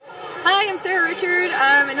Hi, I'm Sarah Richard.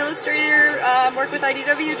 I'm an illustrator, work with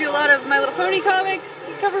IDW, do a lot of My Little Pony comics,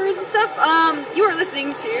 covers and stuff. You are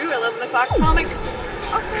listening to 11 O'Clock Comics.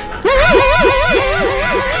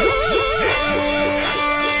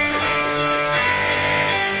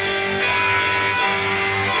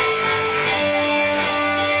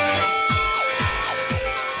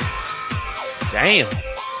 Damn.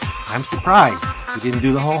 I'm surprised we didn't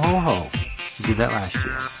do the ho-ho-ho. We did that last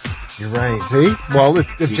year. You're right. See? Well,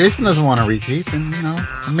 if Jason doesn't want to repeat, then,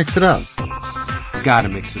 mix it up. You gotta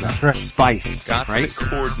mix it up. That's right. Spice, Got right? to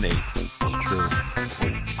coordinate. True.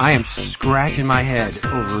 I am scratching my head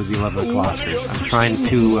over the 11 o'clockers. I'm trying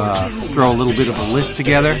to throw a little bit of a list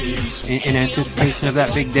together in anticipation of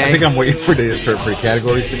that big day. I think I'm waiting for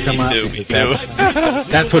categories to come out. Me too.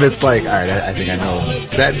 That's what it's like. All right, I think I know.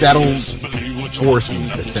 That'll force me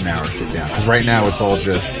to spend hours to sit down. Because right now it's all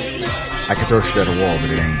just, I can throw shit at a wall, but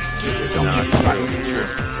it ain't.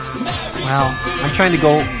 Well, I'm trying to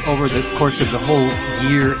go over the course of the whole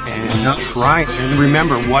year and try and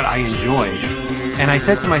remember what I enjoyed. And I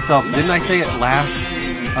said to myself, didn't I say it last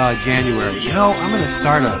January? I'm going to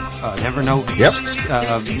start a Evernote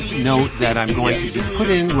note that I'm going to just put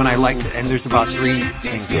in when I like it. And there's about 3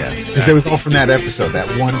 things. Yeah, because it was all from that episode, that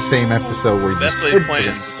one same episode where you Best laid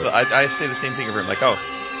plans. So I say the same thing every time. Like,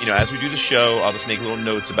 as we do the show, I'll just make little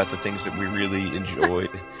notes about the things that we really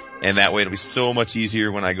enjoyed. And that way it'll be so much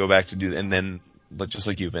easier when I go back to do it. And then, just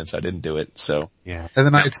like you, Vince, I didn't do it. So, yeah. And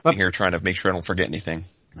then I'm sitting here trying to make sure I don't forget anything.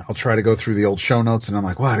 I'll try to go through the old show notes and I'm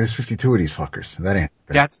like, wow, there's 52 of these fuckers. That ain't.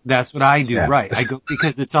 That's what I do, Yeah. right. I go,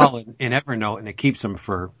 because it's all in Evernote and it keeps them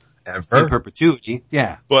for in perpetuity.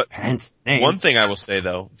 Yeah. But hence the name. One thing I will say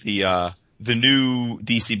though, the new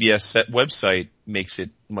DCBS website makes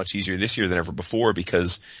it much easier this year than ever before,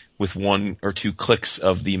 because with 1 or 2 clicks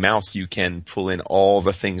of the mouse, you can pull in all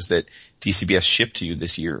the things that DCBS shipped to you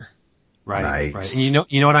this year. Right. Nice. Right. And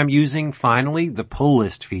you know what I'm using finally? The pull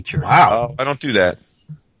list feature. Wow. I don't do that.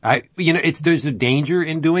 There's a danger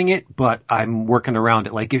in doing it, but I'm working around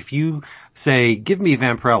it. Like if you say, give me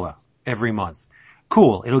Vampirella every month,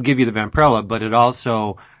 cool, it'll give you the Vampirella, but it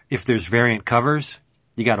also, if there's variant covers,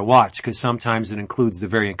 you gotta watch, because sometimes it includes the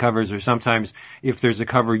variant covers, or sometimes if there's a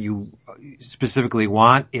cover you specifically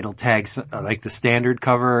want, it'll tag like the standard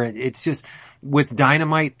cover. It's just, with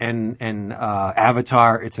Dynamite and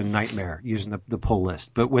Avatar, it's a nightmare using the pull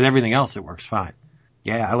list, but with everything else it works fine.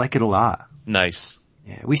 Yeah, I like it a lot. Nice.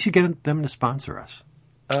 Yeah, we should get them to sponsor us.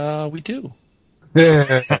 We do.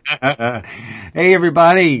 Hey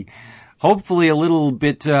everybody. Hopefully a little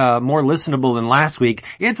bit more listenable than last week.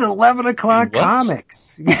 It's 11 o'clock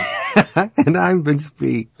comics. And I'm Vince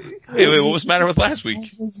B. Wait, what was the matter with last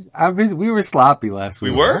week? We were sloppy last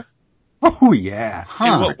week. We were? Oh yeah.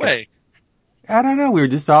 In what way? I don't know. We were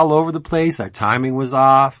just all over the place. Our timing was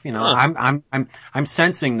off. I'm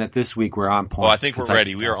sensing that this week we're on point. Oh, I think we're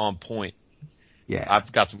ready. We are on point. Yeah.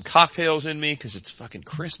 I've got some cocktails in me because it's fucking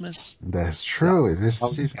Christmas. That's true.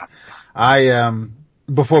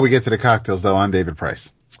 Before we get to the cocktails though, I'm David Price.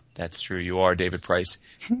 That's true. You are David Price.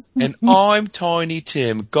 And I'm Tiny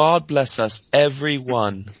Tim. God bless us,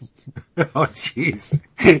 everyone. Oh, jeez.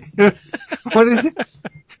 What is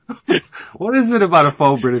it? What is it about a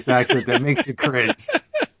faux British accent that makes you cringe?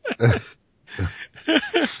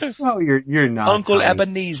 Oh, you're not. Uncle Tiny.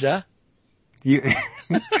 Ebenezer.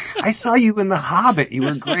 I saw you in The Hobbit. You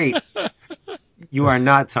were great. You are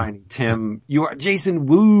not Tiny Tim. You are Jason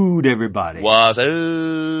Wood, everybody. What's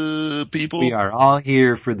up, people? We are all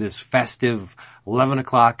here for this festive 11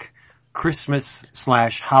 o'clock Christmas /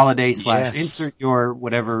 holiday / insert your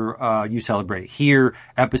whatever you celebrate here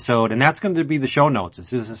episode. And that's going to be the show notes.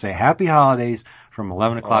 It's just to say happy holidays from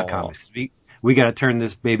 11 o'clock comics. We got to turn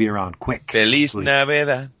this baby around quick. Feliz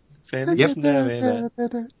Navidad. Feliz Navidad.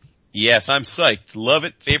 Yes, I'm psyched. Love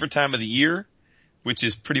it. Favorite time of the year, which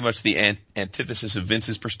is pretty much the antithesis of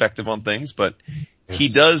Vince's perspective on things, but he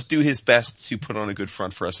does do his best to put on a good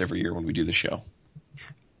front for us every year when we do the show.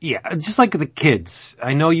 Yeah, just like the kids.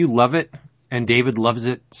 I know you love it, and David loves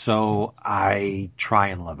it, so I try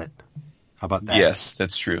and love it. How about that? Yes,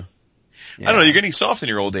 that's true. Yeah. I don't know, you're getting soft in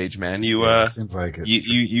your old age, man. Seems like it.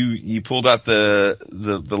 You pulled out the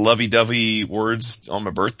lovey-dovey words on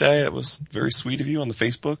my birthday. It was very sweet of you on the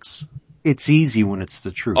Facebooks. It's easy when it's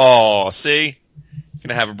the truth. Oh, see?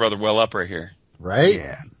 Gonna have a brother well up right here. Right?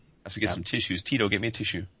 Yeah. I have to get some tissues. Tito, get me a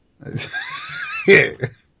tissue. Yeah.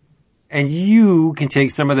 And you can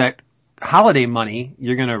take some of that holiday money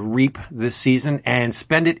you're going to reap this season and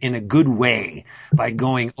spend it in a good way by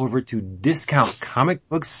going over to Discount Comic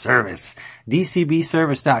Book Service,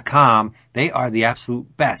 dcbservice.com. They are the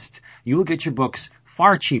absolute best. You will get your books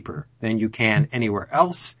far cheaper than you can anywhere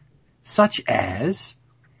else. such as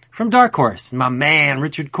from Dark Horse. My man,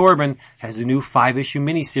 Richard Corbin, has a new 5-issue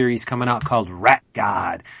miniseries coming out called Rat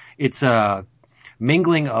God. It's a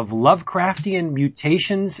mingling of Lovecraftian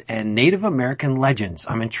mutations and Native American legends.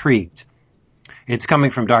 I'm intrigued. It's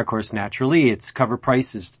coming from Dark Horse naturally. Its cover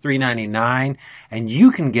price is $3.99, and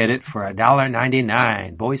you can get it for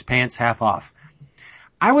 $1.99. Boys Pants half off.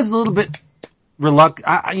 I was a little bit reluctant.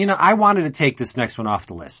 I wanted to take this next one off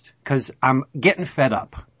the list because I'm getting fed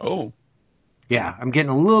up. Oh. Yeah, I'm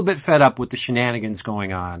getting a little bit fed up with the shenanigans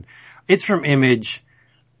going on. It's from Image.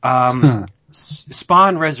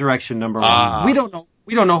 Spawn Resurrection #1.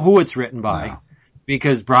 We don't know who it's written by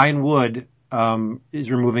because Brian Wood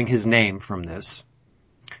is removing his name from this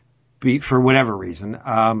for whatever reason.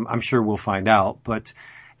 I'm sure we'll find out, but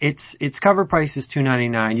its cover price is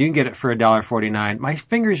 $2.99. You can get it for $1.49. My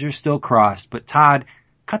fingers are still crossed, but Todd,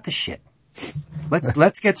 cut the shit.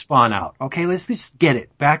 Let's get Spawn out. Okay, let's just get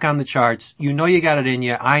it back on the charts. You know you got it in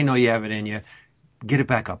you. I know you have it in you. Get it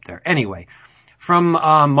back up there. Anyway, from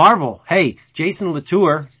Marvel, hey, Jason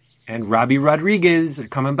Latour and Robbie Rodriguez are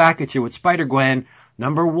coming back at you with Spider-Gwen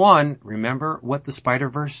 #1. Remember what the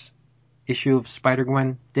Spider-Verse issue of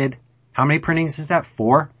Spider-Gwen did? How many printings is that?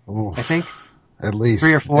 4, Oof, I think? At least.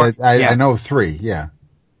 3 or 4? I know 3, yeah.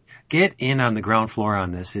 Get in on the ground floor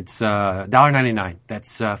on this. It's $1.99.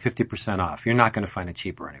 That's 50% off. You're not going to find it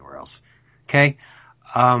cheaper anywhere else. Okay?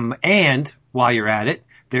 And while you're at it,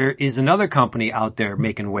 there is another company out there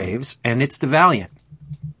making waves, and it's the Valiant.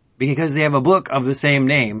 Because they have a book of the same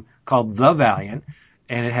name called The Valiant,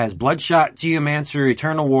 and it has Bloodshot, Geomancer,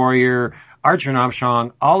 Eternal Warrior, Archer and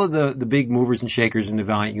Armstrong, all of the big movers and shakers in the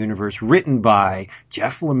Valiant universe, written by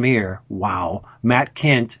Jeff Lemire, wow, Matt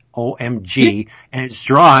Kindt, OMG, and it's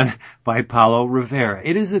drawn by Paulo Rivera.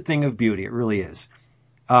 It is a thing of beauty. It really is.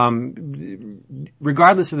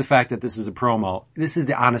 Regardless of the fact that this is a promo, this is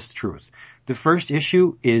the honest truth. The first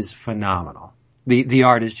issue is phenomenal. The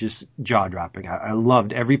art is just jaw-dropping. I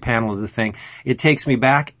loved every panel of the thing. It takes me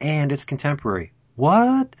back, and it's contemporary.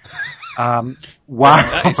 What? Wow.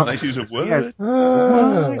 Nice use of what? Yes.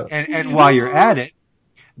 What? And while you're at it,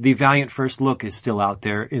 the Valiant First Look is still out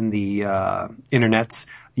there in the internets.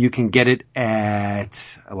 You can get it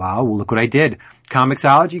at, wow, look what I did.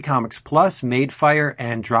 Comixology, Comics Plus, Madefire,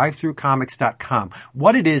 and DriveThruComics.com.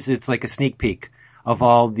 What it is, it's like a sneak peek of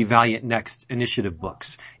all the Valiant Next Initiative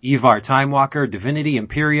books. Evar, Time Walker, Divinity,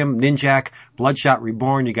 Imperium, Ninjak, Bloodshot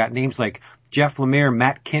Reborn. You got names like Jeff Lemire,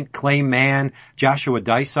 Matt Kindt, Clay Mann, Joshua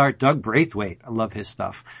Dysart, Doug Braithwaite. I love his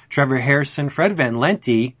stuff. Trevor Harrison, Fred Van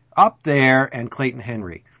Lente, up there, and Clayton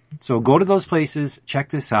Henry. So go to those places, check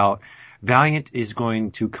this out. Valiant is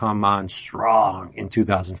going to come on strong in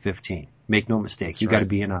 2015. Make no mistake. That's you got to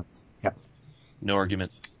be in on this. Yep. No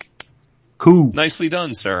argument. Cool. Nicely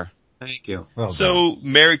done, sir. Thank you. Well done.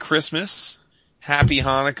 Merry Christmas, Happy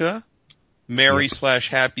Hanukkah,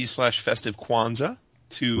 Merry/Happy/Festive Kwanzaa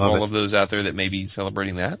to Love all it. of those out there that may be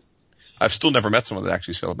celebrating that. I've still never met someone that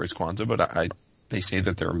actually celebrates Kwanzaa, but they say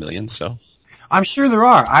that there are millions, so. I'm sure there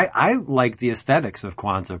are. I like the aesthetics of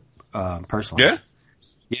Kwanzaa, personally. Yeah?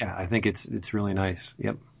 Yeah, I think it's really nice.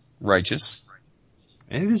 Yep. Righteous.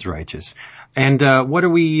 It is righteous. And, what are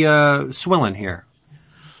we, swilling here?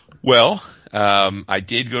 Well, I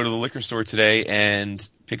did go to the liquor store today and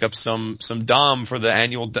pick up some Dom for the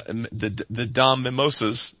annual, the Dom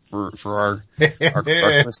mimosas for our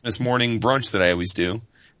Christmas morning brunch that I always do.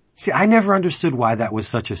 See, I never understood why that was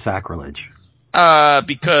such a sacrilege.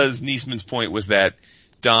 Because Niesman's point was that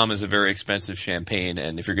Dom is a very expensive champagne,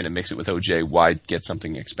 and if you're going to mix it with OJ, why get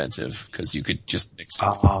something expensive? Because you could just mix it.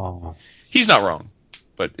 Oh. He's not wrong,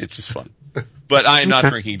 but it's just fun. But I am not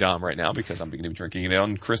drinking Dom right now because I'm going to be drinking it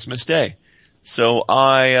on Christmas Day. So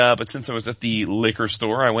but since I was at the liquor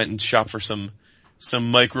store, I went and shopped for some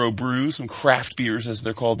micro brews, some craft beers as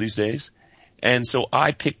they're called these days. And so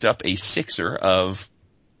I picked up a sixer of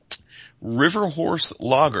River Horse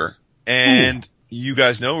Lager. And you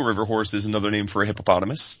guys know River Horse is another name for a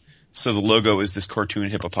hippopotamus. So the logo is this cartoon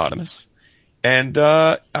hippopotamus. And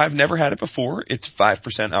I've never had it before. It's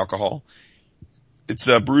 5% alcohol. It's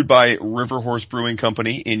brewed by River Horse Brewing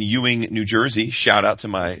Company in Ewing, New Jersey. Shout out to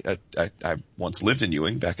I once lived in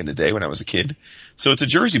Ewing back in the day when I was a kid. So it's a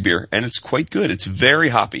Jersey beer, and it's quite good. It's very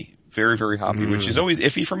hoppy. Very, very hoppy, which is always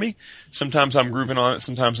iffy for me. Sometimes I'm grooving on it,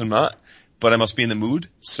 sometimes I'm not. But I must be in the mood,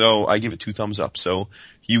 so I give it 2 thumbs up. So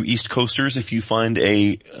you East Coasters, if you find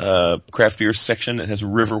a craft beer section that has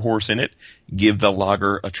River Horse in it, give the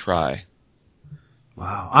lager a try.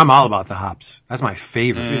 Wow. I'm all about the hops. That's my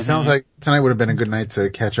favorite. It sounds like tonight would have been a good night to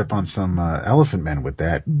catch up on some Elephant Men with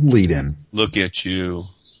that lead in. Look at you.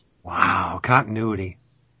 Wow. Continuity.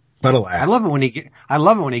 But alas. I love it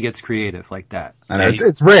when he gets creative like that. I know,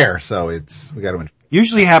 it's rare, so we gotta win.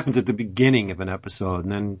 Usually happens at the beginning of an episode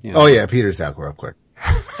and then, you know. Oh yeah, Peter's out real quick.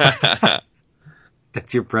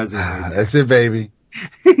 That's your present. Right there. That's it, baby.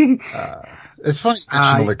 It's funny you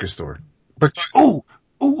mentioned the liquor store. But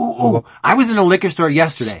I was in a liquor store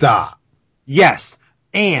yesterday. Stop. Yes.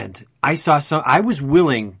 And I saw I was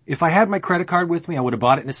willing, if I had my credit card with me, I would have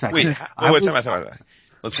bought it in a second. Wait, time out.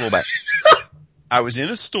 Let's roll back. I was in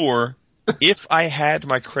a store. If I had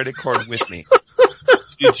my credit card with me,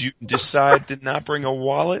 did you decide to not bring a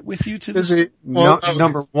wallet with you to this?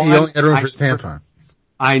 Number one, he only had room for his tampon.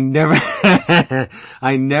 I never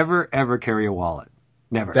ever carry a wallet.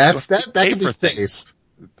 Never. That can be safe.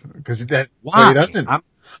 Because why? He doesn't. I'm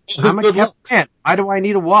a kept man. Why do I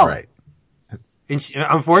need a wallet? Right. And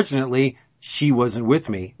unfortunately, she wasn't with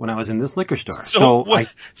me when I was in this liquor store. So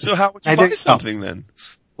how would you buy something then?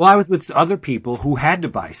 Well, I was with other people who had to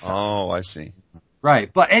buy something. Oh, I see.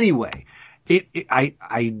 Right. But anyway,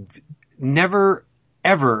 I never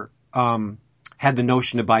ever, had the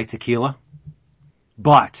notion to buy tequila,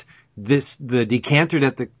 but the decanter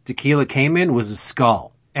that the tequila came in was a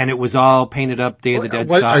skull and it was all painted up Day of the Dead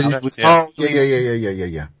style.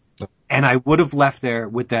 Yeah. And I would have left there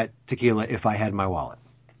with that tequila if I had my wallet.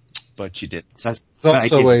 But you didn't. It's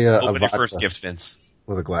also Open your first gift, Vince.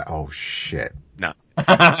 With a glass. Oh shit. No.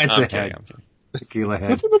 I'm kidding. Tequila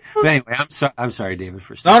head. But anyway, I'm sorry, David,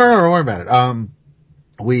 for No, don't worry about it.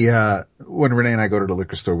 When Renee and I go to the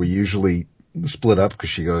liquor store, we usually split up because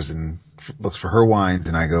she goes and looks for her wines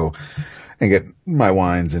and I go and get my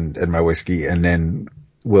wines and my whiskey, and then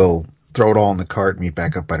we'll throw it all in the cart, meet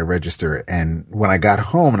back up by the register. And when I got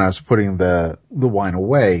home and I was putting the wine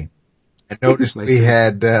away, I noticed we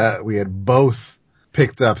had both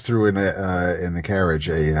picked up through in the carriage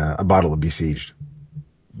a bottle of Besieged.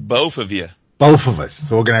 Both of you. Both of us.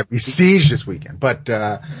 So we're going to have Besieged this weekend. But,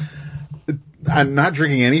 I'm not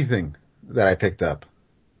drinking anything that I picked up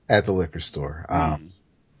at the liquor store.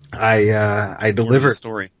 I delivered.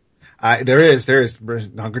 Story. There is.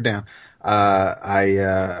 Hunker down.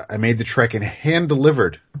 I made the trek and hand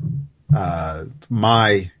delivered,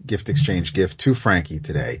 my gift exchange gift to Frankie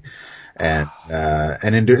today. And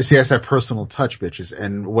see, that's that personal touch, bitches.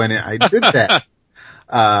 And when I did that,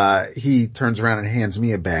 he turns around and hands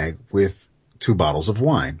me a bag with 2 bottles of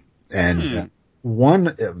wine. And one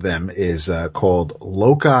of them is, called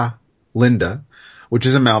Loca Linda, which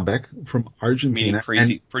is a Malbec from Argentina.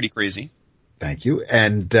 Meaning pretty crazy. Thank you.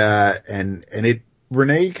 And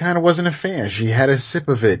Renee kind of wasn't a fan. She had a sip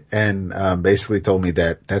of it and, basically told me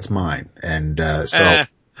that that's mine. And, so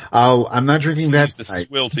I'm not drinking that tonight. The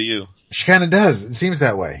swill to you. She kind of does. It seems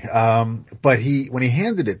that way. But when he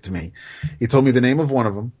handed it to me, he told me the name of one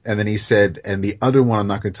of them, and then he said, and the other one, I'm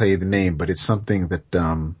not going to tell you the name, but it's something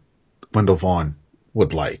that, Wendell Vaughn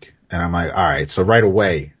would like. And I'm like, all right. So right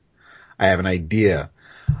away, I have an idea.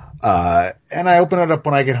 And I open it up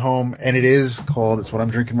when I get home, and it is called, it's what I'm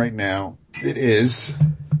drinking right now. It is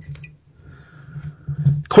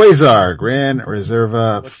Quasar Grand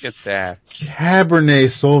Reserva. Look at that. Cabernet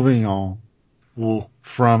Sauvignon.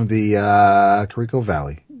 From the Carrico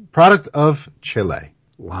Valley. Product of Chile.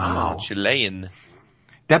 Wow. Chilean.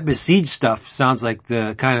 That Besieged stuff sounds like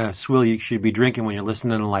the kind of swill you should be drinking when you're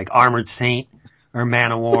listening to like Armored Saint or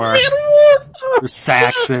Manowar or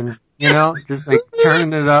Saxon, you know, just like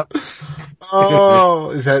turning it up.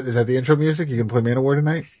 Oh, is that the intro music? You can play Manowar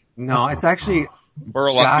tonight? No, it's actually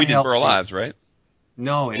we did Burl Lives, right?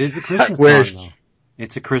 No, it is a Christmas song though.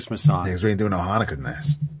 It's a Christmas song. Because we ain't doing no Hanukkah in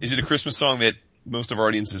this. Is it a Christmas song that most of our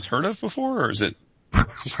audience has heard of before, or is it?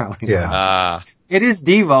 Probably yeah. Not. It is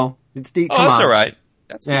Devo. It's Devo. Oh, that's alright.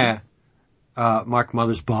 That's good. Mark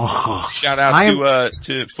Mothersbaugh. Shout out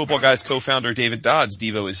to Football Guys co-founder David Dodds.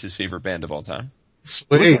 Devo is his favorite band of all time.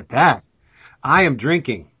 Look at that. I am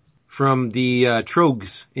drinking from the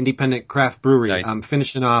Trogs Independent Craft Brewery. Nice. I'm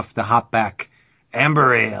finishing off the Hopback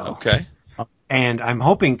Amber Ale. Okay. And I'm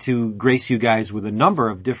hoping to grace you guys with a number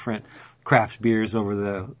of different craft beers over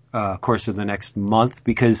the course of the next month,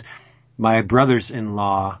 because my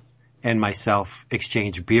brothers-in-law and myself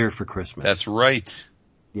exchange beer for Christmas. That's right.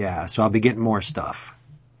 Yeah, so I'll be getting more stuff.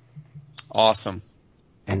 Awesome.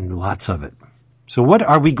 And lots of it. So what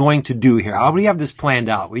are we going to do here? How do we have this planned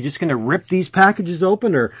out? Are we just going to rip these packages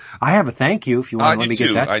open, or I have a thank you if you want to let me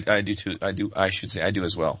get that. I do too. I should say I do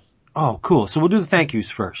as well. Oh, cool. So we'll do the thank yous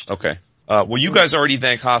first. Okay. Well, you guys already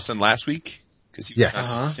thanked Hassan last week because he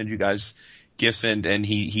sent you guys gifts, and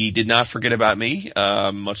he did not forget about me.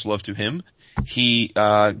 Much love to him. He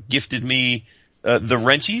gifted me the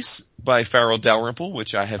wrenchies by Farrell Dalrymple,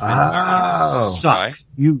 which I have been Suck.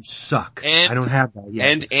 You suck. And, I don't have that yet.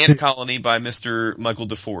 And Ant Colony by Mr. Michael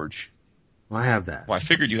DeForge. I have that. Well, I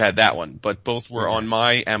figured you had that one, but both were on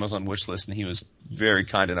my Amazon wish list, and he was very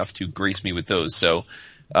kind enough to grace me with those. So,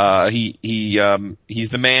 he's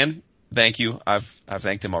the man. Thank you. I've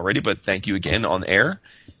thanked him already, but thank you again on air.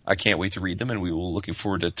 I can't wait to read them, and we will looking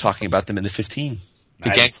forward to talking about them in the 15. The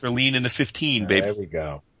Gangster Lean in the 15, baby. There we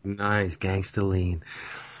go. Nice, Gangsta Lean.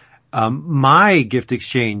 My gift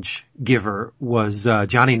exchange giver was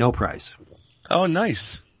Johnny No Prize. Oh,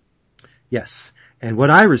 nice. Yes. And what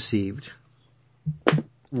I received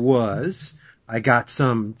was I got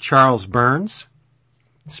some Charles Burns,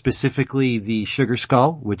 specifically the Sugar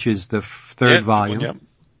Skull, which is the third volume.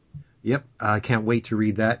 Yep. I can't wait to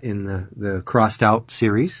read that in the Crossed Out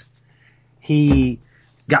series. He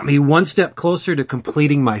got me one step closer to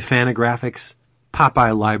completing my Fantagraphics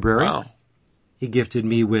Popeye library. Wow. He gifted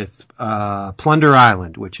me with Plunder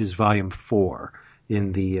Island, which is volume 4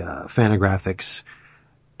 in the Fantagraphics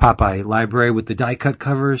Popeye library with the die cut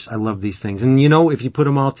covers. I love these things. And if you put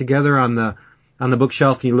them all together on the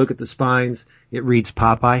bookshelf and you look at the spines, it reads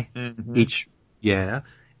Popeye. Mm-hmm.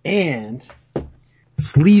 And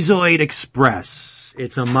Sleazoid Express.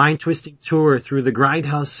 It's a mind-twisting tour through the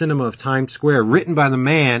grindhouse cinema of Times Square, co-written by the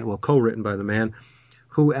man,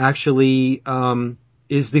 who actually,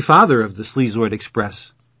 is the father of the Sleazoid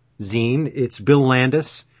Express zine. It's Bill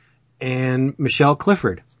Landis and Michelle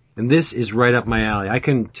Clifford. And this is right up my alley. I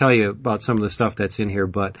can tell you about some of the stuff that's in here,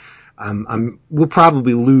 but we'll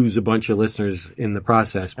probably lose a bunch of listeners in the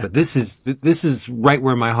process, but this is right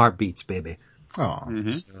where my heart beats, baby. Oh.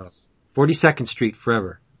 Mm-hmm. So, 42nd Street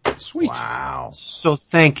forever. Sweet. Wow. So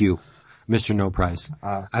thank you, Mr. No Prize.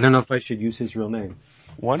 I don't know if I should use his real name.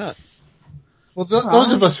 Why not? Well,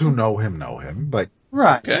 those of us who know him, but.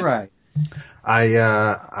 Right, okay. Right.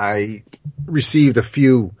 I received a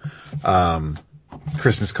few,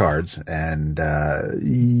 Christmas cards, and,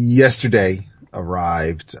 yesterday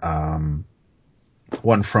arrived,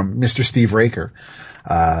 one from Mr. Steve Raker,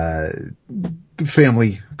 the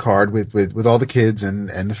family card with all the kids and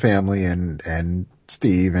the family and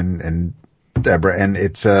Steve and Deborah, and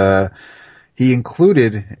it's, he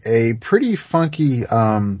included a pretty funky,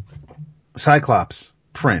 Cyclops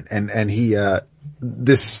print, and he,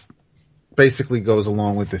 this basically goes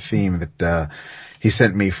along with the theme that, he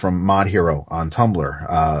sent me from Mod Hero on Tumblr,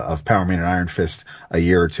 of Power Man and Iron Fist a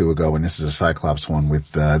year or two ago, and this is a Cyclops one with,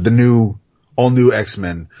 the all new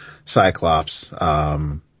X-Men Cyclops,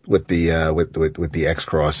 with the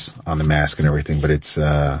X-Cross on the mask and everything, but it's,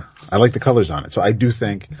 I like the colors on it. So I do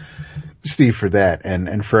thank Steve for that,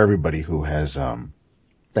 and for everybody who has,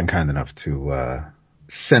 been kind enough to,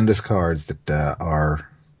 send us cards that, are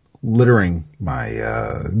littering my,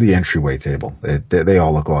 the entryway table. They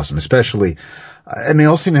all look awesome, especially, and they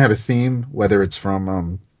all seem to have a theme, whether it's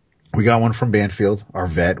from, we got one from Banfield, our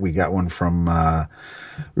vet. We got one from,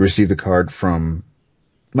 we received a card from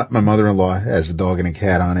my mother-in-law, has a dog and a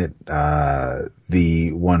cat on it.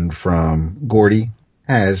 The one from Gordy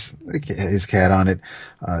has his cat on it.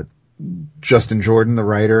 Justin Jordan, the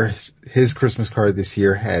writer, his Christmas card this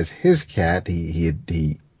year has his cat.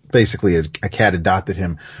 He basically a cat adopted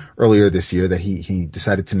him earlier this year that he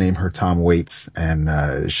decided to name her Tom Waits,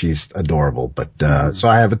 and she's adorable. But so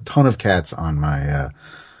I have a ton of cats on my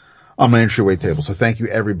entryway table. So thank you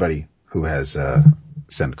everybody who has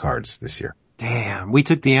sent cards this year. Damn, we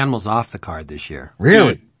took the animals off the card this year.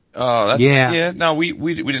 Really? Oh, that's, yeah. No, we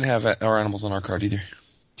didn't have our animals on our card either.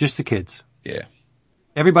 Just the kids. Yeah.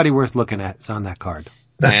 Everybody worth looking at is on that card.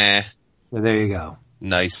 Nah. So there you go.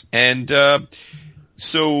 Nice. And,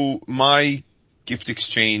 so my gift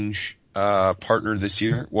exchange, partner this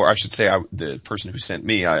year, or I should say the person who sent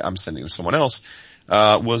me, I'm sending to someone else,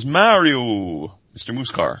 was Mario, Mr.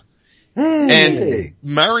 Muscar. Hey. And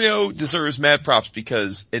Mario deserves mad props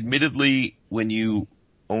because admittedly, when you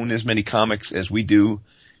own as many comics as we do,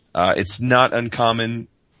 it's not uncommon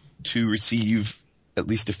to receive at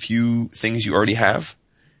least a few things you already have.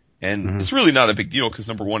 And it's really not a big deal because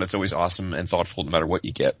number one, it's always awesome and thoughtful no matter what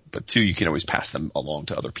you get. But two, you can always pass them along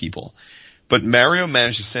to other people. But Mario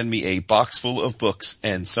managed to send me a box full of books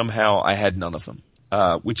and somehow I had none of them,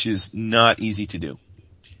 which is not easy to do.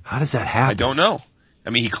 How does that happen? I don't know.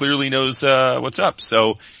 I mean, he clearly knows, what's up.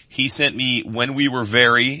 So he sent me When We Were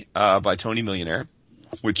Very, by Tony Millionaire,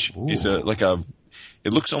 which is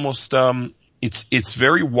it looks almost, it's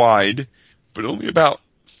very wide, but only about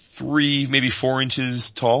 3, maybe 4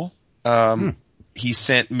 inches tall. He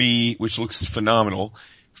sent me, which looks phenomenal,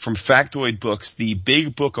 from Factoid Books, the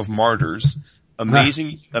Big Book of Martyrs,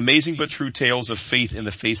 amazing but true tales of faith in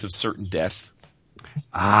the face of certain death.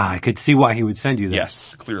 I could see why he would send you that.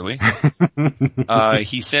 Yes, clearly.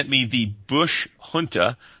 He sent me the Bush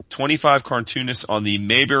Junta, 25 cartoonists on the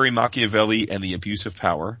Mayberry Machiavelli and the Abuse of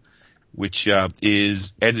Power, which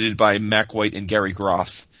is edited by Mac White and Gary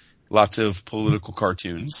Groth. Lots of political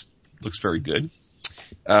cartoons. Looks very good.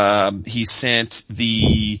 He sent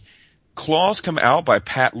the Claws Come Out by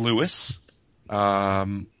Pat Lewis,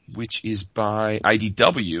 which is by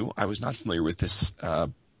IDW. I was not familiar with this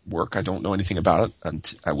work. I don't know anything about it,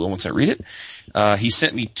 and I will once I read it. He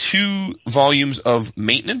sent me 2 volumes of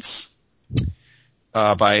Maintenance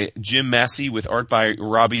by Jim Massey with art by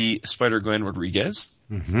Robbie Spider-Gwen Rodriguez.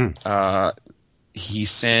 Mm-hmm. He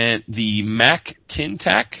sent the Mac Tin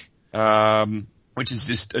Tack, which is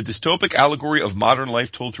a dystopic allegory of modern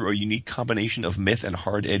life told through a unique combination of myth and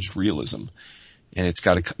hard-edged realism. And it's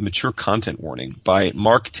got a mature content warning by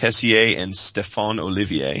Marc Tessier and Stéphane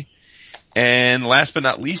Olivier. And last but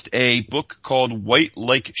not least, a book called White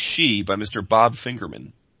Like She by Mr. Bob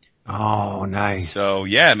Fingerman. Oh, nice. So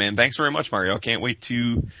yeah, man, thanks very much, Mario. Can't wait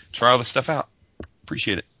to try all this stuff out.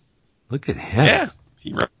 Appreciate it. Look at him. Yeah.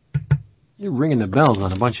 You're ringing the bells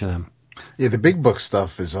on a bunch of them. Yeah, the big book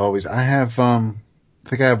stuff is always, I have, I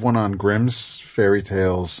think I have one on Grimm's Fairy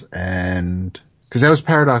Tales and, cause that was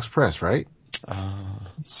Paradox Press, right?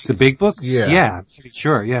 The big books? Yeah. Yeah, I'm pretty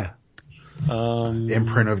sure, yeah.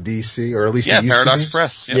 Imprint of DC, or at least yeah, it used Paradox to be.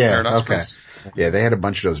 Press. Yeah, Paradox okay. Press. Yeah, they had a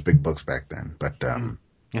bunch of those big books back then, but,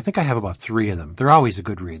 I think I have about 3 of them. They're always a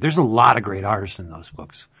good read. There's a lot of great artists in those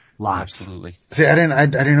books. Lots. Absolutely. see, I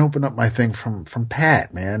didn't open up my thing from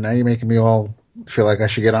Pat, man. Now you're making me all feel like I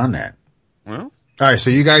should get on that. Well, Alright, so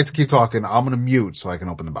you guys keep talking. I'm gonna mute so I can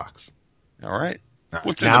open the box. all right.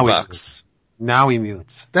 What's in Now the he box? Now he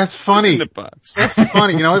mutes. That's What's funny. in the box? That's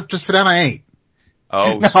funny. You know what? Just for that I ain't.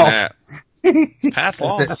 Oh, No. snap. It's Pat's That's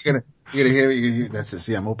loss. it. You're gonna hear it. That's it.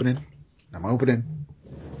 See, I'm opening.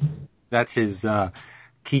 That's his,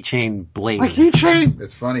 keychain blade. My keychain!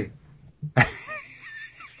 That's funny.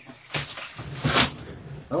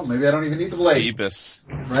 Oh, maybe I don't even need the blade. Phoebus.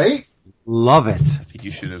 Right? Love it. I think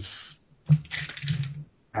you should have.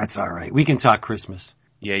 That's alright. We can talk Christmas.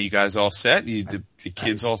 Yeah, you guys all set? The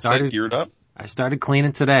kids all set, started- geared up? I started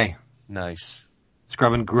cleaning today. Nice.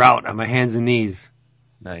 Scrubbing grout on my hands and knees.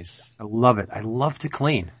 Nice. I love it. I love to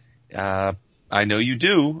clean. I know you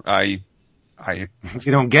do.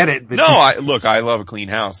 You don't get it, but No, look, I love a clean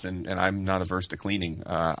house and I'm not averse to cleaning.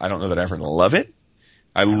 I don't know that I ever love it.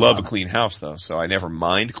 I love a clean house though, so I never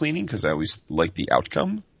mind cleaning because I always like the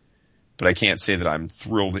outcome. But I can't say that I'm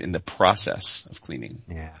thrilled in the process of cleaning.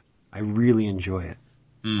 yeah, I really enjoy it.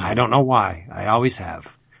 I don't know why. I always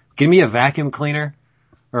have. Give me a vacuum cleaner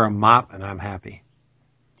or a mop and I'm happy.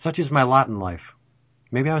 Such is my lot in life.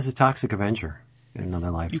 Maybe I was a toxic Avenger in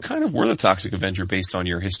another life. You kind of were the Toxic Avenger based on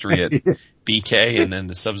your history at BK and then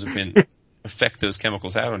the subsequent effect those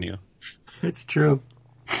chemicals had on you. It's true.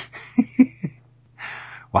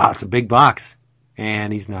 Wow, it's a big box.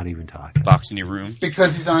 And he's not even talking. Box in your room.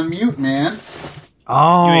 Because he's on mute, man.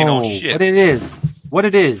 Oh, You ain't on shit. What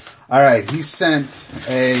it is. Alright, he sent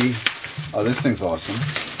oh, this thing's awesome.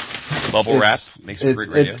 Bubble wrap makes for great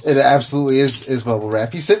radio. It absolutely is bubble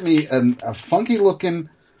wrap. He sent me a funky looking,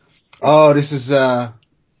 this is, Jose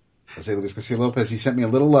Luis Garcia Lopez. He sent me a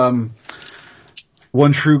little,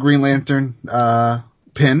 One True Green Lantern,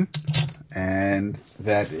 pin. And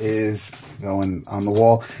that is going on the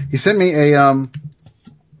wall. He sent me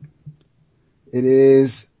it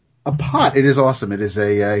is a pot. It is awesome. It is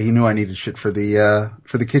he knew I needed shit for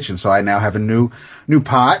the kitchen. So I now have a new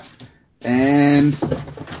pot. And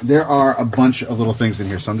there are a bunch of little things in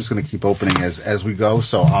here. So I'm just going to keep opening as we go.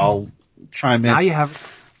 So I'll chime in. Now you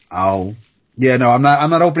have, I'm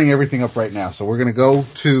not opening everything up right now. So we're going to go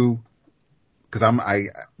to, cause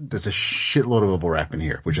there's a shitload of bubble wrap in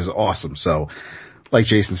here, which is awesome. So like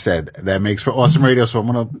Jason said, that makes for awesome radio. So I'm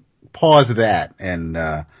going to pause that and,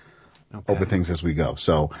 open things as we go.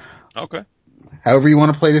 So Okay. however you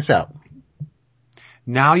want to play this out.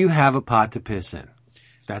 now you have a pot to piss in.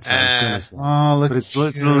 That's what I was going to say. Oh, look. But it's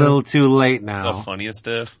a little too late The now. funniest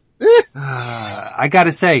stuff. I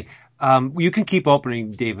gotta say, you can keep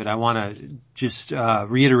opening, David. I want to just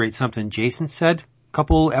reiterate something Jason said a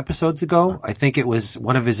couple episodes ago. I think it was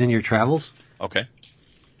one of his In Your Travels, Okay.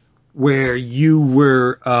 where you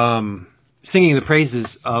were singing the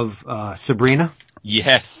praises of Sabrina.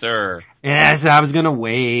 Yes, sir. Yes, I was gonna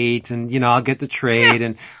wait, and I'll get the trade.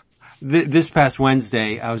 And this past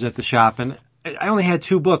Wednesday, I was at the shop, and I only had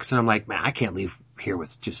 2 books, and I'm like, man, I can't leave here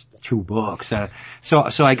with just 2 books.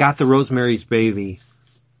 So I got the Rosemary's Baby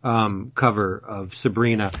cover of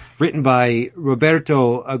Sabrina, written by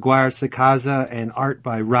Roberto Aguirre-Sacasa and art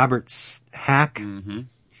by Robert Hack. Mm-hmm.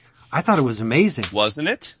 I thought it was amazing. Wasn't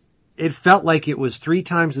it? It felt like it was 3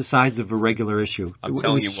 times the size of a regular issue. I'm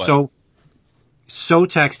telling you what. So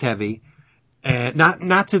text heavy, and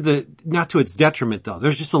not to its detriment though.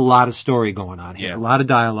 There's just a lot of story going on here, a lot of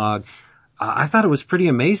dialogue. I thought it was pretty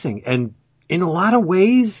amazing, and in a lot of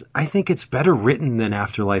ways, I think it's better written than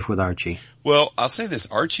Afterlife with Archie. Well, I'll say this,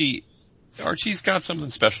 Archie's got something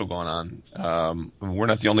special going on. We're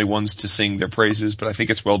not the only ones to sing their praises, but I think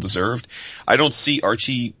it's well deserved. I don't see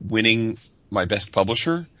Archie winning my best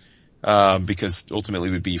publisher, because ultimately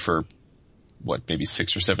it would be for maybe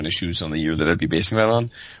 6 or 7 issues on the year that I'd be basing that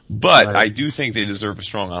on. But right. I do think they deserve a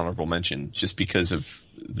strong honorable mention just because of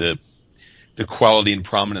the quality and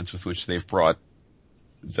prominence with which they've brought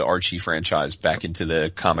the Archie franchise back into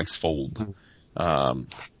the comics fold.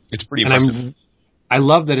 It's pretty impressive. I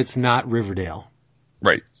love that it's not Riverdale.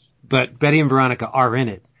 Right. But Betty and Veronica are in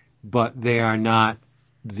it, but they are not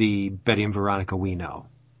the Betty and Veronica we know.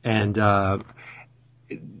 And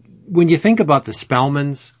when you think about the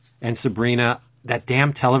Spellmans and Sabrina, that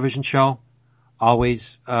damn television show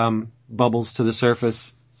always bubbles to the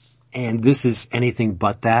surface, and this is anything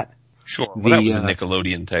but that. Sure. Well, that was a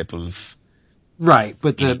Nickelodeon type of... Right,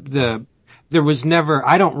 but there was never,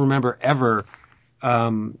 I don't remember ever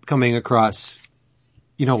coming across,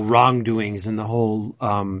 wrongdoings in the whole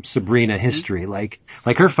Sabrina history. Mm-hmm.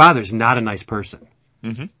 Like her father's not a nice person.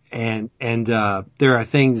 Mm-hmm. And there are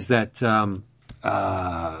things that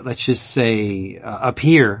let's just say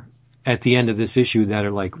appear at the end of this issue that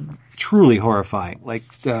are like truly horrifying. Like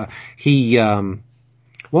well,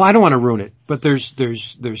 I don't want to ruin it, but there's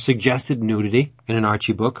suggested nudity in an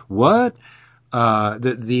Archie book. What?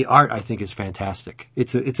 The art I think is fantastic.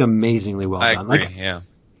 It's amazingly well done. I agree, yeah.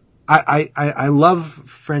 I love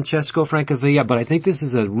Francesco Francavilla, but I think this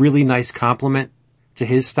is a really nice compliment to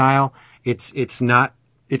his style. It's not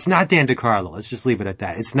Dan DeCarlo. Let's just leave it at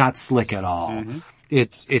that. It's not slick at all. Mm-hmm.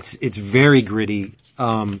 It's very gritty.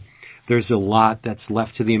 There's a lot that's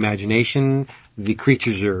left to the imagination. The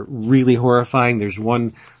creatures are really horrifying. There's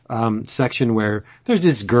one section where there's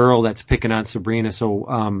this girl that's picking on Sabrina,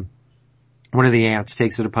 so one of the aunts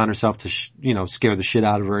takes it upon herself to scare the shit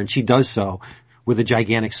out of her, and she does so with a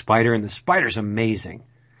gigantic spider, and the spider's amazing.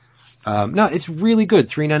 No, it's really good.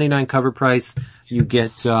 $3.99 cover price. You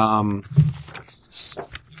get the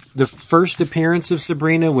first appearance of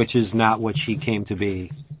Sabrina, which is not what she came to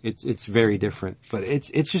be. It's very different, but it's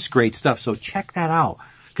just great stuff. So check that out,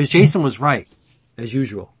 because Jason was right, as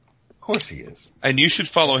usual. Of course he is. And you should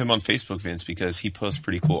follow him on Facebook, Vince, because he posts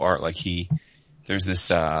pretty cool art. Like there's this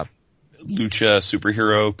Lucha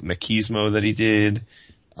superhero Machismo that he did.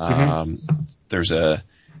 There's a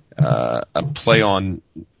play on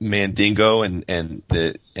Mandingo and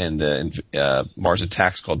Mars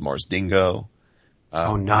Attacks called Mars Dingo.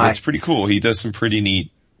 Oh, nice. It's pretty cool. He does some pretty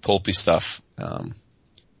neat pulpy stuff.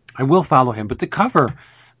 I will follow him, but the cover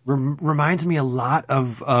reminds me a lot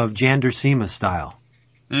of Jan Duursema's style.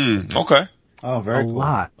 Okay. Oh, very cool. A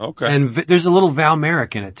lot. Okay. And there's a little Val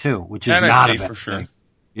Merrick in it too, which is not a bad for sure. thing.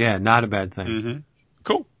 Yeah, not a bad thing. Mm-hmm.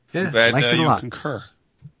 Cool. Yeah, glad liked it a lot. Concur.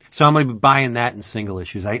 So I'm going to be buying that in single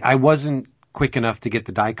issues. I wasn't quick enough to get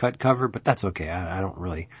the die cut cover, but that's okay. I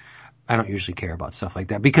don't usually care about stuff like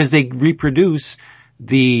that because they reproduce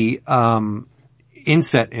the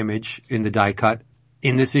inset image in the die cut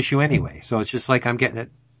in this issue anyway. So it's just like I'm getting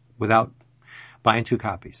it without buying 2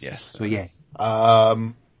 copies. Yes. So yay.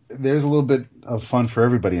 There's a little bit of fun for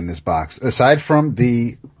everybody in this box. Aside from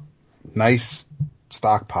the nice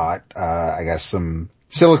stock pot, I got some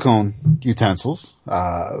silicone utensils,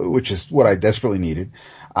 which is what I desperately needed.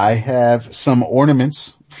 I have some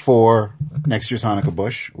ornaments for next year's Hanukkah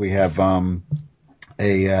bush. We have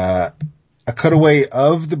a cutaway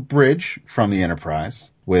of the bridge from the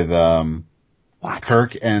Enterprise with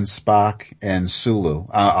Kirk and Spock and Sulu.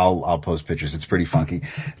 I'll post pictures. It's pretty funky.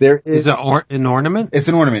 There is an ornament? It's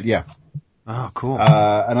an ornament, yeah. Oh, cool.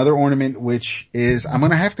 Another ornament, which is, I'm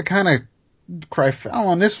gonna have to kind of cry foul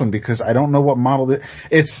on this one because I don't know what model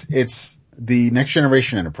it's the Next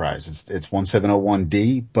Generation Enterprise. It's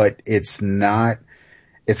 1701D, but it's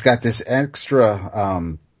got this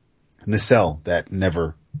extra, nacelle that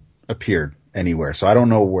never appeared anywhere. So I don't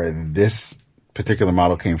know where this particular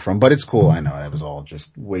model came from, but it's cool. I know that was all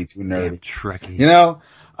just way too nerdy. Damn Trekkie.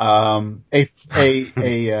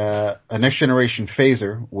 A Next Generation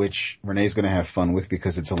phaser, which Renee's going to have fun with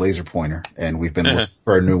because it's a laser pointer, and we've been looking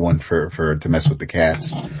for a new one to mess with the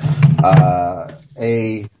cats.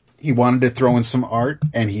 He wanted to throw in some art,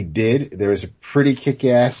 and he did. There is a pretty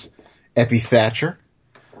kick-ass Epi Thatcher.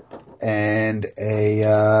 and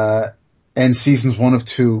and seasons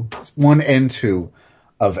 1 and 2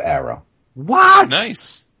 of Arrow. What?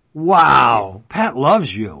 Nice. Wow. Pat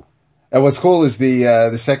loves you. And what's cool is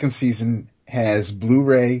the second season has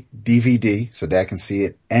Blu-ray, DVD, so Dad can see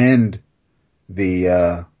it, and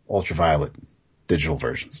the ultraviolet digital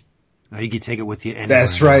versions. Now you can take it with you anywhere.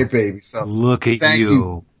 That's right, baby. So look at thank you.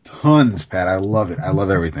 you tons, Pat. I love it. I love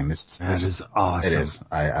everything. This is awesome. It is.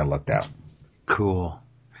 I lucked out. Cool.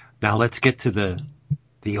 Now let's get to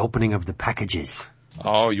the opening of the packages.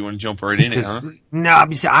 Oh, you want to jump right in it, huh? No,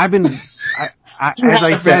 you see, I've been, as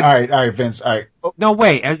I said, all right, Vince, all right. Oh. No,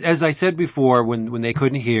 wait, as I said before when they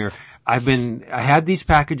couldn't hear, I had these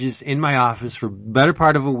packages in my office for better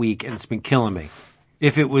part of a week and it's been killing me.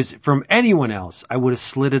 If it was from anyone else, I would have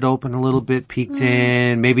slid it open a little bit, peeked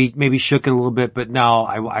in, maybe shook it a little bit, but no,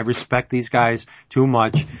 I respect these guys too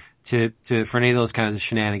much for any of those kinds of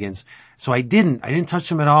shenanigans. So I didn't touch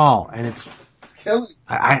them at all, and it's killing.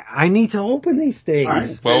 I need to open these things.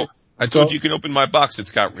 Right. Well, I told you can open my box.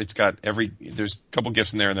 It's got there's a couple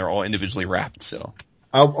gifts in there and they're all individually wrapped, so.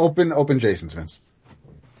 I'll open Jason's, Vince.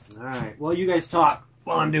 Alright, well you guys talk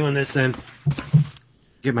while I'm doing this then.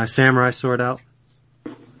 Get my samurai sword out.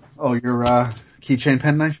 Oh, your, keychain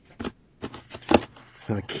penknife? It's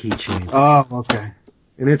not a keychain. Oh, okay.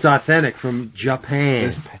 And it's authentic from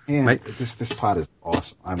Japan. This pot is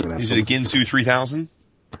awesome. I'm gonna have Is it a Ginsu 3000?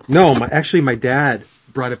 No, my dad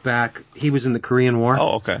brought it back. He was in the Korean War.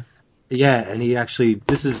 Oh, okay. Yeah, and he actually,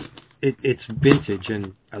 it's vintage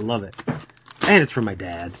and I love it. And it's from my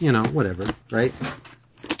dad, whatever, right?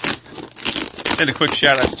 Send a quick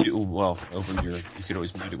shout out to, you could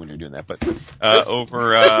always mute it when you're doing that, but,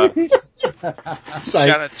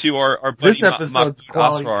 shout out to our buddy This episode's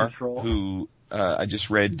quality control. who, I just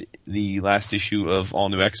read the last issue of All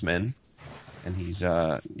New X-Men. And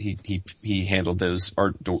he handled those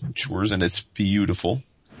art chores and it's beautiful.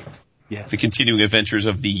 Yes. The continuing adventures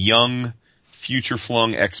of the young,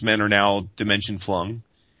 future-flung X-Men are now dimension-flung,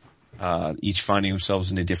 each finding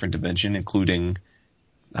themselves in a different dimension, including,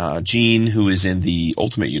 Jean, who is in the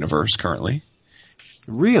Ultimate Universe currently.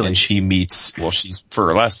 Really? And she meets, for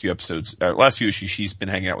her last few issues, she's been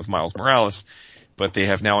hanging out with Miles Morales, but they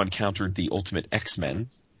have now encountered the Ultimate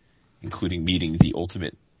X-Men, including meeting the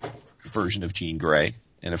Ultimate version of Jean Grey,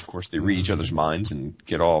 and of course they read each other's minds and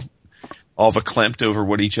get all verklempt over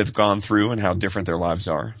what each have gone through and how different their lives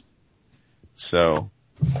are. So,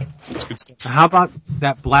 it's good stuff. How about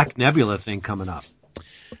that Black Nebula thing coming up?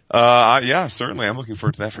 Yeah, certainly. I'm looking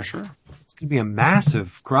forward to that for sure. It's gonna be a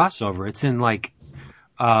massive crossover. It's in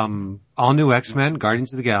All New X-Men,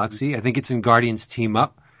 Guardians of the Galaxy. I think it's in Guardians Team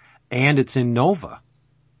Up, and it's in Nova.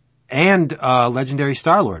 And, Legendary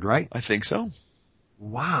Star-Lord, right? I think so.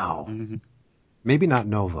 Wow. Mm-hmm. Maybe not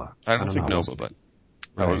Nova. I don't think Nova, but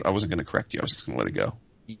right. I wasn't going to correct you. I was just going to let it go.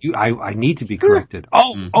 I need to be corrected.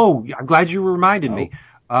 I'm glad you reminded me.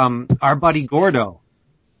 Our buddy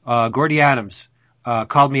Gordy Adams,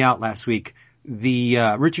 called me out last week. The,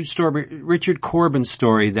 Richard Corbin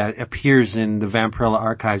story that appears in the Vampirella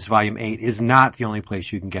Archives Volume 8 is not the only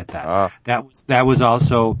place you can get that. That was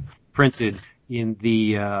also printed in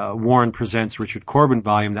the Warren Presents Richard Corbin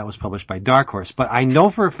volume that was published by Dark Horse. But I know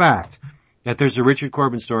for a fact that there's a Richard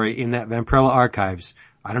Corbin story in that Vampirella Archives.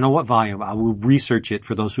 I don't know what volume. I will research it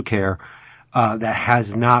for those who care. That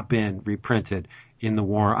has not been reprinted in the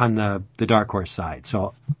war on the Dark Horse side.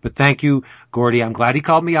 So, but thank you, Gordy. I'm glad he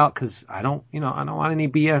called me out because I don't want any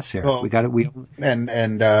BS here. Well, we got it.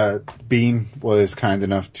 And Bean was kind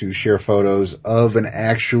enough to share photos of an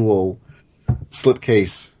actual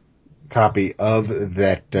slipcase copy of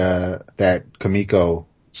that Kamiko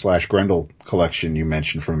 / Grendel collection you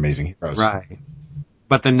mentioned from Amazing Heroes. Right.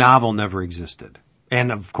 But the novel never existed.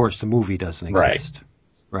 And of course the movie doesn't exist.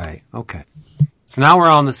 Right. Okay. So now we're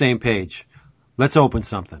all on the same page. Let's open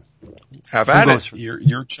something. Have at it.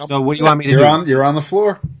 You're jumping. So what do you want me to do? You're on the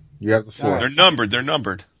floor. You have the floor. They're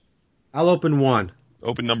numbered. I'll open one.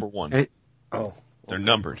 Open number one. They're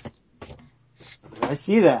numbered. I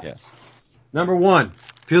see that. Yes. Number one.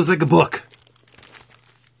 Feels like a book.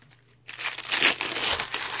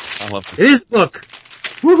 I love it. It is a book.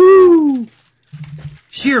 Woohoo!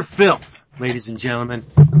 Sheer filth, ladies and gentlemen.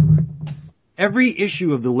 Every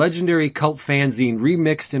issue of the legendary cult fanzine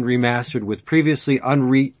remixed and remastered with previously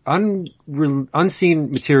unseen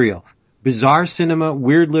material. Bizarre cinema,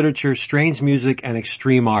 weird literature, strange music, and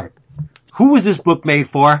extreme art. Who was this book made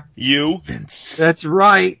for? You. Vince. That's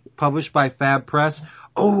right. Published by Fab Press.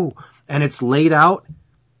 Oh, and it's laid out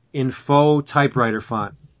in faux typewriter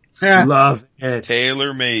font. Love it.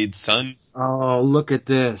 Tailor-made, son. Oh, look at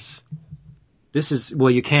this. This is,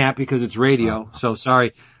 well, you can't because it's radio, so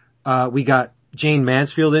sorry. We got Jane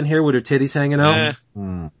Mansfield in here with her titties hanging out.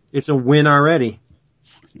 It's a win already.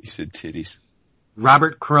 You said titties.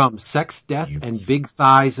 Robert Crumb, sex, death, and big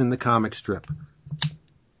thighs in the comic strip.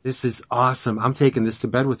 This is awesome. I'm taking this to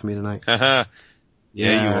bed with me tonight. Yeah,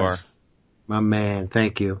 you are. My man,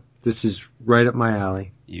 thank you. This is right up my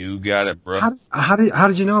alley. You got it, bro. How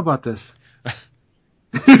did you know about this?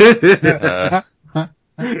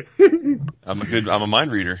 I'm a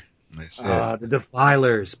mind reader. The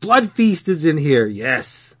Defilers. Blood Feast is in here.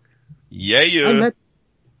 Yes. Yeah.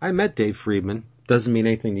 I met Dave Friedman. Doesn't mean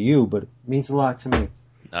anything to you, but it means a lot to me.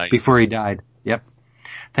 Nice. Before he died. Yep.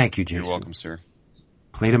 Thank you, Jason. You're welcome, sir.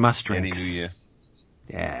 Play to my strengths. Any New Year.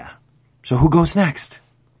 Yeah. So who goes next?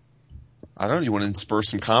 I don't know. You want to spur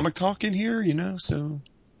some comic talk in here, so.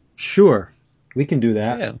 Sure. We can do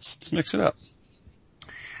that. Yeah, let's mix it up.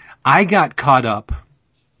 I got caught up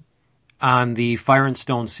on the Fire and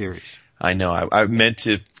Stone series. I know. I meant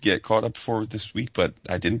to get caught up for this week, but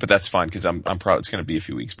I didn't. But that's fine because I'm probably it's going to be a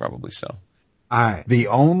few weeks probably. So. All right. The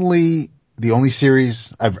only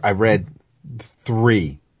series I've read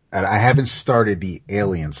 3, and I haven't started the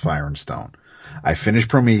Aliens Fire and Stone. I finished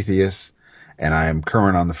Prometheus, and I am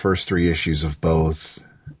current on the first 3 issues of both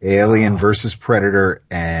Alien versus Predator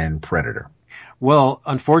and Predator. Well,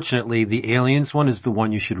 unfortunately, the Aliens one is the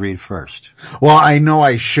one you should read first. Well, I know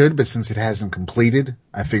I should, but since it hasn't completed,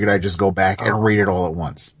 I figured I'd just go back and read it all at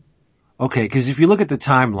once. Okay, because if you look at the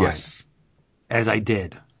timeline, Yes. as I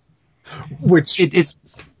did, Which it's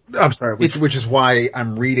I'm sorry, which is why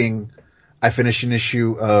I'm reading. I finish an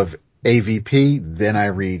issue of AVP, then I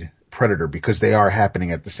read Predator because they are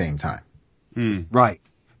happening at the same time. right,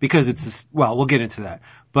 because we'll get into that,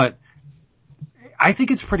 but I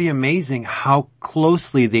think it's pretty amazing how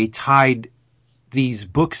closely they tied these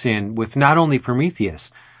books in with not only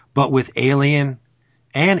Prometheus, but with Alien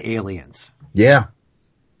and Aliens. Yeah.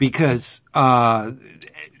 Because, going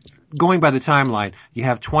by the timeline, you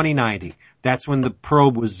have 2090. That's when the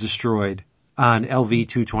probe was destroyed on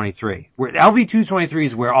LV-223. Where LV-223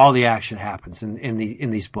 is where all the action happens in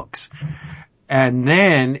these books. And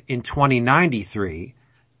then in 2093,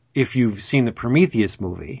 if you've seen the Prometheus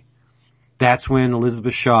movie, that's when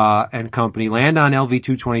Elizabeth Shaw and company land on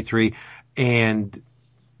LV-223, and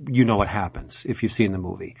you know what happens if you've seen the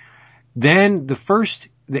movie. Then the first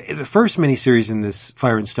miniseries in this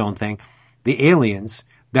Fire and Stone thing, the Aliens,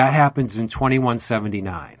 that happens in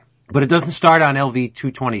 2179. But it doesn't start on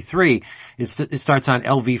LV-223. It starts on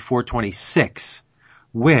LV-426,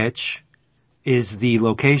 which is the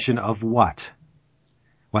location of what?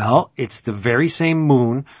 Well, it's the very same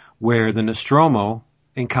moon where the Nostromo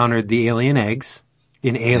encountered the alien eggs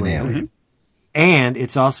in Alien. And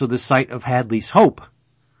it's also the site of Hadley's Hope,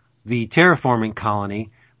 the terraforming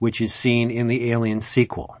colony, which is seen in the Alien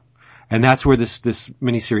sequel. And that's where this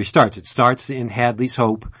miniseries starts. It starts in Hadley's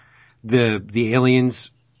Hope. The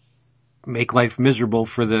aliens make life miserable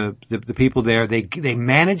for the people there. They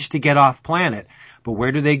manage to get off planet, but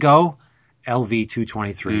where do they go?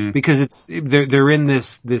 LV-223. Because they're in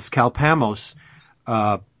this Calpamos,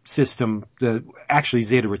 system, actually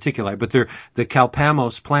Zeta Reticuli, but the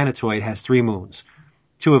Calpamos planetoid has 3 moons,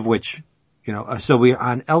 2 of which, so we're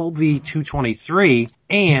on LV-223,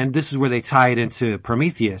 and this is where they tie it into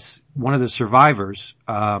Prometheus. One of the survivors,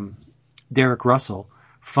 Derek Russell,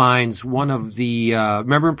 finds one of the,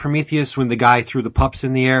 remember in Prometheus when the guy threw the pups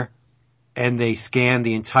in the air and they scanned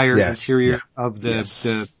the entire interior of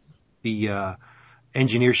the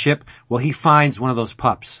engineer ship? Well, he finds one of those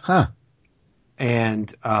pups.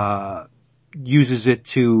 And uses it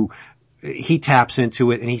he taps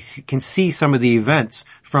into it and he can see some of the events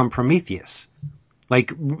from Prometheus.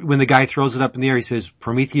 Like when the guy throws it up in the air, he says,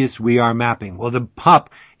 Prometheus, we are mapping. Well, the pup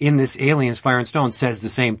in this Aliens Fire and Stone says the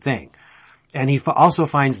same thing. And he also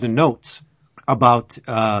finds the notes about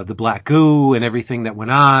the black goo and everything that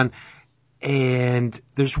went on. And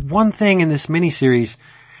there's one thing in this miniseries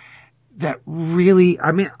that really,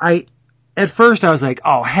 at first I was like,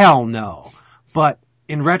 oh, hell no. But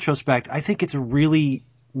in retrospect, I think it's a really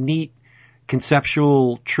neat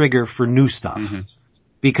conceptual trigger for new stuff.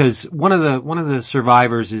 Because one of the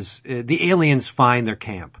survivors is, the aliens find their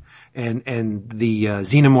camp and the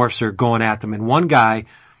xenomorphs are going at them, and one guy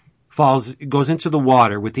goes into the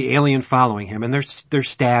water with the alien following him, and they're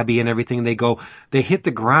stabby and everything. They hit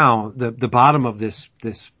the ground, the bottom of this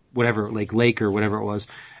whatever, lake or whatever it was,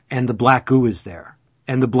 and the black goo is there.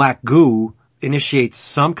 And the black goo initiates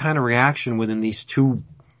some kind of reaction within these 2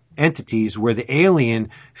 entities where the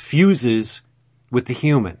alien fuses with the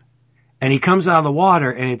human. And he comes out of the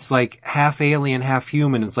water and it's like half alien, half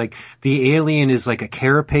human. It's like the alien is like a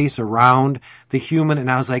carapace around the human.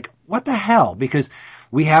 And I was like, what the hell? Because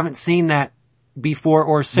We haven't seen that before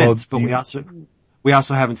or since, but we also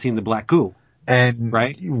haven't seen the black goo. And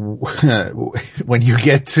right? when you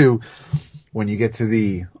get to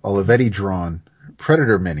the Olivetti drawn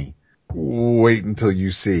Predator mini, wait until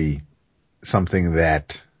you see something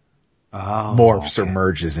that morphs or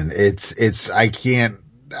merges, and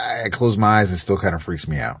I close my eyes and it still kind of freaks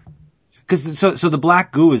me out. Cause so the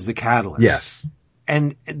black goo is the catalyst. Yes.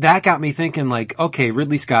 And that got me thinking like, okay,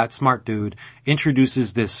 Ridley Scott, smart dude,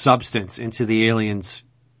 introduces this substance into the Aliens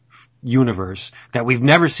universe that we've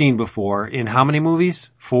never seen before in how many movies?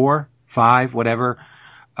 4, 5, whatever.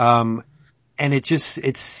 And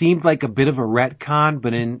it seemed like a bit of a retcon,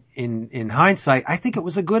 but in hindsight, I think it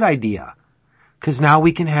was a good idea. Cause now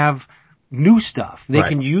we can have new stuff. They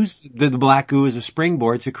can use the black goo as a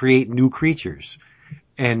springboard to create new creatures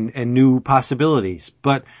and new possibilities.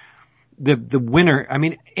 But the winner, I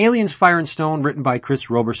mean, Aliens Fire and Stone, written by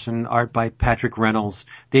Chris Roberson, art by Patrick Reynolds,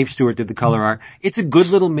 Dave Stewart did the color art. It's a good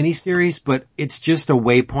little miniseries, but it's just a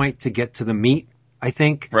waypoint to get to the meat, I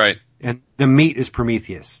think. Right. And the meat is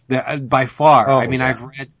Prometheus. By far.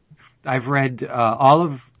 I've read all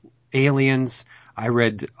of Aliens. I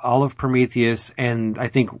read all of Prometheus, and I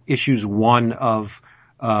think issues 1 of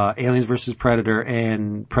Aliens vs. Predator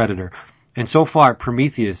and Predator. And so far,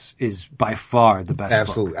 Prometheus is by far the best.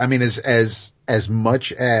 Absolutely. book. I mean, as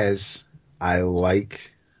much as I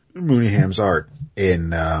like Mooneyham's art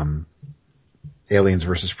in Aliens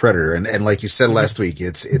vs. Predator, and like you said last week,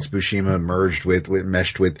 it's Buscema merged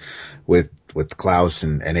meshed with Klaus,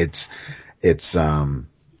 and it's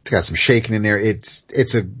got some shaking in there.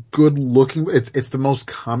 It's a good looking. It's the most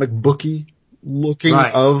comic booky looking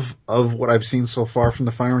of what I've seen so far from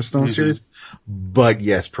the Fire and Stone series. But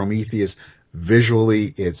yes, Prometheus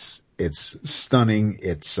visually, it's stunning.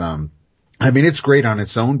 It's it's great on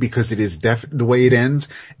its own because it is the way it ends.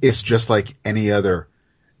 It's just like any other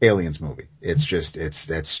Aliens movie. That's just.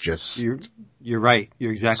 You're right.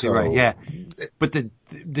 You're exactly right. Yeah. But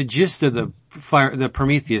the gist of the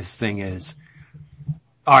Prometheus thing is,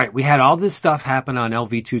 all right, we had all this stuff happen on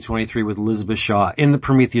LV-223 with Elizabeth Shaw in the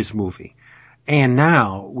Prometheus movie. And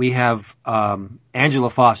now we have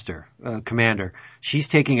Angela Foster, commander. She's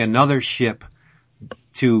taking another ship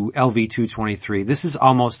to LV-223. This is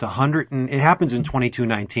almost it happens in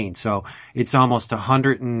 2219, so it's almost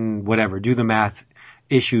 100 and whatever, do the math,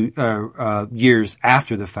 years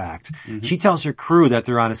after the fact. Mm-hmm. She tells her crew that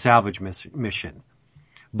they're on a salvage mission.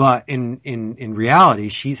 But in reality,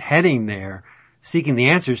 she's heading there seeking the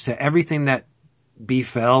answers to everything that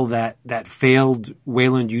befell that failed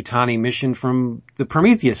Weyland-Yutani mission from the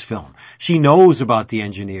Prometheus film. She knows about the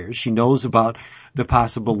engineers. She knows about the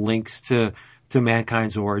possible links to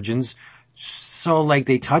mankind's origins. So like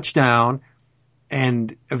they touch down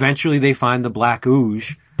and eventually they find the Black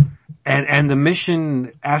Ooze and the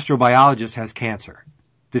mission astrobiologist has cancer.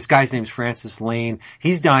 This guy's name's Francis Lane.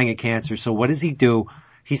 He's dying of cancer. So what does he do?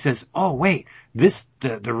 He says, oh wait,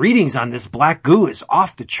 the readings on this black goo is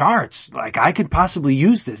off the charts. Like I could possibly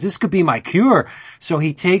use this. This could be my cure. So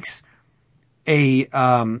he takes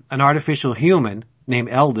an artificial human named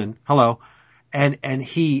Eldon. Hello. And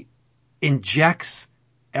he injects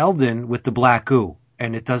Eldon with the black goo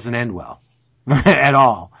and it doesn't end well at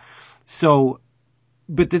all. So,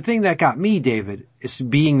 but the thing that got me, David, is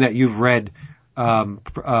being that you've read,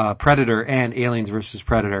 Predator and Aliens vs.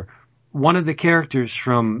 Predator. One of the characters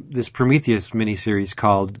from this Prometheus miniseries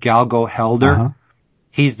called Galgo Helder,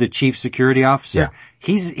 he's the chief security officer. Yeah.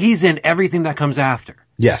 He's in everything that comes after.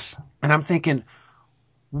 Yes. And I'm thinking,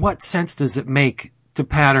 what sense does it make to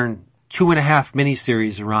pattern 2.5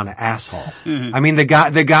 miniseries around an asshole? Mm-hmm. I mean, the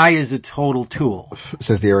guy is a total tool.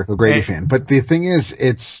 Says the Eric O'Grady fan. But the thing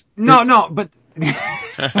is, but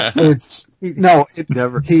never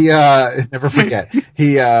forget.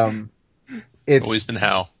 It's always been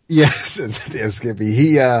how. Yes, it's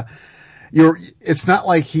Skippy. It's not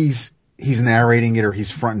like he's narrating it or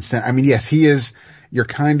he's front and center. I mean, yes, he is.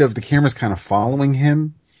 The camera's kind of following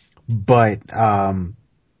him, but,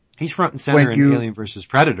 he's front and center in Alien vs.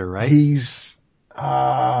 Predator, right? He's,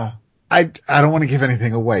 I don't want to give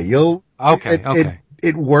anything away. Okay.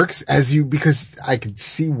 It works because I could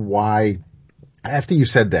see why, after you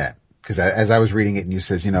said that, because as I was reading it and you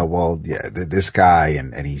says, this guy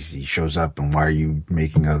and he shows up and why are you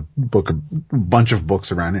making a bunch of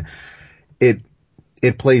books around it?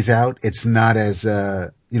 It plays out. It's not as,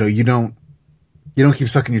 you don't keep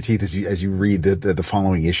sucking your teeth as you read the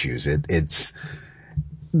following issues.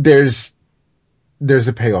 There's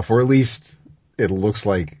a payoff, or at least it looks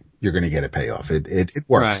like you're going to get a payoff. It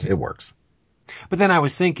works. Right. It works. But then I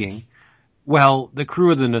was thinking, well, the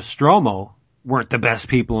crew of the Nostromo weren't the best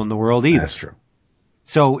people in the world either. That's true.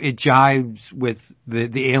 So it jives with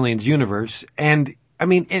the Aliens universe. And I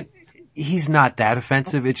mean, he's not that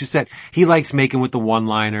offensive. It's just that he likes making with the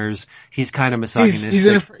one-liners. He's kind of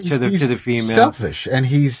misogynistic to the female. Selfish, and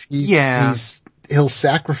he'll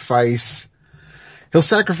sacrifice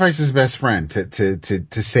his best friend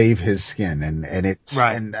to save his skin, and it's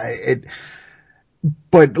right.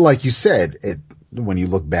 But like you said, when you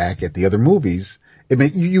look back at the other movies,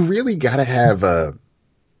 you really gotta have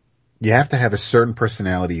you have to have a certain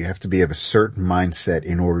personality. You have to be of a certain mindset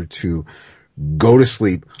in order to go to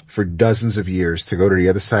sleep for dozens of years, to go to the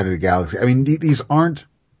other side of the galaxy. I mean, these aren't,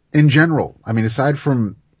 in general, I mean, aside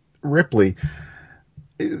from Ripley,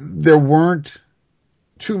 there weren't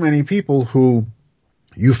too many people who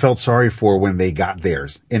you felt sorry for when they got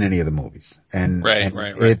theirs in any of the movies. And, right.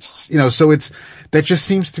 It's, so that just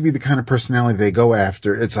seems to be the kind of personality they go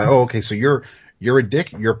after. It's like, oh, okay, so you're a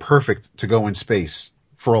dick, you're perfect to go in space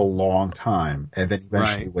for a long time and then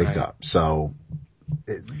eventually wake up. So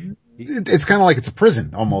it's kind of like it's a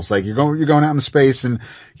prison almost, like you're going out into space and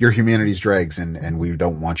you're humanity's dregs and we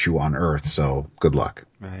don't want you on Earth. So good luck.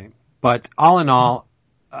 Right. But all in all,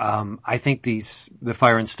 I think the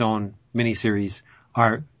Fire and Stone miniseries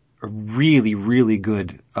are a really, really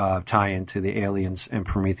good, tie-in to the Aliens and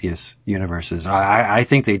Prometheus universes. I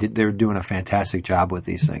think they're doing a fantastic job with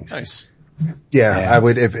these things. Nice. Yeah, I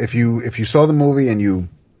would, if you saw the movie and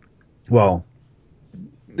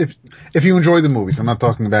if you enjoy the movies, I'm not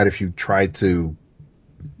talking about if you tried to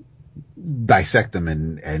dissect them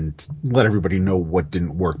and let everybody know what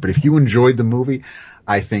didn't work, but if you enjoyed the movie,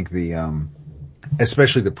 I think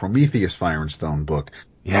especially the Prometheus Fire and Stone book,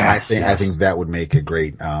 I think that would make a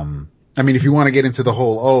great, I mean, if you want to get into the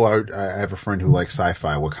whole, I have a friend who likes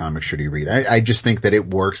sci-fi, what comics should he read? I just think that it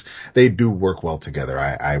works. They do work well together.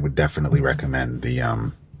 I would definitely recommend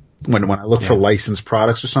when I look for licensed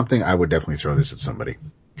products or something, I would definitely throw this at somebody.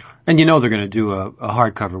 And they're going to do a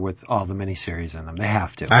hardcover with all the miniseries in them. They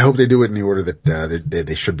have to. I hope they do it in the order that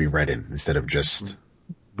they should be read in instead of just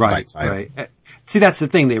right. See, that's the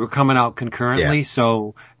thing. They were coming out concurrently,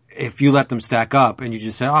 so if you let them stack up and you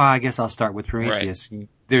just say, I guess I'll start with Prometheus. Right.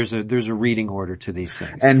 There's a reading order to these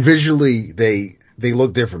things. And visually, they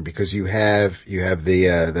look different because you have the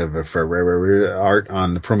art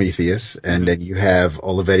on the Prometheus, and then you have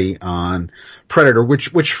Olivetti on Predator,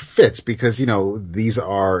 which fits because, these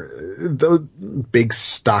are the big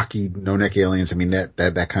stocky no-neck aliens. I mean,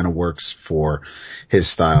 that kind of works for his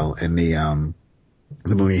style. And the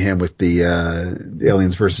Mooneyham with the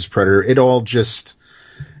Aliens versus Predator, it all just,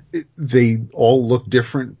 they all look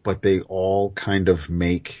different, but they all kind of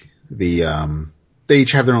make they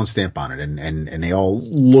each have their own stamp on it and they all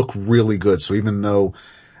look really good. So even though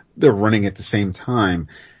they're running at the same time,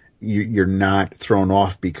 you're not thrown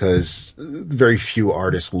off because very few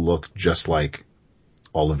artists look just like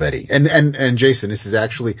Olivetti. And Jason, this is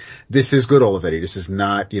good Olivetti. This is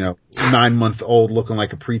not, 9-month-old looking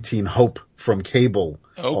like a preteen Hope from Cable.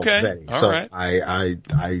 Okay. Olivetti. So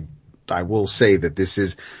right. I will say that this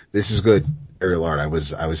is good aerial art. I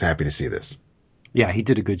was happy to see this. Yeah, he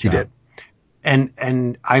did a good job. He did.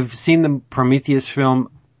 And I've seen the Prometheus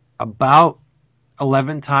film about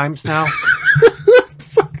 11 times now.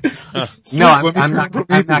 No, I'm not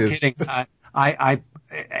kidding. I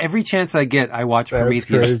every chance I get, I watch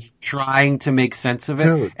Prometheus trying to make sense of it.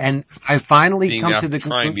 Dude. And I finally come to the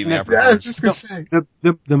conclusion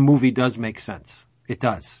that the movie does make sense. It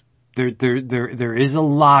does. There is a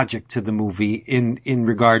logic to the movie in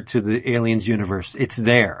regard to the Aliens universe. It's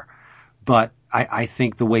there. But I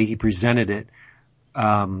think the way he presented it,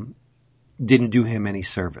 didn't do him any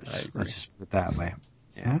service. Let's just put it that way.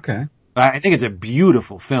 Yeah. Okay. But I think it's a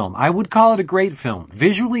beautiful film. I would call it a great film.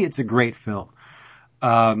 Visually, it's a great film.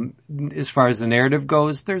 As far as the narrative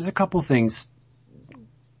goes, there's a couple things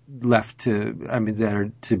left that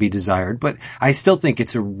are to be desired, but I still think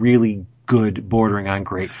it's a really good, bordering on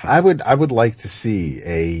great film. I would like to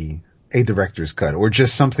see a director's cut or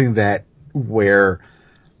just something where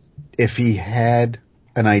if he had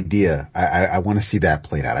an idea, I want to see that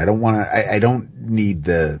played out. I don't need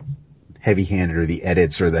the heavy-handed or the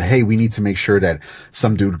edits or hey, we need to make sure that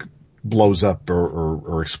some dude blows up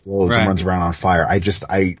or explodes and runs around on fire.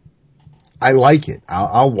 I like it.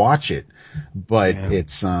 I'll watch it, but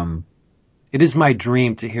it's, it is my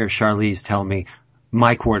dream to hear Charlize tell me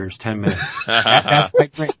my quarters, 10 minutes. That's my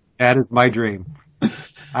dream. That is my dream.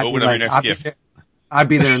 What would be your next gift? I'd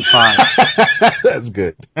be there in 5. That's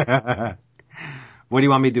good. What do you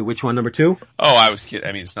want me to do? Which one, number 2? Oh, I was kidding.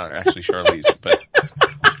 I mean, it's not actually Charlize, but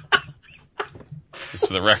just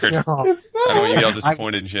for the record, I don't want you to be all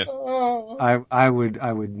disappointed and shit. I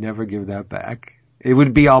would never give that back. It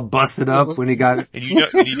would be all busted up when he got it. And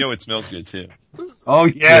you know it smells good too. Oh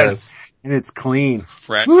yes. And it's clean.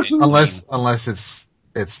 Fresh. And clean. Unless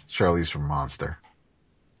it's Charlie's from Monster.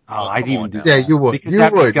 Oh, I'd even do that. Yeah, you would. Because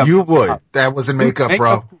You would. That wasn't makeup,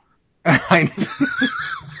 bro.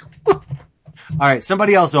 All right,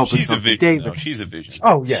 somebody else open She's something. a vision. David. No, she's a vision.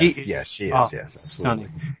 Oh, yes. She Yes, she is. Oh, Yes, absolutely.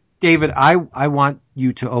 stunning. David, I want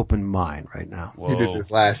you to open mine right now. Whoa. He did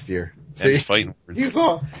this last year. That's See? fighting. He's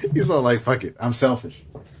all like, fuck it. I'm selfish.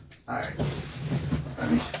 All right.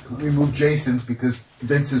 Let me move Jason's because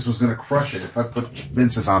Vince's was going to crush it if I put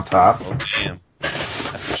Vince's on top. Oh damn.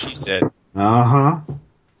 That's what she said. Uh-huh.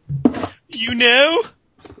 You know?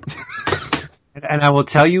 And I will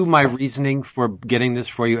tell you my reasoning for getting this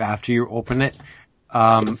for you after you open it.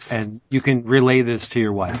 And you can relay this to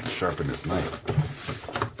your wife. Sharpen this knife.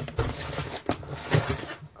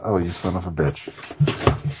 Oh, you son of a bitch.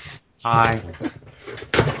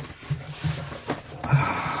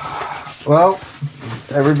 Well,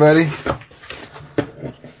 everybody,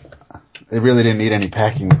 they really didn't need any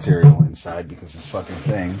packing material inside because this fucking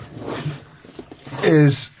thing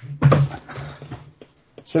is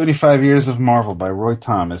 75 Years of Marvel by Roy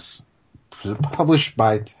Thomas, published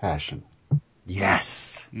by Taschen.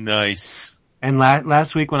 Yes. Nice. And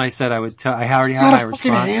last week when I said I would tell, I already It's had not my a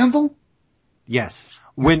fucking response. handle? Yes.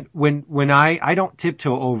 When I don't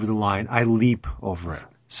tiptoe over the line, I leap over it.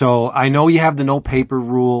 So I know you have the no paper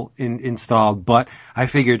rule installed, but I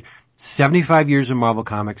figured 75 years of Marvel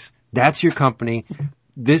Comics, that's your company.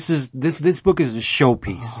 This book is a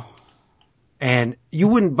showpiece. And you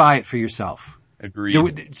wouldn't buy it for yourself.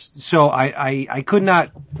 Agreed. So I could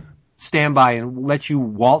not stand by and let you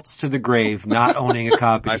waltz to the grave not owning a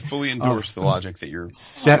copy. I fully endorse the logic that you're...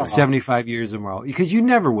 75 years of Marvel. Because you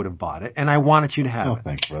never would have bought it, and I wanted you to have Oh, it.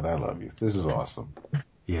 thanks, brother. I love you. This is awesome.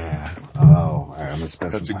 Yeah. Oh, all right, I'm gonna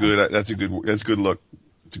spend That's a some time. good look.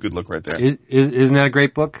 It's a good look right there. Isn't that a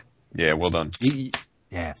great book? Yeah, well done.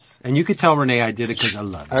 Yes. And you could tell Renee I did it because I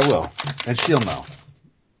love it. I will. And she'll know.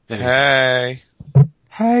 Hey.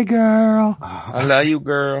 Hey, girl. I love you,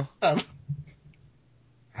 girl.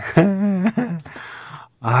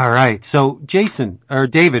 All right. So, Jason, or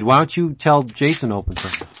David, why don't you tell Jason open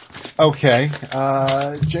something? Okay.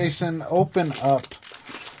 Jason, open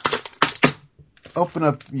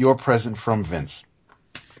up your present from Vince.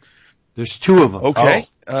 There's two of them. Okay.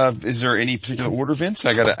 Is there any particular order, Vince?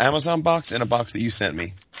 I got an Amazon box and a box that you sent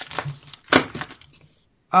me.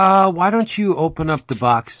 Why don't you open up the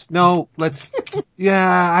box? No,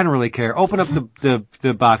 yeah, I don't really care. Open up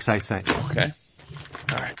the box I sent you. Okay.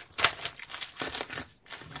 All right.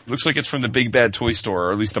 Looks like it's from the Big Bad Toy Store,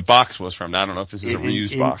 or at least the box was from. I don't know if this is a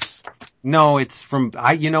reused box. No, it's from,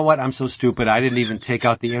 you know what? I'm so stupid. I didn't even take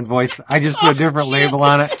out the invoice. I just put a different label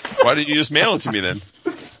on it. Why didn't you just mail it to me then?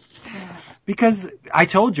 Because I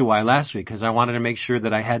told you why last week, because I wanted to make sure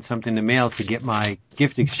that I had something to mail to get my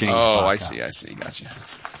gift exchange. Oh, I box see. out. I see. Gotcha.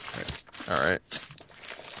 Okay. All right.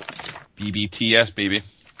 BBTS, baby.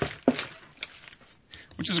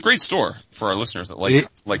 Which is a great store for our listeners that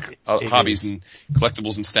like hobbies and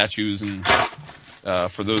collectibles and statues, and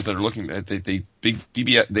for those that are looking at they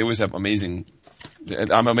always have amazing.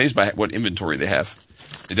 I'm amazed by what inventory they have.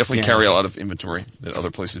 They definitely carry a lot of inventory that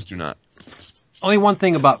other places do not. Only one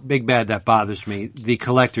thing about Big Bad that bothers me, the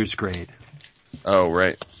collector's grade. Oh,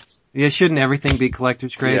 right. Yeah, shouldn't everything be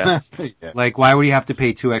collector's grade? Yeah. Yeah. Like, why would you have to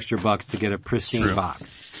pay $2 extra to get a pristine True.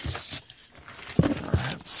 box? All right,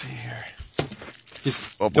 let's see here.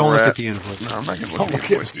 Just Bubble don't look wrap. at the invoice. No, I'm not going to look at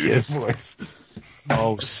the invoice, dude. Voice.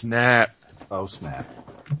 Oh, snap. Oh, snap.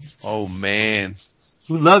 Oh, man.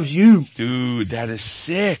 Who loves you? Dude, that is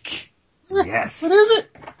sick. Yes. What is it?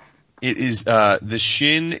 It is, the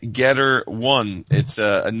Shin Getter 1. It's,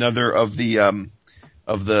 another of the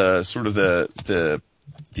sort of the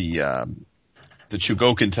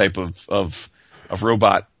Chogokin type of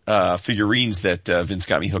robot, figurines that, Vince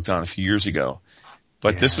got me hooked on a few years ago.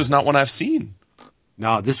 But this is not one I've seen.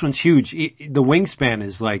 No, this one's huge. The wingspan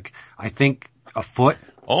is like, I think, a foot.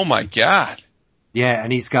 Oh my god. Yeah,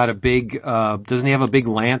 and he's got a big, doesn't he have a big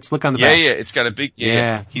lance? Look on the back. Yeah, it's got a big,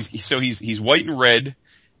 Yeah. He's white and red,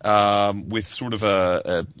 with sort of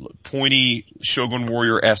a pointy Shogun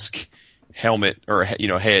Warrior-esque helmet, or,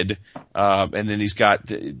 head, and then he's got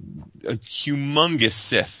a humongous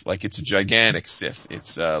Sith, like it's a gigantic Sith.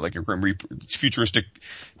 It's, like a Grim Reaper, futuristic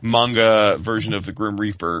manga version of the Grim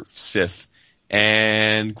Reaper Sith,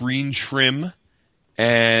 and green trim,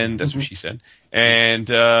 and that's what she said, and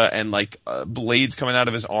like, blades coming out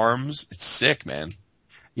of his arms. It's sick, man.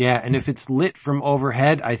 Yeah, and if it's lit from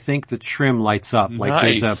overhead, I think the trim lights up. Like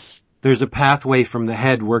Nice. there's a pathway from the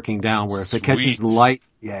head working down where if it catches the light,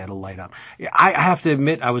 it'll light up. I have to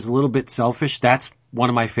admit, I was a little bit selfish. That's one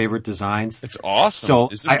of my favorite designs. It's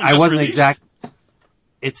awesome. So I wasn't exact.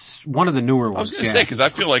 It's one of the newer ones. I was going to say, because I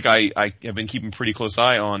feel like I have been keeping pretty close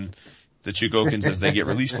eye on the Chigokins as they get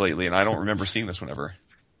released lately, and I don't remember seeing this one ever.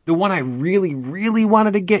 The one I really, really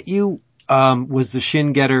wanted to get you was the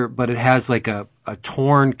Shin Getter, but it has like a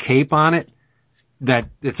torn cape on it that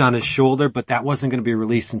it's on his shoulder, but that wasn't going to be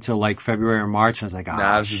released until like February or March. I was like,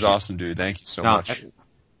 this is awesome, dude. Thank you so much.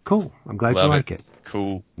 Cool. I'm glad you like it.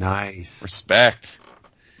 Cool. Nice. Respect.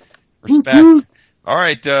 Woo-hoo. All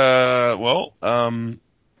right.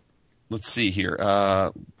 Let's see here.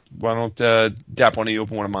 Why don't, Dap, why don't you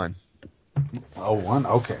open one of mine? Oh, one?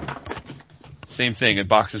 Okay. Same thing. A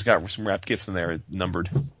box has got some wrapped gifts in there, numbered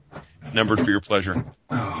for your pleasure.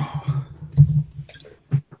 Oh.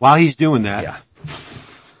 While he's doing that, yeah.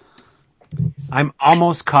 I'm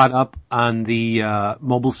almost caught up on the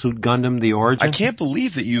Mobile Suit Gundam, the Origin. I can't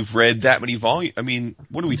believe that you've read that many volumes. I mean,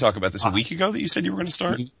 what did we talk about this a week ago that you said you were going to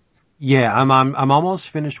start? Yeah, I'm almost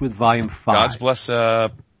finished with volume 5. God's bless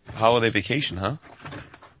holiday vacation, huh?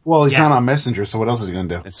 Well, he's not on Messenger, so what else is he going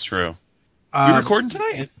to do? It's true. You recording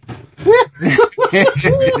tonight?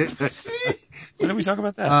 When did we talk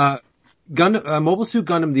about that? Mobile Suit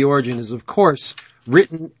Gundam The Origin is, of course,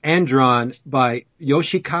 written and drawn by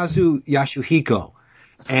Yoshikazu Yasuhiko.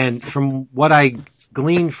 And from what I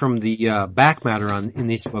gleaned from the back matter in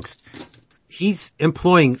these books, he's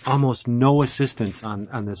employing almost no assistance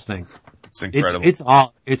on this thing. It's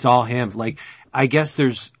incredible. It's all him. Like, I guess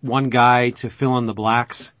there's one guy to fill in the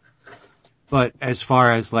blacks, but as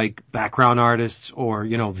far as like background artists or,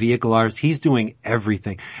 vehicle artists, he's doing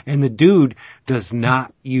everything. And the dude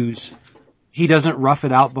he doesn't rough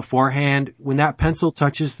it out beforehand. When that pencil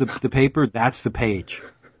touches the paper, that's the page.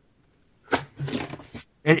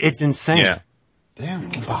 It's insane. Yeah. Damn,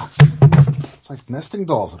 boxes. It's like nesting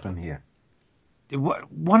dolls up in here.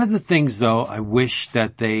 One of the things, though, I wish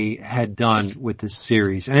that they had done with this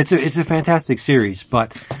series, and it's a fantastic series,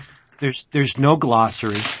 but there's no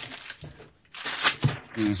glossary.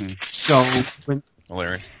 Mm-hmm. So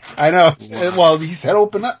Hilarious. I know. Well, he said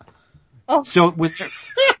open up. Oh. So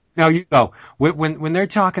now you go. When they're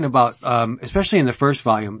talking about, especially in the first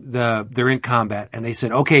volume, they're in combat, and they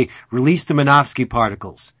said, okay, release the Minovsky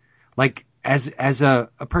particles. Like, as a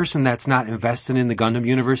person that's not invested in the Gundam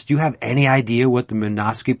universe, do you have any idea what the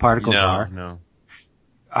Minovsky particles are? No.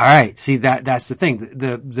 All right. See, that's the thing.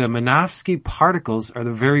 The Minovsky particles are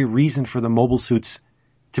the very reason for the mobile suits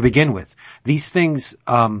to begin with. These things,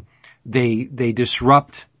 they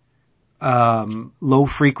disrupt, low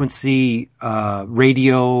frequency,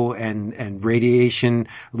 radio and radiation,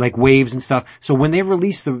 like waves and stuff. So when they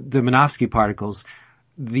release the Minovsky particles,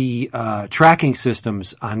 the tracking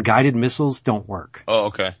systems on guided missiles don't work. Oh,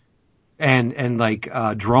 okay. And like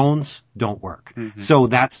drones don't work. Mm-hmm. So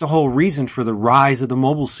that's the whole reason for the rise of the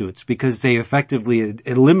mobile suits, because they effectively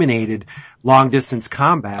eliminated long distance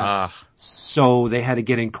combat. So they had to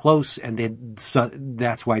get in close, and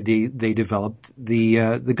that's why they developed the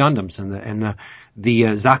Gundams and the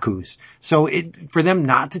Zakus. So for them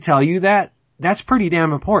not to tell you that's pretty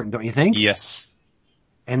damn important, don't you think? Yes.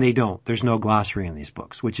 And they don't. There's no glossary in these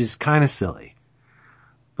books, which is kind of silly.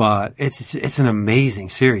 But it's an amazing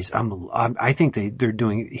series. I think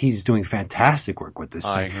he's doing fantastic work with this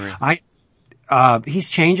thing. I agree. He's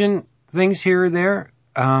changing things here or there.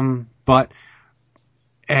 But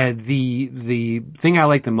the thing I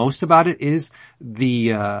like the most about it is the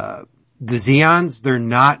Zeons, they're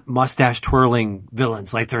not mustache twirling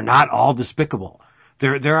villains. Like, they're not all despicable.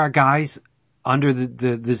 There are guys under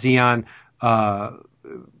the Zeon,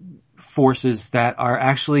 forces that are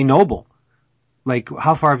actually noble. Like,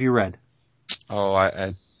 how far have you read? Oh,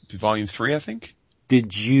 I volume 3, I think.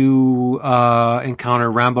 Did you encounter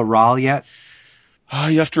Ramba Ral yet?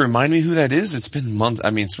 You have to remind me who that is. It's been months. I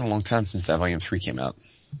mean, it's been a long time since that volume 3 came out.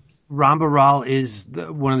 Ramba Ral is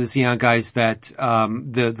one of the Zeon guys that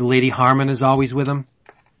the Lady Harmon is always with him,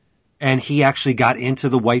 and he actually got into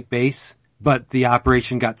the White Base, but the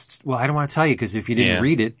operation got. Well, I don't want to tell you, because if you didn't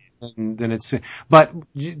read it, then it's. But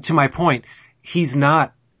to my point, he's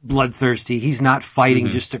not bloodthirsty. He's not fighting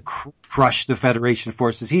just to crush the Federation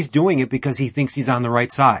forces. He's doing it because he thinks he's on the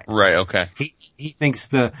right side. Right. Okay. He thinks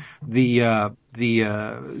the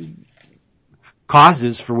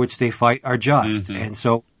causes for which they fight are just, and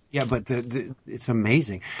so but it's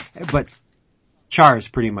amazing. But Char is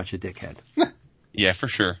pretty much a dickhead. Yeah, for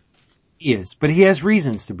sure. He is, but he has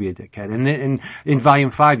reasons to be a dickhead, and in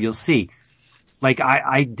volume 5 you'll see. Like,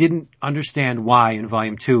 I didn't understand why in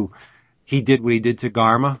volume 2 he did what he did to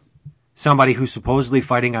Garma. somebody who's supposedly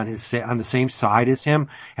fighting on the same side as him,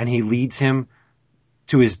 and he leads him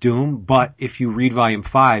to his doom. But if you read volume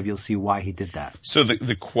 5, you'll see why he did that. So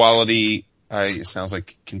the quality, it sounds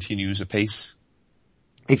like, continues apace.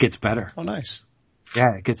 It gets better. Oh, nice.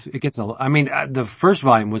 Yeah, it gets I mean, the first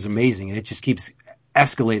volume was amazing, and it just keeps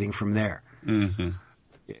escalating from there. Mm-hmm.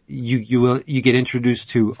 You get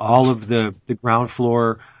introduced to all of the ground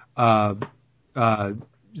floor,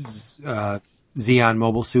 Xeon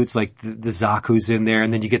mobile suits, like the Zaku's in there,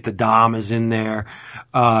 and then you get the Dom is in there,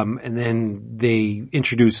 and then they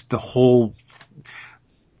introduce the whole,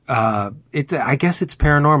 I guess it's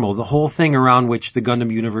paranormal, the whole thing around which the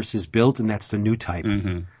Gundam universe is built, and that's the new type.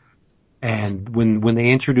 Mm-hmm. And when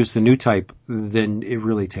they introduce the new type, then it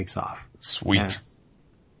really takes off. Sweet.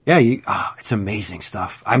 Yeah, it's amazing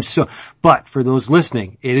stuff. But for those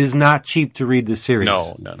listening, it is not cheap to read this series.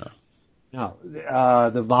 No. No,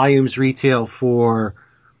 the volumes retail for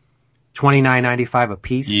 $29.95 a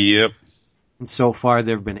piece. Yep. And so far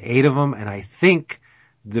there have been 8 of them, and I think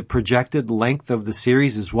the projected length of the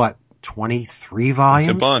series is 23 volumes?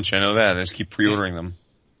 It's a bunch, I know that. I just keep pre-ordering them.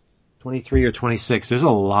 23 or 26. There's a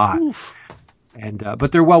lot. Oof. And,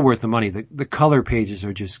 but they're well worth the money. The color pages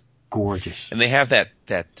are just gorgeous. And they have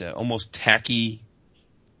that almost tacky,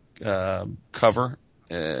 cover.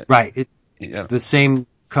 Right. The same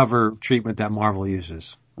cover treatment that Marvel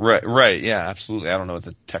uses. Right, yeah, absolutely. I don't know what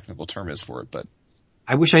the technical term is for it, but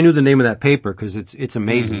I wish I knew the name of that paper because it's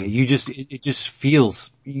amazing. Mm-hmm. It just feels,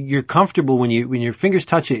 you're comfortable when your fingers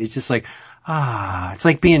touch it. It's just like, it's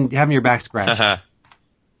like having your back scratched.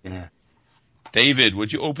 Yeah. David,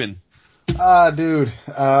 would you open? Dude,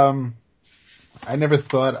 I never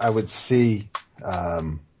thought I would see,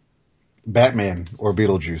 Batman or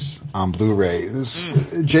Beetlejuice on Blu-ray.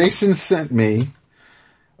 Jason sent me,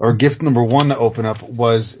 or gift number 1 to open up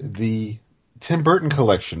was the Tim Burton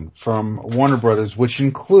collection from Warner Brothers, which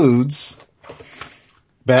includes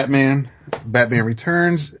Batman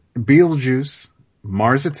Returns, Beetlejuice,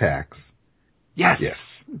 Mars Attacks.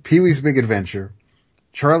 Yes. Pee-wee's Big Adventure,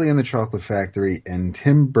 Charlie and the Chocolate Factory, and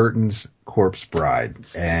Tim Burton's Corpse Bride.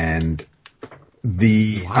 And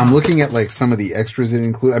I'm looking at like some of the extras it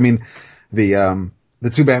includes. I mean, the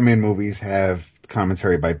 2 Batman movies have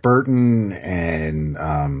commentary by Burton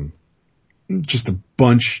and, just a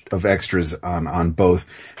bunch of extras on both.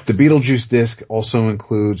 The Beetlejuice disc also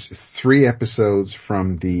includes 3 episodes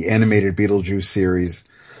from the animated Beetlejuice series.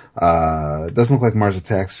 Doesn't look like Mars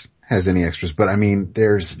Attacks has any extras, but I mean,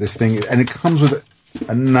 there's this thing, and it comes with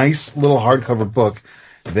a nice little hardcover book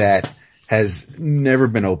that has never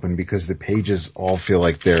been opened because the pages all feel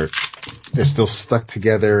like they're still stuck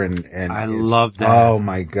together, and I love that. Oh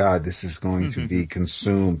my God, this is going to be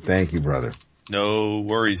consumed. Thank you, brother. No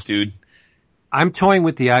worries, dude. I'm toying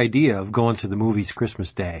with the idea of going to the movies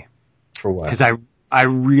Christmas Day. For what? Because I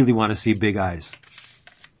really want to see Big Eyes.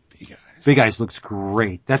 Big Eyes looks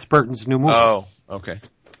great. That's Burton's new movie. Oh, okay.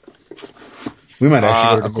 We might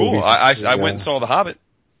actually go to the cool. movies. I went and saw The Hobbit.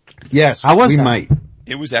 Yes, we might.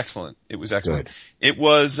 It was excellent. Good. It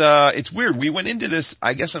was, it's weird. We went into this,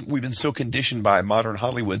 I guess we've been so conditioned by modern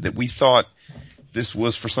Hollywood that we thought this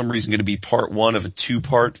was for some reason going to be part 1 of a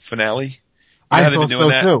 2-part finale. I thought so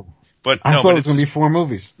too. But I thought it was going to be 4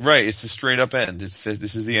 movies. Right. It's a straight up end. This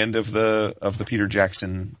is the end of the Peter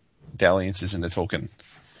Jackson dalliances into Tolkien.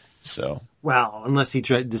 So. Well, unless he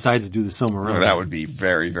decides to do the Silmarillion. That would be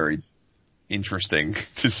very, very interesting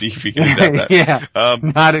to see if he can adapt that. Yeah.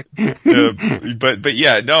 But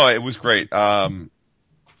yeah, no, it was great.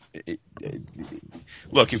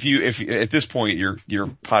 Look, if at this point you're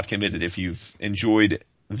pot committed, if you've enjoyed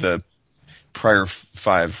the prior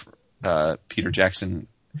 5, Peter Jackson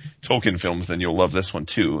Tolkien films, then you'll love this one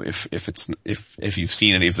too. If you've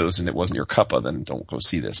seen any of those and it wasn't your cuppa, then don't go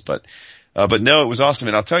see this. But no, it was awesome.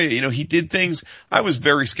 And I'll tell you, he did things. I was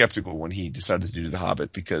very skeptical when he decided to do The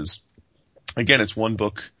Hobbit because, again, it's one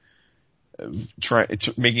book.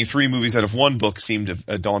 Making 3 movies out of 1 book seemed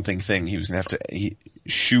a daunting thing. He was going to have to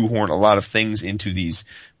shoehorn a lot of things into these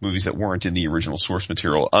movies that weren't in the original source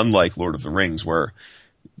material, unlike Lord of the Rings, where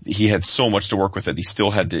he had so much to work with that he still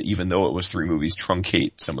had to, even though it was 3 movies,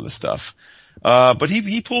 truncate some of the stuff. But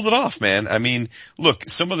he pulled it off, man. I mean, look,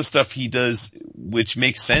 some of the stuff he does, which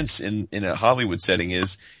makes sense in a Hollywood setting,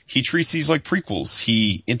 is he treats these like prequels.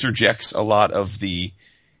 He interjects a lot of the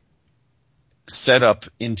setup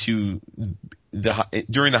into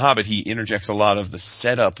during The Hobbit, he interjects a lot of the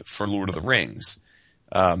setup for Lord of the Rings,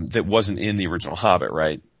 that wasn't in the original Hobbit,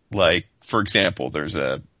 right? Like, for example, there's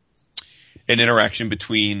an interaction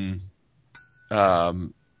between,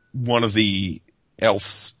 one of the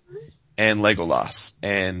elves and Legolas,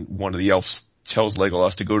 and one of the elves tells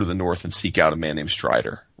Legolas to go to the north and seek out a man named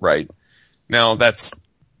Strider, right? Now that's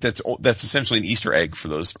essentially an Easter egg for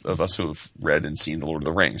those of us who have read and seen The Lord of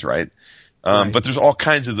the Rings, right? But there's all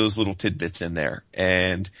kinds of those little tidbits in there.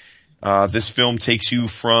 And, this film takes you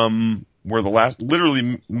from where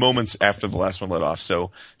literally moments after the last one let off. So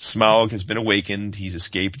Smaug has been awakened. He's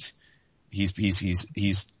escaped.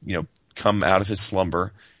 He's, come out of his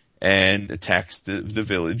slumber and attacks the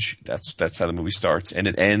village. That's how the movie starts. And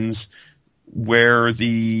it ends where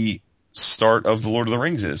the start of The Lord of the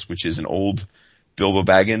Rings is, which is an old Bilbo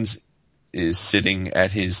Baggins is sitting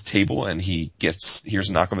at his table and he hears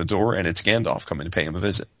a knock on the door and it's Gandalf coming to pay him a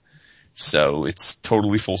visit. So it's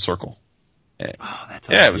totally full circle. That's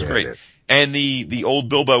awesome. Yeah, it was great. And the old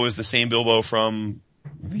Bilbo is the same Bilbo from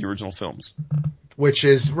the original films. Which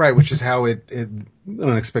is how An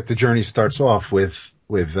Unexpected Journey starts off with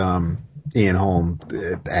Ian Holm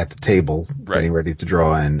at the table, getting ready to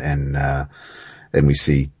draw and we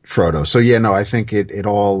see Frodo. So yeah, no, I think it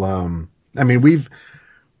all,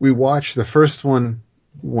 we watched the first one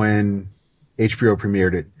when HBO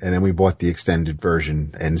premiered it, and then we bought the extended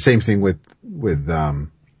version. And same thing with the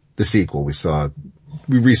sequel.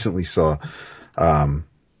 We recently saw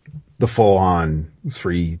the full-on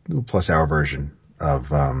 3+ hour version of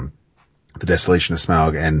The Desolation of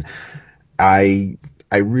Smaug. And I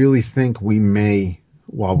really think we may,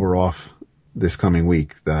 while we're off this coming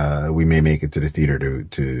week, we may make it to the theater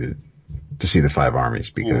to see the Five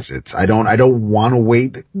Armies, because I don't want to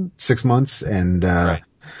wait 6 months and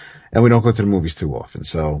we don't go to the movies too often.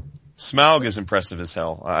 So Smaug is impressive as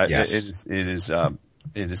hell. Yes. It is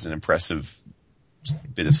an impressive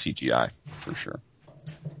bit of CGI for sure,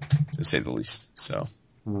 to say the least. So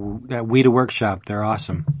that Weta Workshop, they're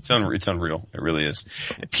awesome. It's unreal. It really is.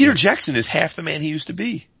 And Peter Jackson is half the man he used to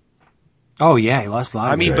be. Oh yeah, he lost a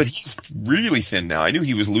lot. But he's really thin now. I knew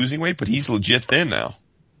he was losing weight, but he's legit thin now.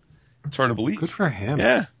 It's hard to believe. Good for him.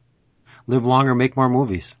 Yeah. Live longer, make more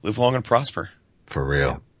movies. Live long and prosper. For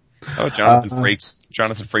real. Oh, Jonathan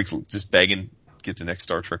Frakes just begging, get the next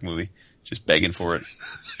Star Trek movie. Just begging for it.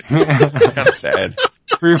 Kind of sad.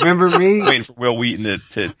 Remember me? Waiting for Will Wheaton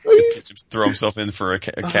to throw himself in for a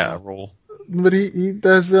cat role. But he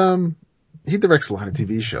does, he directs a lot of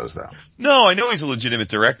TV shows though. No, I know he's a legitimate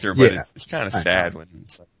director, but it's kind of sad when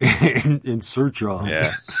it's like, in search of.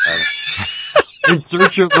 Yeah. In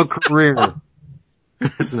search of a career.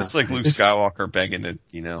 It's like Luke Skywalker begging to,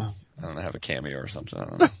 I don't know, have a cameo or something. I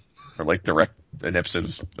don't know. Or like direct an episode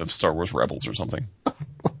of Star Wars Rebels or something.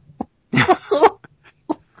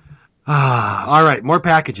 All right, more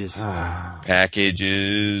packages.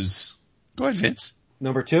 Packages. Go ahead, Vince.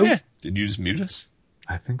 Number 2? Yeah. Did you just mute us?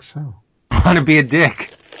 I think so. Want to be a dick.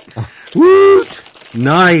 Woo!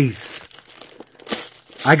 Nice.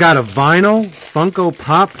 I got a vinyl Funko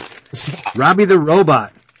Pop Robbie the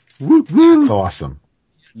Robot. Woo, woo. That's awesome.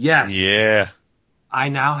 Yes. Yeah. I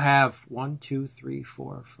now have 1, 2, 3,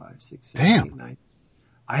 4, 5, 6, 7, 8, 9.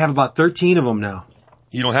 I have about 13 of them now.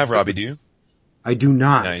 You don't have Robbie, do you? I do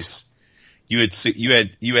not. Nice. You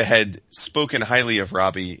had spoken highly of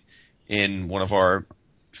Robbie in one of our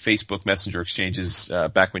Facebook Messenger exchanges,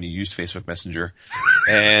 back when you used Facebook Messenger.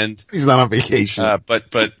 And he's not on vacation.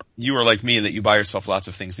 But you were like me in that you buy yourself lots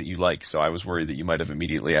of things that you like. So I was worried that you might have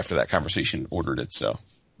immediately after that conversation ordered it. So.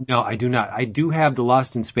 No, I do not. I do have the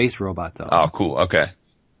Lost in Space robot though. Oh, cool. Okay.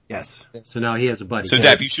 Yes. So now he has a buddy. So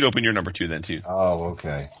Dap, you should open your number 2 then too. Oh,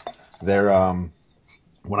 okay. There,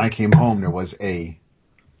 when I came home, there was a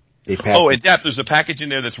package. Oh, and Dap, there's a package in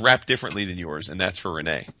there that's wrapped differently than yours, and that's for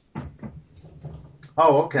Renee.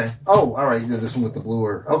 Oh, okay. Oh, all right. You know, this one with the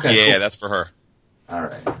bluer. Okay. Yeah, cool. That's for her. All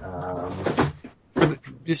right.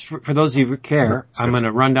 Just for those of you who care, I'm going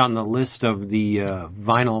to run down the list of the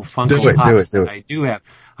vinyl Funko Do Pops it. that I do have.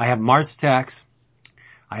 I have Mars Attacks.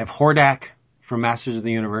 I have Hordak from Masters of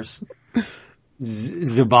the Universe.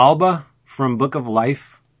 Xibalba from Book of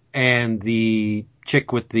Life. And the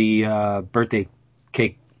chick with the birthday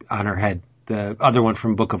cake on her head. The other one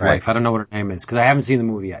from Book of Life. I don't know what her name is because I haven't seen the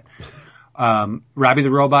movie yet. Robbie the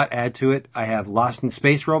Robot, add to it. I have Lost in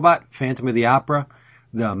Space Robot, Phantom of the Opera,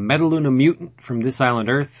 the Metaluna Mutant from This Island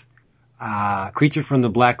Earth, Creature from the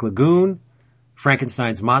Black Lagoon,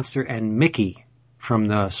 Frankenstein's Monster, and Mickey from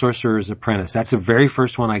the Sorcerer's Apprentice. That's the very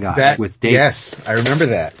first one I got with Dave. Yes, I remember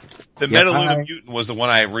that. The Metaluna Mutant was the one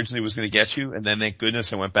I originally was going to get you, and then thank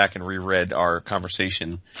goodness I went back and reread our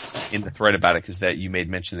conversation in the thread about it because that you made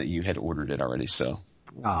mention that you had ordered it already. So,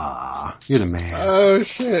 you're the man. Oh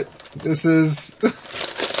shit! This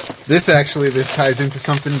ties into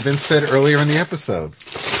something Vince said earlier in the episode.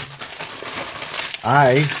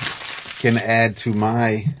 I can add to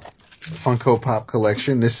my Funko Pop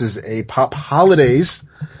collection. This is a Pop Holidays.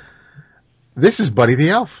 This is Buddy the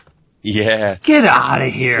Elf. Yeah. Get out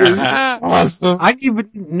of here. Awesome. I didn't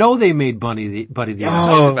even know they made Buddy the Elf.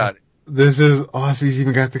 Talk about it. This is awesome. He's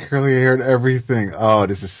even got the curly hair and everything. Oh,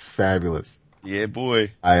 this is fabulous. Yeah,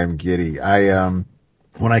 boy. I am giddy.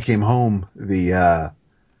 When I came home, I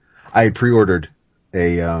had pre-ordered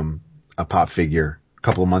a Pop figure a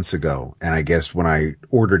couple of months ago. And I guess when I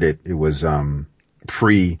ordered it, it was,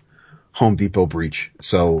 pre Home Depot breach.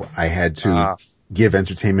 So I had to give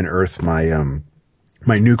Entertainment Earth my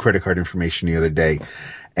new credit card information the other day,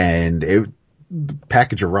 and the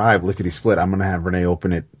package arrived lickety split. I'm going to have Renee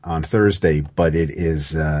open it on Thursday, but it is,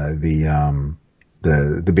 the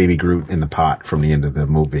baby Groot in the pot from the end of the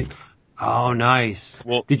movie. Oh, nice.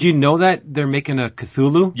 Well, did you know that they're making a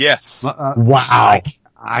Cthulhu? yes. Wow.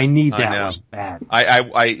 I need that. I know. Was bad.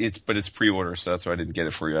 It's pre-order, so that's why I didn't get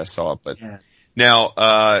it for you. I saw it, but Yeah.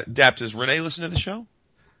 now, Dap, does Renee listen to the show?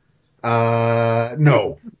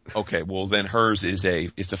 No. Okay, well then hers is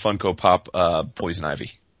it's a Funko Pop, Poison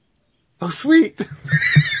Ivy. Oh, sweet.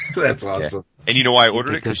 That's awesome. Yeah. And you know why I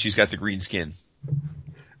ordered it? Because she's got the green skin.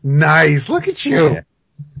 Nice. Look at you. Yeah.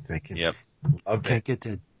 Thinking. Yep. Okay. Can't get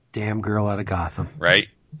the damn girl out of Gotham. Right?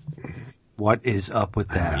 What is up with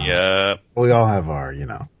that? Yep. We all have our,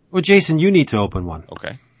 Well, Jason, you need to open one.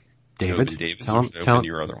 Okay. David, Open David's tell or him, open tell him,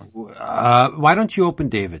 your other one. why don't you open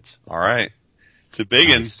David's? All right. It's a big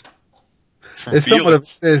one. Nice. It's from It's somewhat of,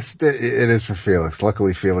 Felix. it is for Felix.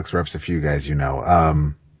 Luckily, Felix reps a few guys,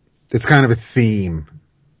 it's kind of a theme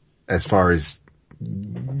as far as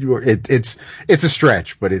it's a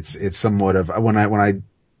stretch, but it's somewhat of, when I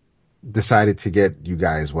decided to get you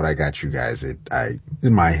guys what I got you guys,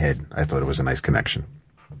 in my head, I thought it was a nice connection.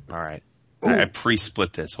 All right. I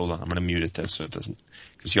pre-split this. Hold on. I'm going to mute it though so it doesn't,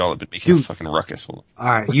 because y'all have been making a fucking ruckus. Hold on.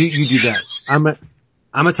 All right, you do that. I'm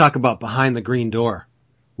gonna talk about Behind the Green Door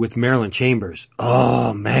with Marilyn Chambers.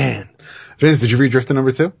 Oh man. Vince, did you read Drifter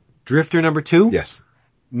number 2? Drifter number 2? Yes.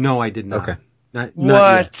 No, I did not. Okay. Not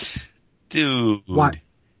What? Dude. What?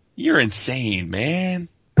 You're insane, man.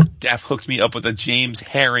 Dap hooked me up with a James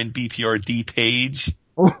Herron BPRD page.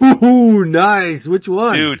 Oh, nice. Which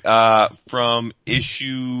one? Dude, from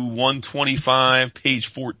issue 125, page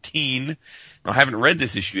 14. Now, I haven't read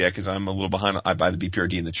this issue yet because I'm a little behind. I buy the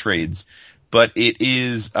BPRD in the trades, but it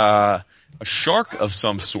is, a shark of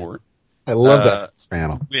some sort. I love that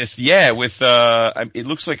panel. It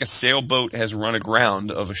looks like a sailboat has run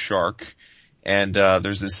aground of a shark, and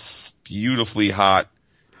there's this beautifully hot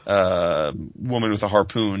woman with a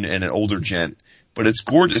harpoon and an older gent. But it's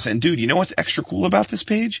gorgeous. And dude, you know what's extra cool about this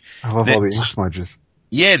page? I love all the ink smudges.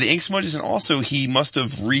 Yeah, the ink smudges, and also he must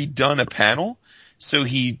have redone a panel. So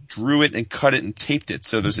he drew it and cut it and taped it.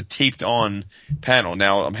 So there's a taped on panel.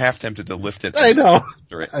 Now I'm half tempted to lift it. I know.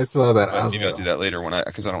 It. I saw that. Maybe I'll do that later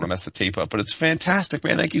because I don't want to mess the tape up. But it's fantastic,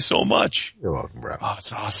 man. Thank you so much. You're welcome, bro. Oh,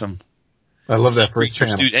 it's awesome. I love that Sea first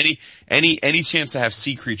creatures, panel. dude. Any chance to have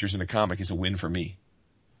sea creatures in a comic is a win for me.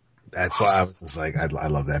 That's why I was just like, I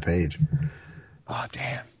love that page. Oh,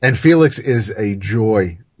 damn. And Felix is a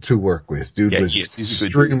joy to work with. Dude was he's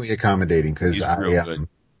extremely accommodating because good.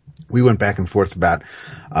 We went back and forth about,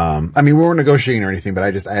 we weren't negotiating or anything, but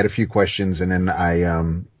I had a few questions, and then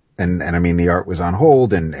the art was on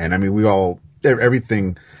hold, and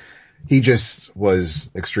everything, he just was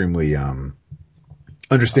extremely,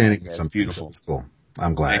 understanding. It's beautiful. Cool.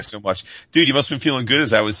 I'm glad. Thanks so much. Dude, you must have been feeling good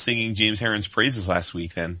as I was singing James Herron's praises last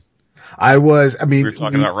week then. We were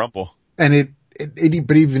talking about Rumble. And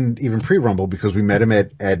but even pre-Rumble, because we met him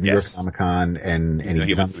at New York Comic Con and he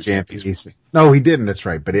did on the Champions. No, he didn't. That's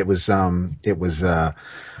right. But I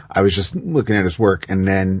was just looking at his work, and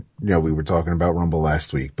then, we were talking about Rumble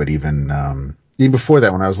last week, but even before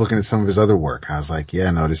that, when I was looking at some of his other work, I was like, yeah,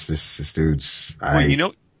 no, this dude's, now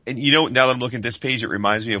that I'm looking at this page, it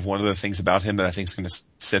reminds me of one of the things about him that I think is going to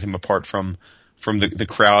set him apart from the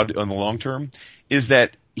crowd on the long term, is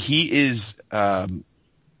that he is,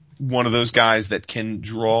 one of those guys that can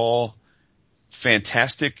draw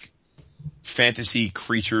fantastic fantasy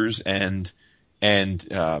creatures and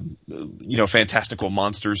fantastical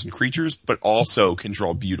monsters and creatures, but also can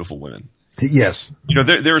draw beautiful women. Yes.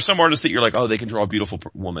 There are some artists that you're like, oh, they can draw a beautiful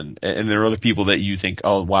woman. And there are other people that you think,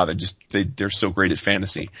 oh, wow, they're so great at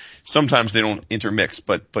fantasy. Sometimes they don't intermix,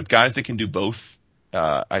 but guys that can do both,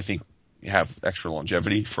 I think have extra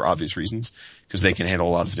longevity for obvious reasons, because they can handle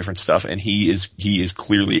a lot of different stuff. And he is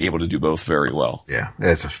clearly able to do both very well. Yeah.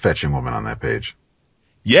 It's a fetching woman on that page.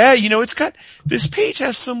 Yeah. This page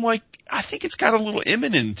has some, I think it's got a little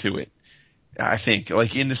Eminem to it. I think,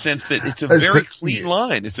 in the sense that it's a very clean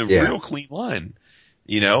line. It's a real clean line.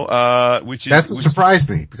 That's what surprised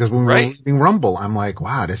me, because when we were reading Rumble, I'm like,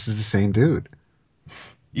 wow, this is the same dude.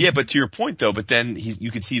 Yeah, but to your point though, but then you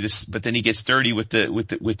could see this, but then he gets dirty with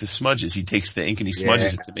the smudges. He takes the ink and he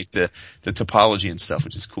smudges it to make the topology and stuff,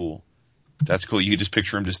 which is cool. That's cool. You could just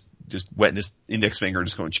picture him just wetting his index finger,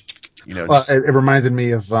 just going, Well, it reminded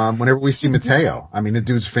me of, whenever we see Mateo. I mean, the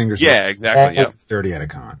dude's fingers are exactly, dirty at a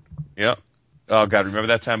con. Yep. Oh god, remember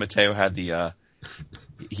that time Mateo had the,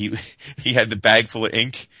 he had the bag full of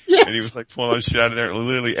ink, and he was like pulling all shit out of there.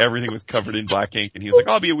 Literally everything was covered in black ink, and he was like,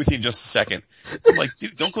 "I'll be with you in just a second." I'm like,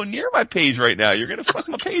 "Dude, don't go near my page right now. You're gonna fuck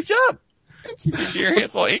my page up. Your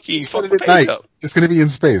hand's all inky. Fuck the page up. It's gonna be in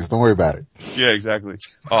space. Don't worry about it." Yeah, exactly.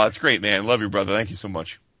 Oh, that's great, man. Love you, brother. Thank you so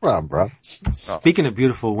much. Problem, bro. Speaking of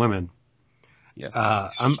beautiful women, yes.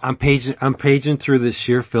 I'm paging through this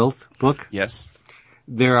Sheer Filth book. Yes.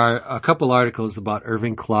 There are a couple articles about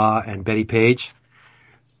Irving Klaw and Betty Page.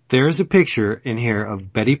 There is a picture in here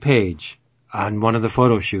of Betty Page on one of the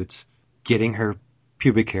photo shoots getting her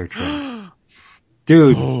pubic hair trimmed.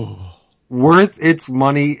 Dude, worth its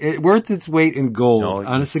money, worth its weight in gold. No,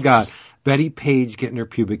 honest to God, Betty Page getting her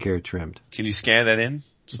pubic hair trimmed. Can you scan that in?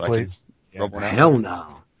 So please. Hell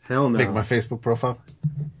no. Make my Facebook profile.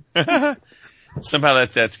 Somehow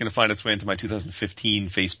that's going to find its way into my 2015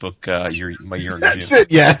 Facebook my year in That's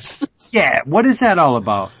it. Yes. Yeah. What is that all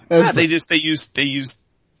about? Yeah, they used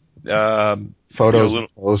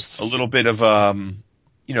photos, a little bit of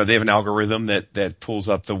they have an algorithm that pulls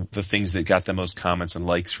up the things that got the most comments and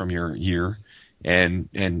likes from your year, and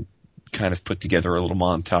kind of put together a little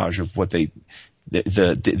montage of what the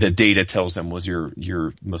data tells them was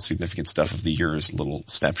your most significant stuff of the year, is a little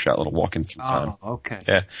snapshot, a little walking through time. Oh, okay.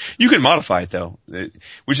 Yeah. You can modify it though,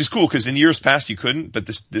 which is cool, because in years past you couldn't, but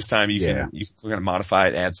this time you can kind of modify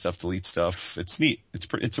it, add stuff, delete stuff. It's neat.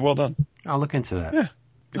 It's well done. I'll look into that. Yeah.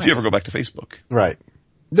 If you ever go back to Facebook. Right.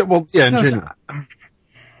 Well, yeah, in general.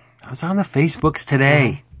 I was on the Facebooks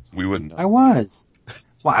today. We wouldn't know. I was.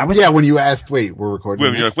 Well, I was. Yeah, when you asked, wait, we're recording.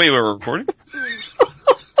 You're like, wait, we're recording?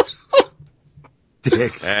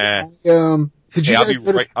 Dicks. Did you I'll be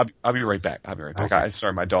right back. Okay.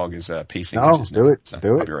 Sorry, my dog is pacing. No, do it. So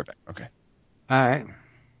Do it. I'll be right back. Okay. All right.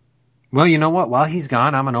 Well, you know what? While he's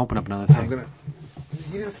gone, I'm gonna open up another thing. You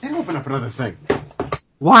didn't say open up another thing.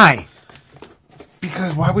 Why?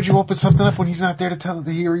 Because why would you open something up when he's not there to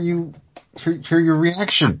hear your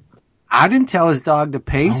reaction? I didn't tell his dog to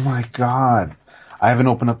pace. Oh my god. I haven't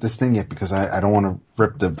opened up this thing yet because I don't want to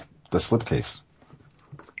rip the slipcase.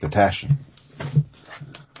 The tash.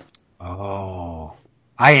 Oh.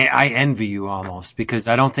 I envy you almost, because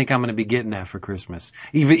I don't think I'm gonna be getting that for Christmas.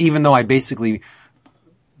 Even though I basically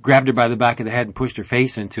grabbed her by the back of the head and pushed her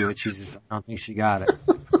face into it, I don't think she got it.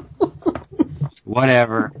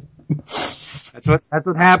 Whatever. That's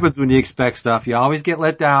what happens when you expect stuff. You always get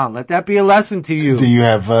let down. Let that be a lesson to you. Do you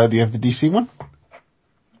have the DC one?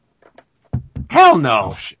 Hell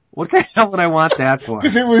no. Oh, what the hell would I want that for?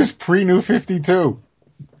 Because it was pre-New 52.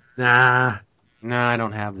 Nah, I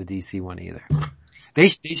don't have the DC one either. They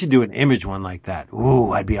should do an Image one like that.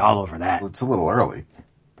 Ooh, I'd be all over that. Well, it's a little early.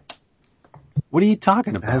 What are you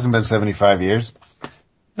talking about? It hasn't been 75 years.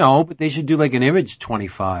 No, but they should do like an Image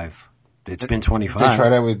 25. It's been 25. They try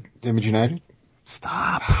that with Image United?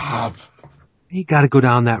 Stop. You gotta go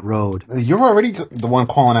down that road. You're already the one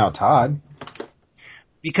calling out Todd.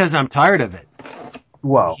 Because I'm tired of it.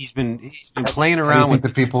 Well, he's been playing around with. How do you think with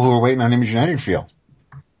the people who are waiting on Image United feel?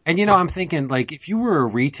 And I'm thinking, like, if you were a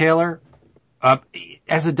retailer,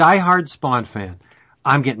 as a diehard Spawn fan,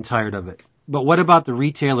 I'm getting tired of it. But what about the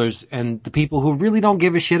retailers and the people who really don't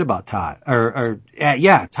give a shit about Todd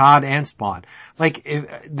Todd and Spawn? Like,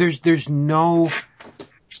 there's no,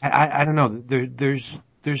 I don't know,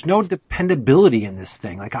 there's no dependability in this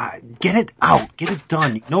thing. Like, get it out, get it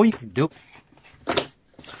done. You know you can do it.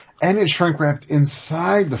 And it's shrink wrapped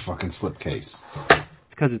inside the fucking slipcase.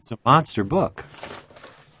 It's because it's a monster book.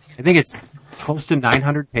 I think it's close to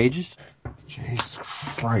 900 pages. Jesus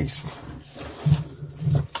Christ.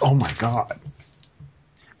 Oh my God.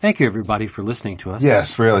 Thank you everybody for listening to us.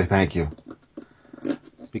 Yes, really, thank you.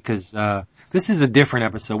 Because, this is a different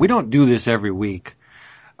episode. We don't do this every week,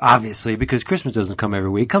 obviously, because Christmas doesn't come every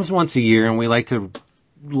week. It comes once a year and we like to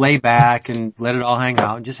lay back and let it all hang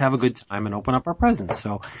out and just have a good time and open up our presents.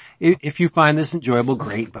 So if you find this enjoyable,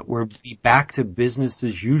 great, but we'll be back to business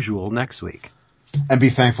as usual next week. And be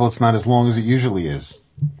thankful it's not as long as it usually is,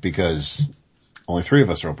 because only 3 of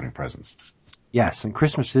us are opening presents. Yes, and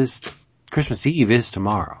Christmas Eve is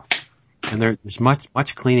tomorrow. And there's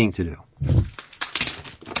much cleaning to do.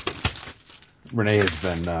 Renee has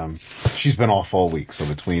been, she's been off all week, so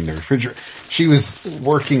between the refrigerator, she was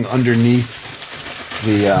working underneath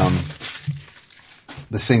the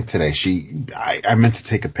sink today. I meant to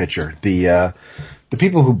take a picture. The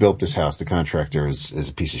people who built this house, the contractor is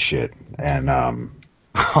a piece of shit. And,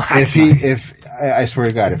 I swear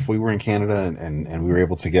to God, if we were in Canada and we were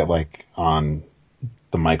able to get like on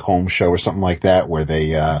the Mike Holmes show or something like that where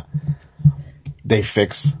they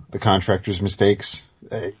fix the contractor's mistakes,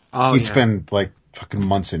 he'd spend like fucking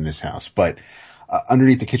months in this house. But,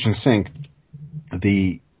 underneath the kitchen sink,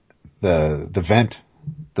 the vent,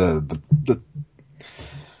 the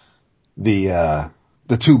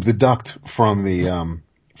tube, the duct from the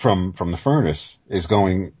furnace is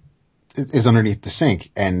underneath the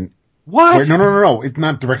sink. And what? No. It's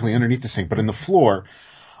not directly underneath the sink, but in the floor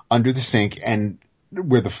under the sink, and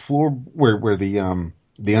where the floor, where the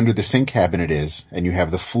under the sink cabinet is, and you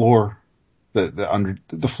have the floor, under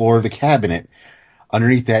the floor of the cabinet.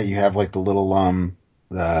 Underneath that, you have like the little,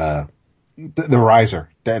 the riser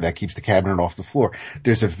that keeps the cabinet off the floor.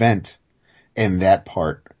 There's a vent in that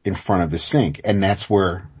part in front of the sink, and that's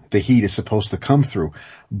where the heat is supposed to come through.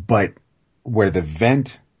 But where the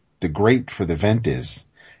grate for the vent is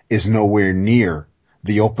nowhere near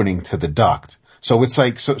the opening to the duct. So it's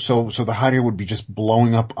like, so the hot air would be just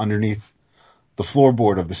blowing up underneath the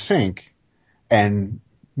floorboard of the sink and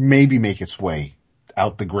maybe make its way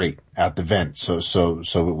out the grate, out the vent. So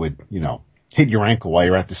it would, hit your ankle while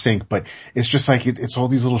you're at the sink. But it's just like, it's all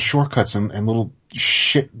these little shortcuts and little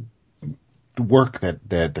shit work that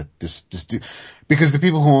this do, because the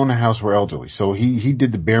people who own the house were elderly. So he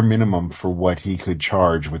did the bare minimum for what he could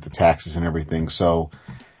charge with the taxes and everything. So,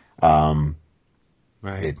 right.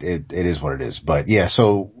 It is what it is. But yeah,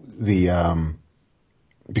 so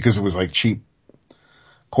because it was like cheap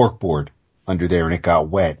corkboard under there and it got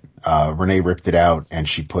wet, Renee ripped it out and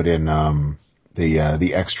she put in,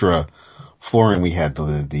 the extra flooring we had,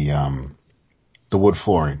 the wood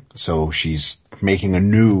flooring. So she's making a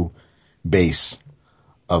new base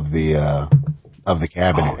of the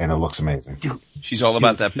cabinet and it looks amazing. Dude, she's all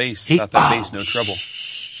about that base. Without that base, no trouble.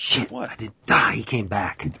 Shit, what? I did die. He came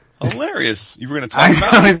back. Hilarious. You were going to talk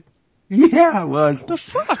about it? Yeah, I was. The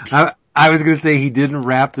fuck? I was going to say he didn't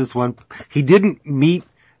wrap this one. He didn't meet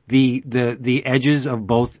the edges of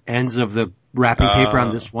both ends of the wrapping paper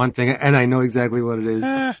on this one thing, and I know exactly what it is.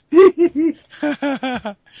 You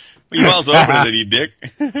might as well open it, you dick.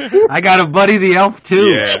 I got a Buddy the Elf too.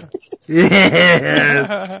 Yeah.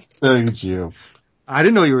 Yes. Look at you. I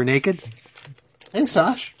didn't know you were naked. Hey,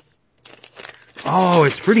 Sash. Oh,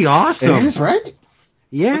 it's pretty awesome. It is, right?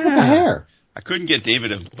 Yeah. Look at the hair. I couldn't get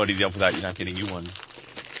David a Buddy the Elf without you not getting you one.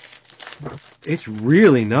 It's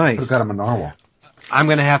really nice. I've got him a narwhal. I'm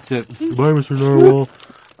gonna have to, bye Mr. Narwhal.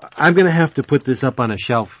 I'm gonna have to put this up on a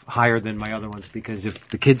shelf higher than my other ones because if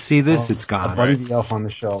the kids see this, it's gone. Buddy the Elf on the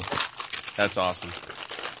shelf. That's awesome.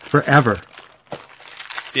 Forever.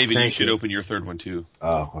 David, you should open your third one too.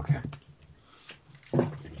 Oh, okay.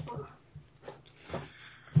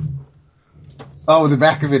 Oh, the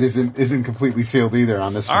back of it isn't completely sealed either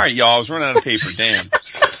on this one. Alright, y'all, I was running out of paper, damn.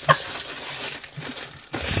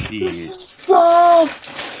 Jeez. Stop!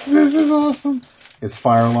 This is awesome. It's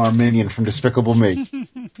Fire Alarm Minion from Despicable Me.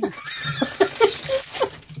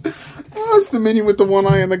 Oh, it's the Minion with the one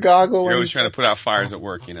eye and the goggle. You're always trying to put out fires at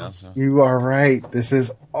work, so. You are right. This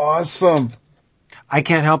is awesome. I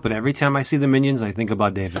can't help it. Every time I see the Minions, I think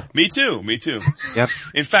about David. Me too. Yep.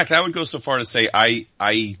 In fact, I would go so far to say I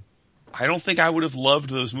don't think I would have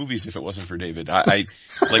loved those movies if it wasn't for David. I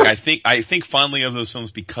think fondly of those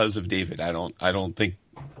films because of David. I don't think,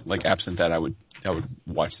 like, absent that I would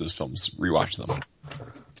watch those films, rewatch them.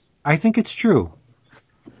 I think it's true.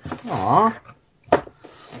 Aww.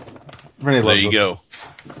 There you go.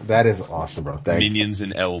 That is awesome, bro. Minions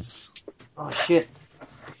and elves. Oh shit.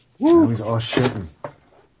 Woo. He's all shitting.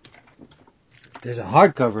 There's a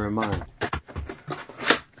hardcover in mine.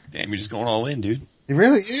 Damn, you're just going all in, dude. He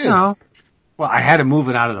really is. No. Well, I had to move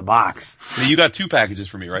it out of the box. Now, you got 2 packages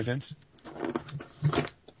for me, right, Vince?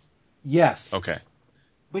 Yes. Okay.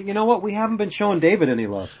 But you know what? We haven't been showing David any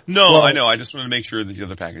love. No, well, I know. I just wanted to make sure that the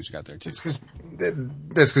other package got there too.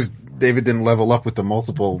 That's because David didn't level up with the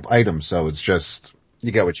multiple items, so it's just,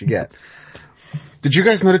 you get what you get. Did you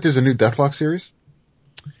guys know that there's a new Deathlock series?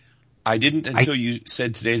 I didn't until you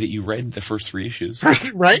said today that you read the first 3 issues.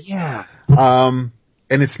 Right? Yeah.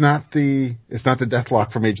 And it's not the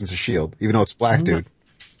Deathlock from Agents of S.H.I.E.L.D., even though it's black dude.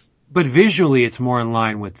 But visually it's more in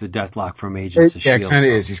line with the Deathlock from Agents of S.H.I.E.L.D. Yeah, it kinda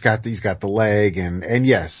is. He's got the leg and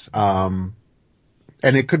yes, and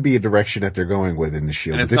it could be a direction that they're going with in the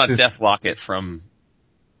S.H.I.E.L.D. And it's not Deathlocket from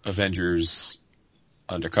Avengers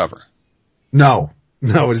Undercover. No,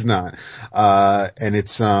 it is not. And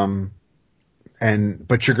it's, but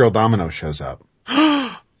your girl Domino shows up.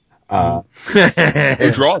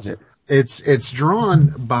 Who draws it? It's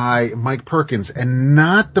drawn by Mike Perkins, and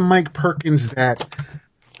not the Mike Perkins that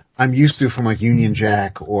I'm used to from like Union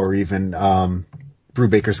Jack or even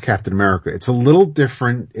Brubaker's Captain America. It's a little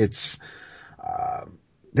different. It's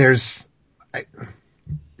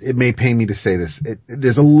it may pain me to say this.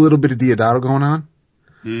 There's a little bit of Deodato going on,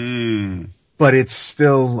 but it's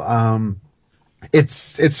still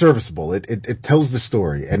it's serviceable. It tells the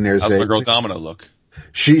story, and there's how's the girl Domino look?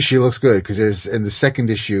 She looks good because there's in the second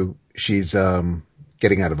issue she's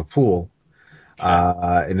getting out of a pool.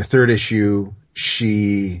 In the third issue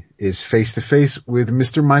she is face to face with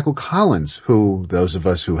Mr. Michael Collins, who those of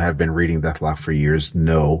us who have been reading Deathlock for years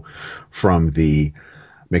know from the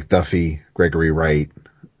McDuffie, Gregory Wright,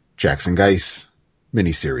 Jackson Geis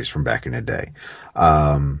miniseries from back in the day.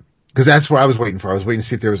 Cause that's what I was waiting for. I was waiting to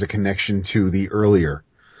see if there was a connection to the earlier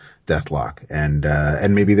Deathlock, and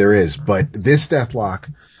maybe there is, but this Deathlock,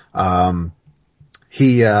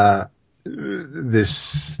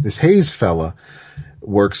 this Hayes fella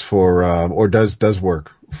works for, or does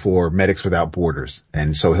work for Medics Without Borders.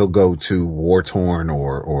 And so he'll go to war-torn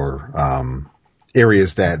or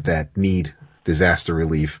areas that need disaster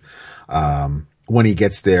relief. When he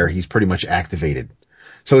gets there, he's pretty much activated.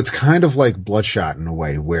 So it's kind of like Bloodshot in a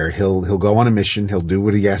way, where he'll go on a mission, he'll do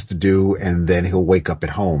what he has to do, and then he'll wake up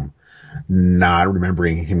at home, not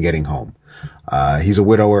remembering him getting home. He's a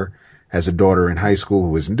widower, has a daughter in high school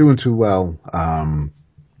who isn't doing too well.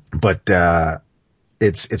 But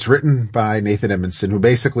it's written by Nathan Edmondson, who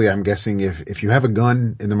basically, I'm guessing if you have a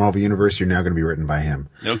gun in the Marvel Universe, you're now going to be written by him.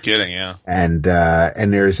 No kidding, yeah. And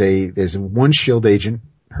there's one SHIELD agent.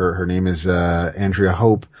 Her name is, Andrea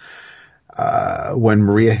Hope. When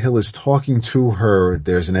Maria Hill is talking to her,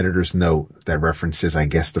 there's an editor's note that references, I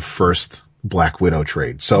guess, the first Black Widow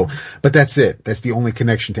trade. So, but that's it. That's the only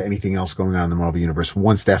connection to anything else going on in the Marvel Universe.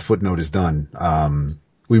 Once that footnote is done,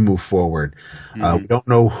 we move forward. We don't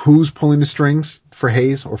know who's pulling the strings for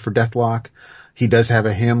Hayes or for Deathlock. He does have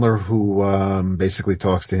a handler who, basically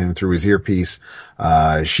talks to him through his earpiece.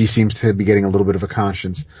 She seems to be getting a little bit of a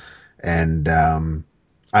conscience, and,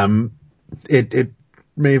 it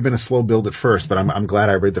may have been a slow build at first, but I'm glad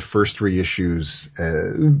I read the first 3 issues,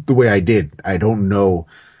 the way I did. I don't know.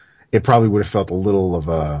 It probably would have felt a little of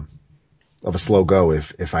a slow go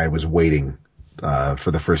if I was waiting,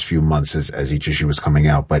 for the first few months as each issue was coming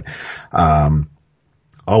out. But,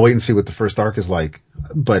 I'll wait and see what the first arc is like.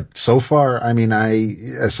 But so far, I mean,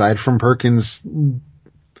 aside from Perkins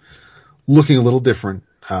looking a little different,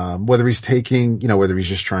 whether he's whether he's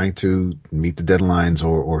just trying to meet the deadlines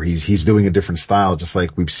or he's doing a different style, just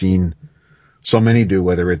like we've seen so many do,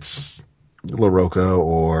 whether it's LaRocca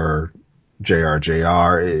or JR.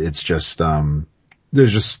 It's just,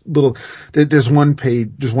 there's one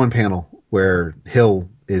panel where Hill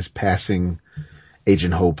is passing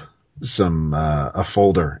Agent Hope a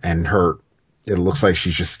folder, and it looks like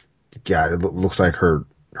it looks like her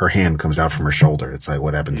hand comes out from her shoulder. It's like,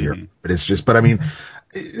 what happened to her? But I mean,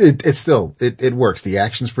 it's still, it works. The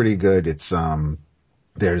action's pretty good. It's, I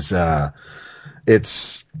don't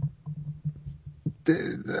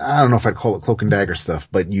know if I'd call it cloak and dagger stuff,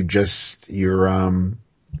 but you're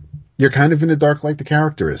kind of in the dark like the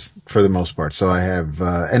character is for the most part. So I have,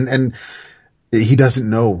 and he doesn't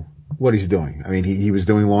know what he's doing. I mean, he was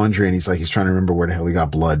doing laundry, and he's trying to remember where the hell he got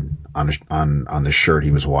blood on the shirt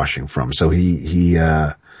he was washing from. So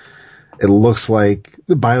it looks like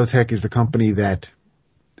Biotech is the company that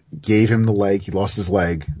gave him the leg. He lost his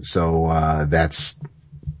leg. So, that's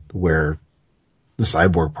where the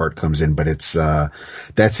cyborg part comes in, but it's, that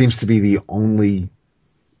seems to be the only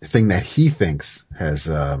thing that he thinks has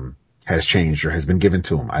changed or has been given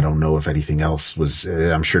to him. I don't know if anything else was,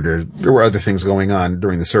 I'm sure there were other things going on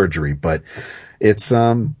during the surgery, but it's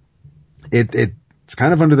kind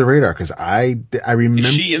of under the radar because I remember.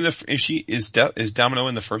 Is Domino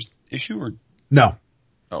in the first issue or? No.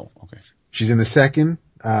 Oh, okay. She's in the second,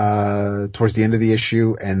 towards the end of the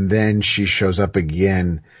issue, and then she shows up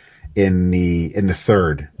again in the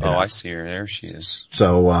third. Oh, I see her. There she is.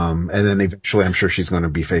 So, and then eventually I'm sure she's going to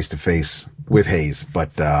be face to face with Hayes,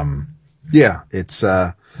 but, yeah, it's,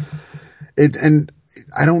 and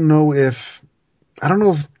I don't know if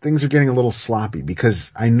things are getting a little sloppy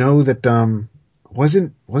because I know that,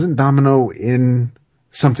 wasn't Domino in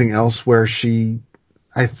something else where the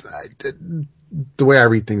way I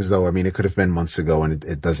read things though, I mean, it could have been months ago and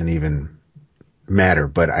it doesn't even matter,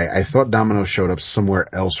 but I thought Domino showed up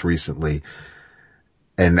somewhere else recently.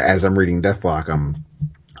 And as I'm reading Deathlock,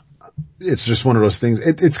 it's just one of those things.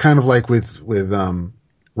 It's kind of like with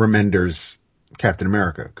Remender's Captain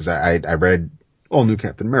America, because I read All New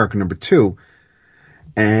Captain America #2,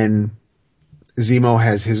 and Zemo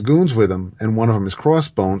has his goons with him, and one of them is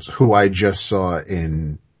Crossbones, who I just saw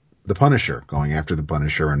in The Punisher, going after the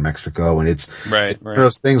Punisher in Mexico, and it's right. one of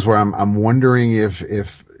those things where I'm wondering if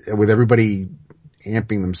with everybody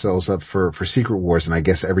amping themselves up for Secret Wars, and I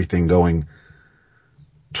guess everything going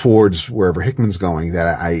towards wherever Hickman's going,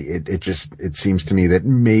 that it seems to me that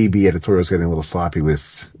maybe editorial's getting a little sloppy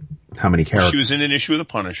with how many characters. She was in an issue of the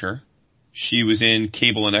Punisher. She was in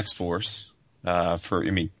Cable and X-Force.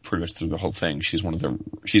 Pretty much through the whole thing. She's one of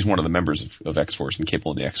the members of X-Force and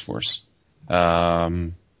Cable and the X-Force.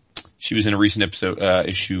 She was in a recent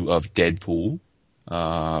issue of Deadpool.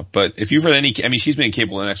 But if you've read she's been in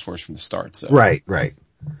Cable and X-Force from the start, so. Right.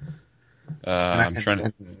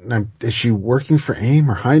 Is she working for AIM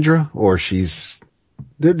or Hydra? Or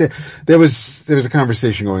there was a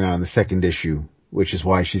conversation going on in the second issue, which is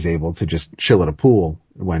why she's able to just chill at a pool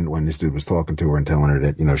when this dude was talking to her and telling her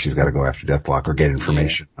that, she's got to go after Deathlock or get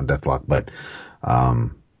information on Deathlock. But, I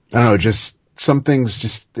don't know, just some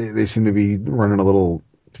things they seem to be running a little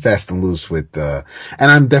fast and loose with, and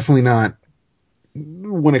I'm definitely not,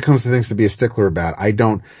 when it comes to things to be a stickler about, I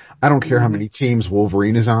don't care how many teams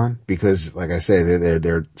Wolverine is on, because like I say,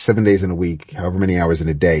 they're 7 days in a week, however many hours in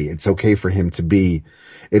a day. It's okay for him to be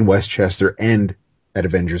in Westchester and at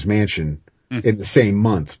Avengers Mansion in the same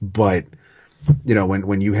month. But,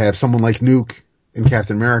 when you have someone like Nuke in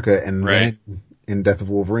Captain America and then in Death of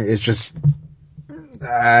Wolverine, it's just,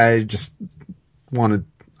 I want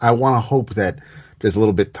to hope that there's a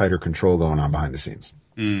little bit tighter control going on behind the scenes.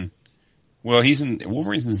 Well,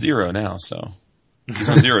 Wolverine's in Zero now, so he's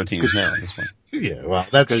on Zero teams now. This one. Yeah, well,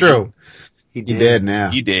 that's true. He did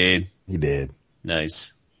now. He did.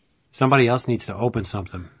 Nice. Somebody else needs to open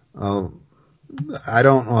something. Oh, I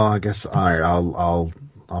don't. Well, I guess I'll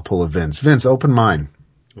pull a Vince. Vince, open mine.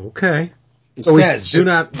 Okay. So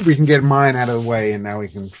we can get mine out of the way, and now we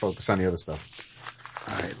can focus on the other stuff.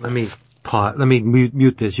 All right. Let me pause. Let me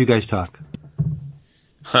mute this. You guys talk.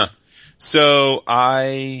 Huh. So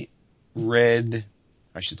I reread,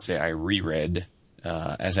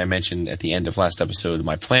 as I mentioned at the end of last episode,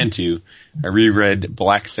 I reread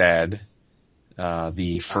Black Sad,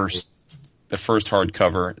 the first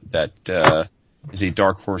hardcover that, is a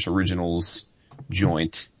Dark Horse Originals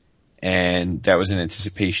joint. And that was in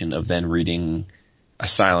anticipation of then reading A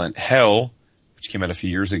Silent Hell, which came out a few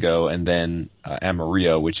years ago, and then,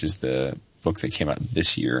 Amarillo, which is the book that came out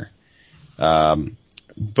this year.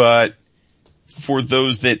 But for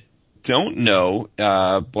those that don't know,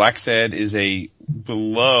 Black Sad is a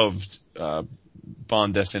beloved bande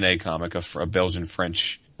dessinée comic, a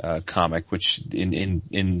Belgian-French comic, which in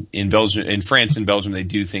Belgium, in France and Belgium, they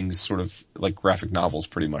do things sort of like graphic novels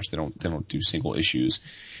pretty much. They don't do single issues.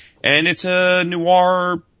 And it's a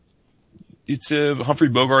noir, it's a Humphrey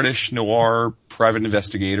Bogart-ish noir private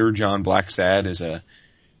investigator. John Black Sad is a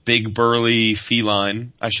big burly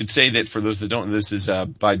feline. I should say that for those that don't know, this is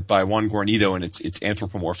by Juan Guarnido, and it's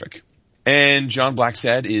anthropomorphic. And John Black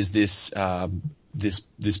Sad is this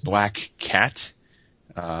black cat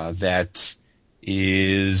that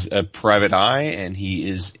is a private eye, and he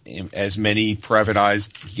is, as many private eyes,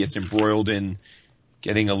 he gets embroiled in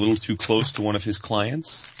getting a little too close to one of his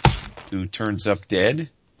clients who turns up dead,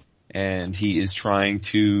 and he is trying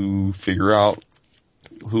to figure out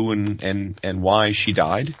who and why she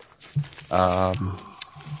died.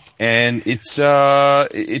 And it's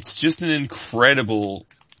just an incredible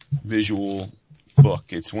visual book.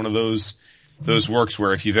 It's one of those works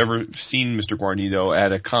where if you've ever seen Mr. Guarnido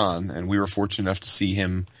at a con, and we were fortunate enough to see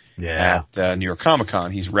him at New York Comic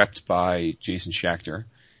Con, he's repped by Jason Schachter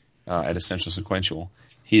at Essential Sequential.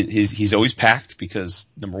 He's always packed because,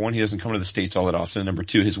 number one, he doesn't come to the States all that often, and number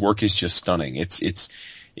two, his work is just stunning.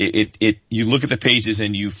 You look at the pages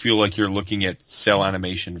and you feel like you're looking at cell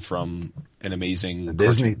animation from an amazing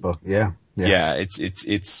Disney book. Yeah.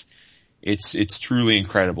 It's truly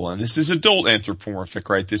incredible. And this is adult anthropomorphic,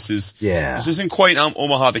 right? This isn't quite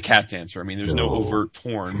Omaha the Cat Dancer. I mean, there's no overt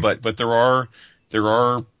porn, but there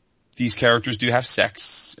are these characters do have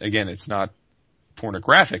sex. Again, it's not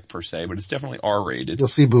pornographic per se, but it's definitely R-rated. You'll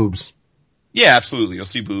see boobs. Yeah, absolutely. You'll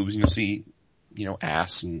see boobs, and you'll see,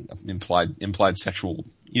 ass and implied sexual,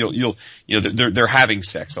 they're having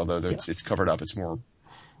sex, although it's covered up. It's more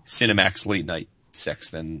Cinemax late night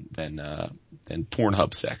sex than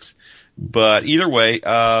Pornhub sex. But either way,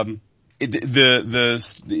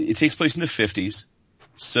 it takes place in the 50s.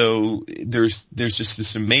 So there's just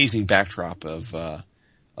this amazing backdrop of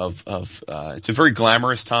it's a very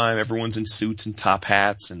glamorous time. Everyone's in suits and top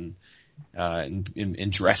hats and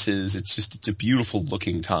dresses. It's a beautiful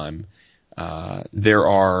looking time. There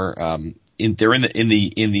are, they're in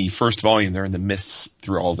the first volume, they're in the midst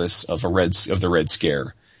through all this of the Red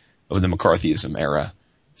Scare, of the McCarthyism era.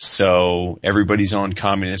 So everybody's on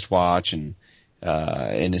communist watch and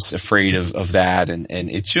is afraid of that. And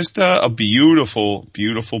it's just a beautiful,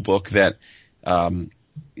 beautiful book that,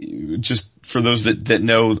 just for those that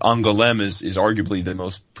know, Angoulême is arguably the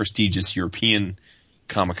most prestigious European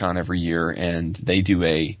Comic-Con every year. And they do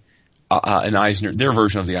an Eisner, their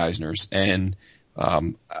version of the Eisners. And,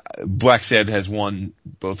 Black Sad has won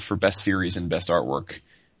both for best series and best artwork.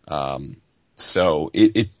 So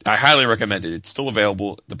I highly recommend it. It's still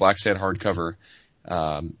available, the Black Sad hardcover,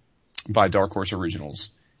 by Dark Horse Originals.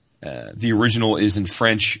 The original is in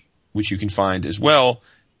French, which you can find as well,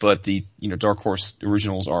 but the, Dark Horse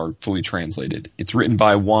Originals are fully translated. It's written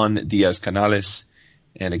by Juan Diaz Canales,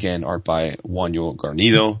 and again, art by Juanjo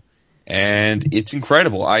Garnido, and it's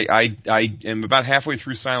incredible. I am about halfway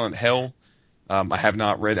through Silent Hell. I have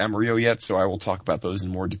not read Amarillo yet, so I will talk about those in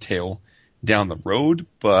more detail down the road,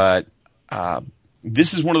 but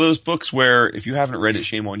this is one of those books where if you haven't read it,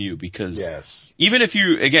 shame on you, because even if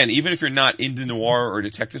you're not into noir or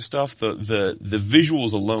detective stuff, the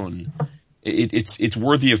visuals alone, it's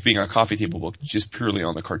worthy of being a coffee table book just purely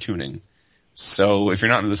on the cartooning. So if you're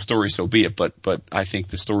not into the story, so be it, but I think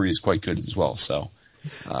the story is quite good as well, so.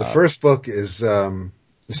 The first book is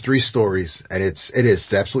 3 stories, and it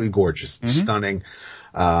is absolutely gorgeous, stunning.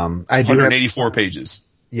 I do 184 pages.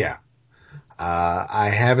 Yeah. I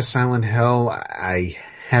have a Silent Hell. I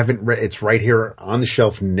haven't read, it's right here on the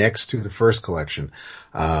shelf next to the first collection.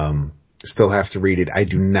 Still have to read it. I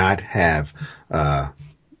do not have,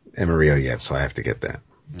 Amarillo yet, so I have to get that.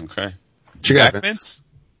 Okay. What you got, Vince?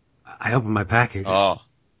 I opened my package. Oh.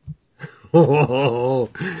 Oh,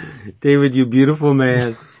 David, you beautiful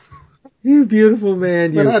man. You beautiful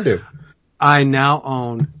man. What did I do? I now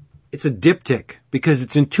own, it's a diptych because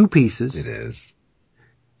it's in 2 pieces. It is.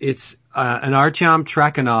 It's an Artyom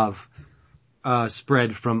Trakhanov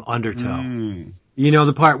spread from Undertow. You know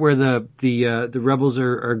the part where the rebels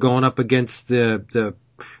are going up against the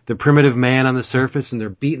primitive man on the surface and they're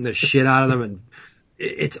beating the shit out of them, and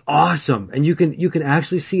it's awesome. And you can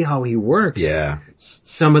actually see how he works. Yeah.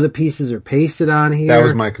 Some of the pieces are pasted on here. That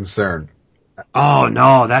was my concern. Oh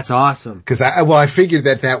no, that's awesome. Cause I figured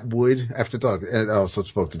that would, after talk, and I also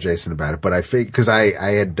spoke to Jason about it, but I figured, cause I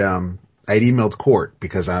had emailed Court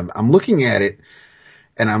because I'm looking at it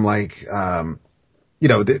and I'm like,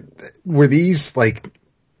 were these like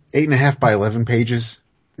 8.5 by 11 pages?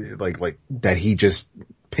 Like that he just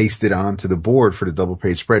pasted onto the board for the double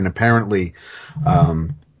page spread. And apparently,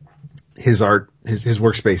 his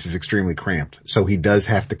workspace is extremely cramped. So he does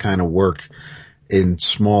have to kind of work in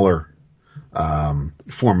smaller,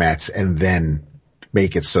 formats and then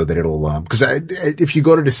make it so that it'll, cause if you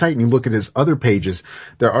go to the site and you look at his other pages,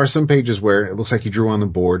 there are some pages where it looks like he drew on the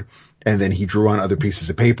board and then he drew on other pieces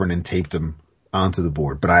of paper and then taped them onto the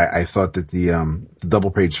board. But I thought that the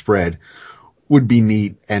double page spread would be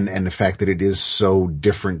neat, and the fact that it is so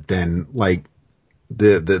different than like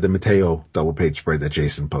the Mateo double page spread that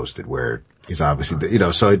Jason posted, where he's obviously,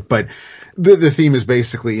 but the theme is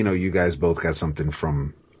basically, you guys both got something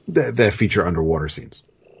from that feature underwater scenes.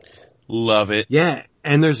 Love it. Yeah.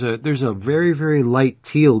 And there's a very, very light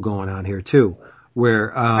teal going on here too,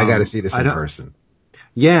 where, I gotta see this in person.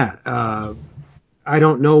 Yeah. I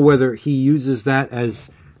don't know whether he uses that as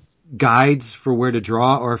guides for where to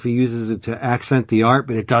draw or if he uses it to accent the art,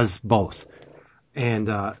 but it does both. And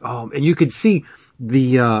you could see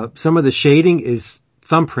some of the shading is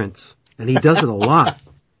thumbprints, and he does it a lot.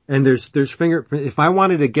 And there's fingerprints. If I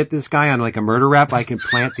wanted to get this guy on like a murder rap, I can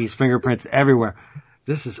plant these fingerprints everywhere.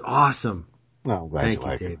 This is awesome. Well, glad Thank you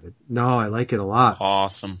like David. it. No, I like it a lot.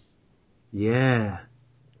 Awesome. Yeah.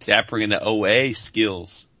 Dappering in the OA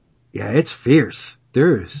skills. Yeah, it's fierce.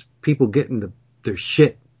 There's people getting their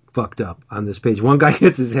shit fucked up on this page. One guy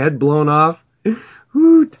gets his head blown off.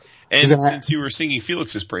 Hoot. And since you were singing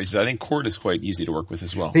Felix's praises, I think Court is quite easy to work with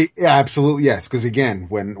as well. Yeah, absolutely, yes. Because again,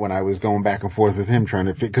 when I was going back and forth with him trying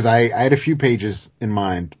to because I had a few pages in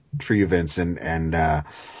mind for you, Vince, and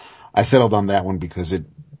I settled on that one because it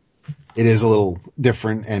is a little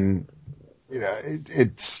different, and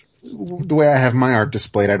it's the way I have my art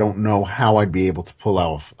displayed. I don't know how I'd be able to pull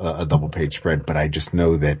out a double page spread, but I just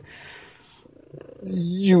know that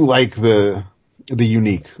you like the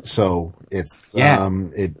unique, so it's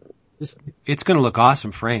it's going to look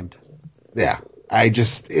awesome framed. Yeah.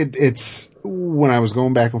 It's when I was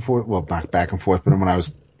going back and forth, well, not back and forth, but when I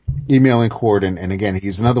was emailing Court, and again,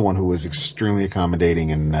 he's another one who was extremely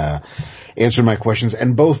accommodating and, answered my questions,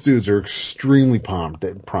 and both dudes are extremely prompt.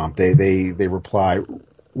 They reply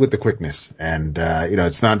with the quickness, and,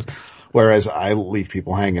 it's not Whereas I leave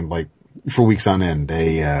people hanging like for weeks on end.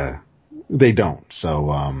 They don't. So,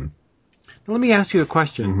 Let me ask you a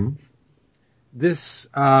question. Mm-hmm. This,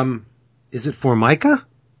 is it Formica?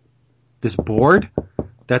 This board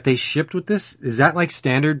that they shipped with this? Is that like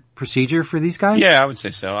standard procedure for these guys? Yeah, I would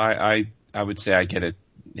say so. I would say I get it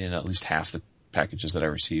in at least half the packages that I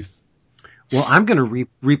receive. Well, I'm going to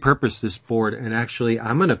repurpose this board, and actually,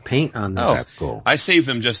 I'm going to paint on this. Oh, that's cool. I save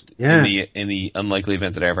them just Yeah. in the unlikely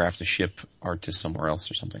event that I ever have to ship art to somewhere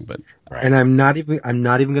else or something. But Right. And I'm not even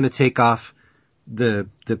going to take off the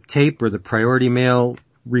tape or the priority mail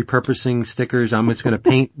repurposing stickers. I'm just going to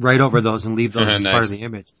paint right over those and leave those as part of Nice. the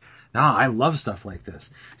image. No, I love stuff like this.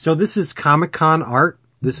 So this is Comic-Con art.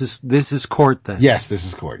 This is Court then. Yes, this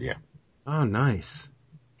is Court. Yeah. Oh, nice.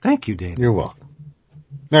 Thank you, Dave. You're welcome.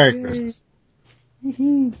 Merry Christmas.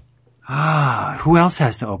 Who else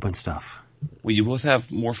has to open stuff? well, you both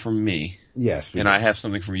have more from me, Yes. and I have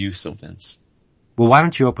something from you still, Vince. Well, why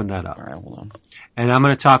don't you open that up? All right, hold on. And I'm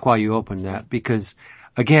going to talk while you open that because,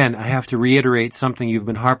 again, I have to reiterate something you've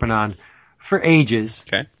been harping on for ages.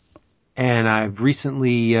 Okay. And I've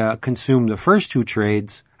recently consumed the first 2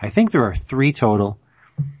 trades. I think there are 3 total.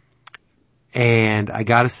 And I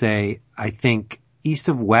gotta say, I think East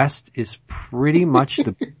of West is pretty much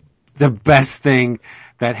the best thing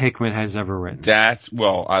that Hickman has ever written.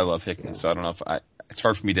 Well, I love Hickman, so I don't know if it's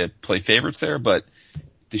hard for me to play favorites there, but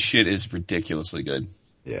the shit is ridiculously good.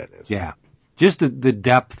 Yeah, it is. Yeah. Just the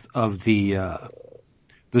depth of the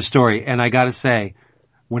story. And I gotta say,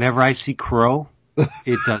 whenever I see Crow,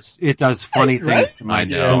 it does funny things to my I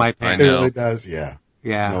know. to my I pants. It know. really does. Yeah.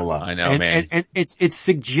 Yeah. No lie. I know, man. And it's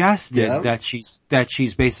suggested Yeah. that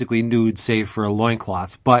she's basically nude save for a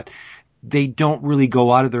loincloth, but they don't really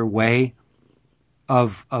go out of their way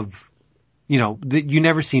of, you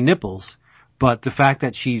never see nipples, but the fact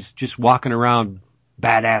that she's just walking around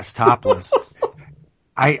badass topless,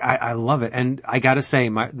 I love it. And I gotta say,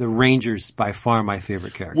 the Ranger's by far my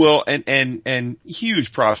favorite character. Well, and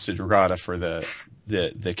huge props to Dragata for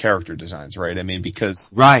the character designs, right? I mean,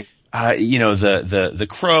 because Right. the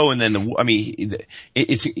Crow and then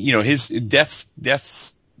it's his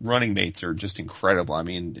Death's running mates are just incredible. I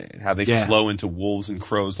mean, how they flow into wolves and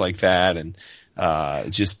crows like that, and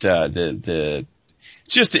the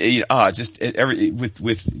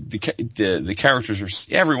characters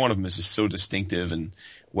are, every one of them is just so distinctive and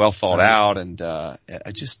well thought out, and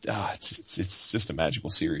it's just a magical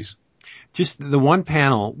series. Just the one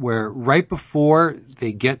panel where right before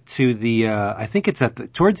they get to the, I think it's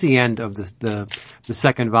towards the end of the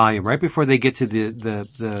second volume, right before they get to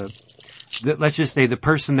the let's just say the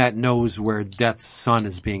person that knows where Death's son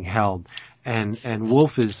is being held, and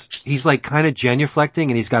Wolf he's like kind of genuflecting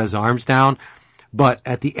and he's got his arms down, but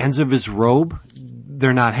at the ends of his robe,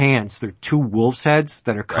 they're not hands, they're 2 wolf's heads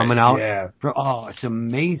that are coming out. Yeah. It's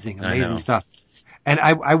amazing stuff. And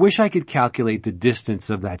I wish I could calculate the distance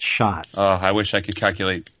of that shot. Oh, I wish I could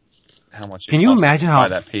calculate how much. Can you imagine how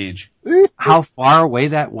that page? How far away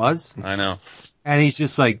that was? I know. And he's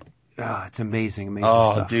just like, it's amazing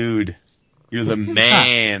Oh, stuff. dude, you're the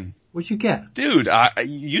man. What'd you get? Dude,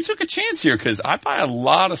 you took a chance here because I buy a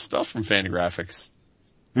lot of stuff from Fantagraphics.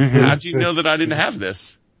 Mm-hmm. How'd you know that I didn't have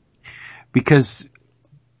this? Because,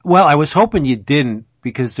 well, I was hoping you didn't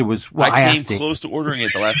because there was, I came close to ordering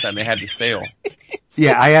it the last time they had the sale.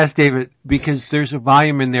 Yeah, I asked David because there's a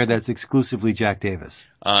volume in there that's exclusively Jack Davis.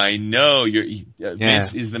 I know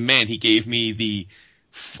Vince is the man. He gave me the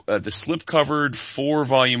slip-covered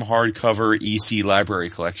 4-volume hardcover EC library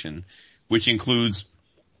collection, which includes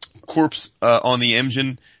Corpse on the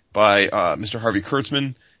Engine by Mr. Harvey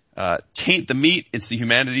Kurtzman, Taint the Meat, It's the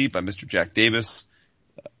Humanity by Mr. Jack Davis,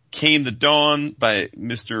 Came the Dawn by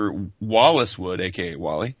Mr. Wallace Wood, aka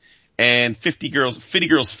Wally, and Fitty Girls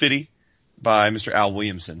Fitty by Mr. Al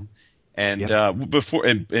Williamson. And before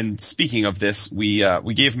and speaking of this, we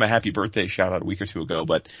gave him a happy birthday shout out a week or 2 ago,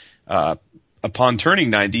 but upon turning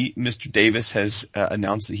 90, Mr. Davis has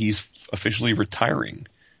announced that he's officially retiring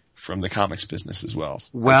from the comics business as well.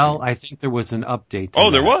 Well, I think there was an update.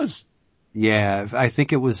 There was. Yeah, I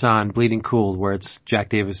think it was on Bleeding Cool where it's Jack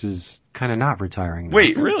Davis is kind of not retiring now.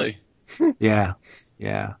 Wait, really? Yeah.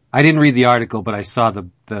 I didn't read the article, but I saw the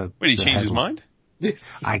Wait, he changed his mind?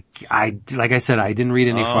 Yes. I like I said, I didn't read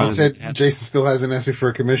any He farther. said Jason still hasn't asked me for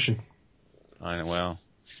a commission. I know, well.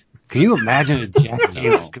 Can you imagine a Jack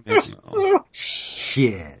Davis commission? No.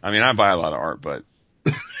 Shit. I mean, I buy a lot of art, but.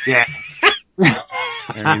 Yeah.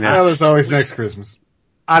 I mean, Well, there's always next Christmas.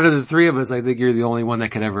 Out of the 3 of us, I think you're the only one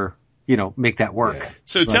that could ever, make that work. Yeah.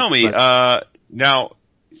 So tell me, now,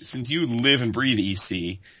 since you live and breathe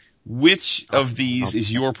EC, which of these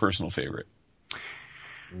is your personal favorite?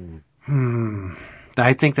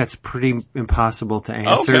 I think that's pretty impossible to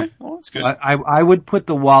answer. Okay, well, that's good. I would put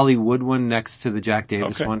the Wally Wood one next to the Jack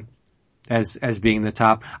Davis one as being the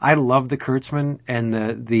top. I love the Kurtzman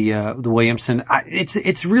and the Williamson.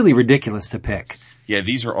 It's really ridiculous to pick. Yeah,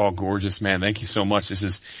 these are all gorgeous, man. Thank you so much.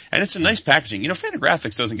 And it's a nice packaging.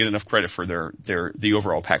 Fantagraphics doesn't get enough credit for the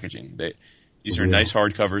overall packaging. These are nice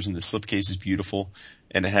hardcovers, and the slipcase is beautiful,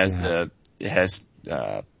 and it has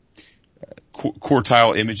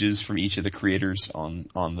quartile images from each of the creators on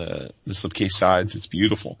the slipcase sides. It's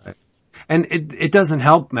beautiful. And it doesn't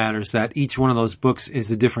help matters that each one of those books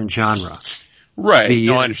is a different genre. Right.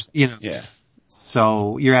 No, I understand. Yeah.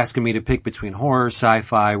 So you're asking me to pick between horror,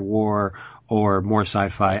 sci-fi, war, or more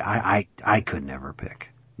sci-fi. I could never pick.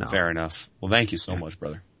 No. Fair enough. Well, thank you so much,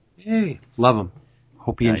 brother. Hey, love them.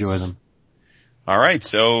 Hope you enjoy them. All right.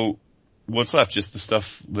 So what's left? Just the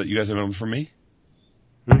stuff that you guys have opened for me?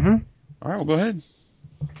 Mm-hmm. All right, well, go ahead.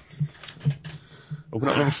 Open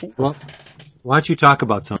up number 4. Well, why don't you talk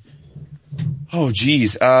about something? Oh,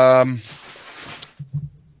 geez. I'm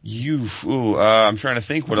trying to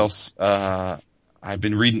think what else. I've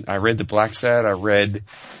been reading. I read the Black Sad. I read.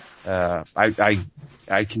 I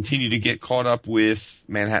continue to get caught up with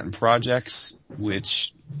Manhattan Projects,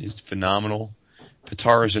 which is phenomenal.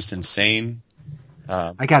 Patara is just insane.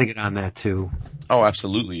 I got to get on that too. Oh,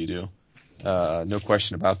 absolutely, you do. No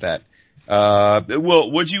question about that.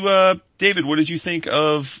 Well, David, what did you think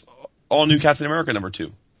of All New Captain America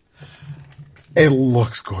 #2? It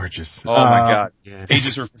looks gorgeous. Oh my God. Yeah.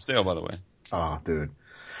 Pages are for sale, by the way. Oh, dude.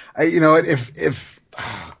 If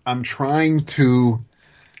I'm trying to.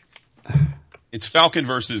 It's Falcon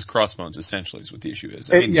versus Crossbones, essentially, is what the issue is.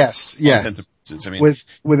 Yes.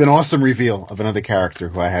 With an awesome reveal of another character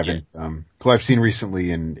who I haven't, who I've seen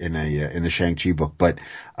recently in the Shang-Chi book, but,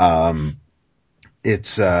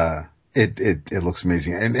 it looks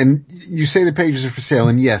amazing. And you say the pages are for sale,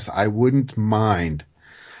 and yes, I wouldn't mind.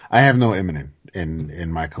 I have no Imminent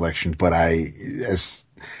in my collection, but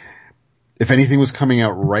if anything was coming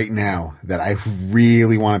out right now that I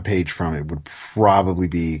really want a page from, it would probably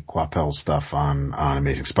be Coipel's stuff on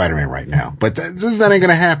Amazing Spider-Man right now. But that ain't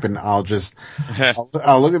gonna happen. I'll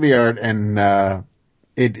look at the art, and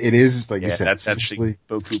it is like you said. That's actually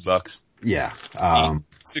Boku bucks. Yeah.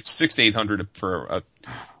 600 to 800 for a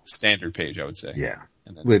standard page, I would say. Yeah.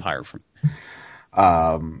 And then higher from.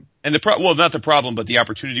 And not the problem, but the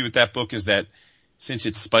opportunity with that book is that since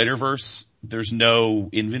it's Spider-Verse, there's no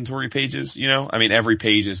inventory pages, every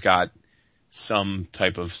page has got some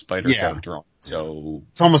type of spider character on. So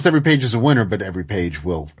almost every page is a winner, but every page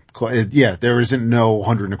will, there isn't no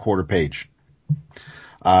 125 page.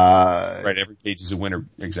 Right. Every page is a winner.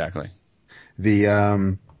 Exactly.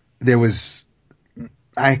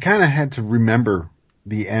 I kind of had to remember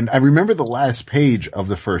the end. I remember the last page of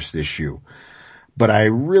the first issue, but I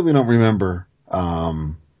really don't remember,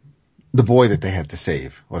 the boy that they had to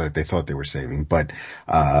save, or that they thought they were saving. But,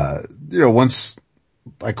 once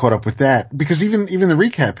I caught up with that, because even the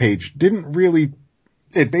recap page didn't really,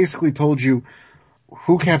 it basically told you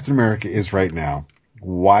who Captain America is right now,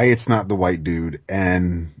 why it's not the white dude,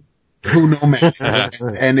 and who No Man is.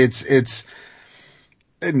 And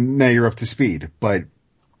and now you're up to speed, but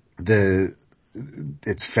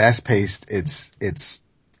it's fast paced. It's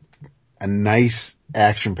a nice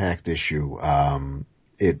action packed issue.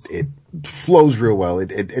 It flows real well.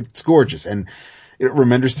 It's gorgeous. And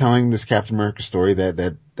Remender's telling this Captain America story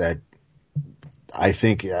that I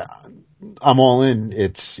think, I'm all in.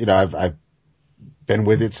 It's, I've been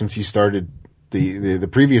with it since he started the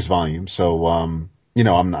previous volume. So, I'm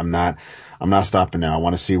not stopping now. I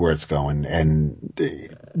want to see where it's going, and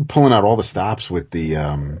pulling out all the stops with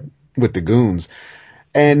the goons.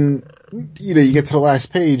 And, you get to the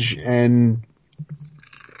last page and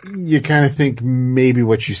you kind of think maybe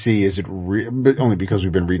what you see is but only because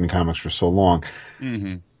we've been reading comics for so long.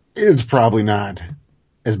 Mm-hmm. It's probably not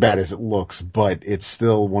as bad as it looks, but it's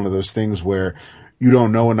still one of those things where you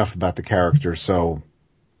don't know enough about the character. So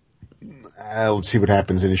let's see what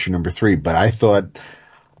happens in issue #3. But I thought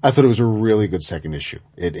it was a really good second issue.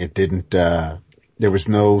 It didn't, there was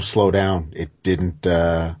no slowdown. It didn't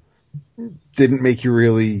make you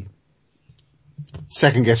really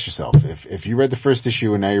second guess yourself. If you read the first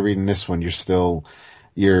issue and now you're reading this one, I think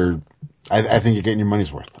you're getting your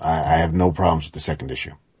money's worth. I have no problems with the second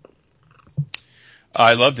issue.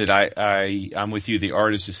 I loved it. I'm with you. The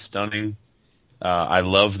art is just stunning. I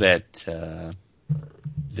love that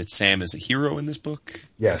Sam is a hero in this book.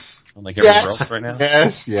 Yes. Unlike everywhere else right now.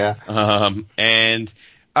 Yes. Yeah. And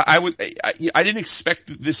I didn't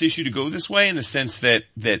expect this issue to go this way, in the sense that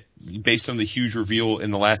based on the huge reveal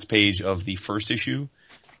in the last page of the first issue,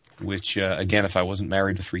 which, again, if I wasn't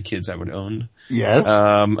married to 3 kids, I would own. Yes.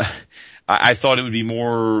 I thought it would be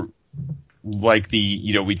more like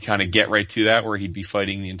we'd kind of get right to that where he'd be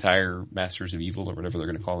fighting the entire Masters of Evil or whatever they're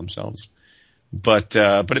going to call themselves. But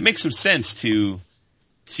it makes some sense to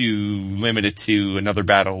limit it to another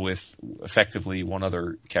battle with effectively one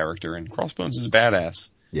other character, and Crossbones is a badass.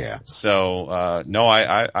 Yeah. So, no,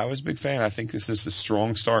 I was a big fan. I think this is a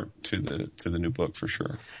strong start to the new book for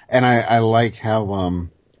sure. And I like how,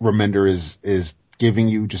 Remender is giving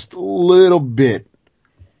you just a little bit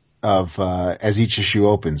of, as each issue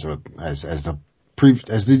opens, or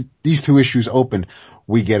these 2 issues open,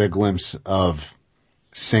 we get a glimpse of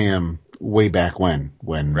Sam way back when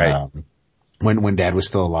right. When Dad was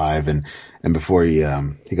still alive and before he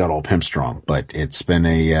got all pimp strong. But it's been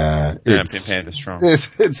Pimp Panda strong.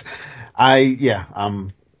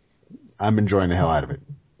 I'm enjoying the hell out of it.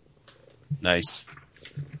 Nice.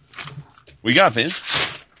 We got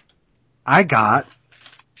Vince. I got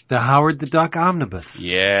the Howard the Duck Omnibus.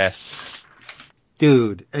 Yes.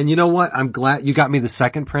 Dude, and you know what? I'm glad you got me the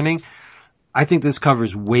second printing. I think this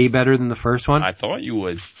cover's way better than the first one. I thought you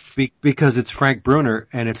would. Because it's Frank Bruner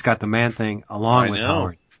and it's got the Man-Thing along with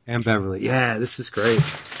Howard and Beverly. Yeah, this is great.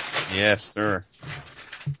 Yes, sir.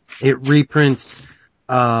 It reprints,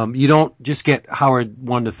 you don't just get Howard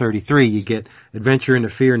 1 to 33. You get Adventure into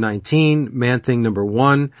Fear 19, Man-Thing number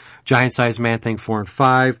 1, Giant Size Man-Thing 4 and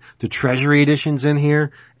 5, the Treasury editions in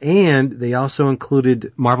here, and they also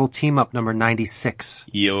included Marvel Team Up number 96.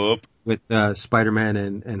 Yup. With, Spider-Man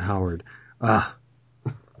and Howard.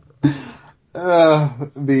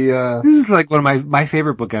 This is like one of my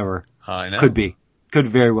favorite book ever. I know. Could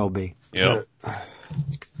very well be. Yep.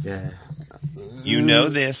 Yeah. You know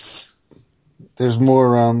this. There's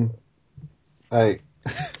more, so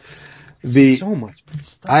much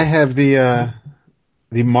stuff. I have the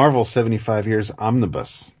Marvel 75 Years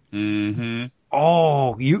Omnibus. Mm-hmm.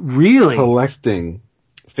 Oh, you really? Collecting.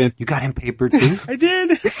 You got him papered too? I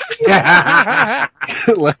did.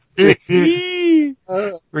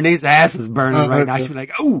 Renee's ass is burning right now. She's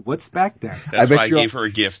like, "Oh, what's back there?" That's why I gave her a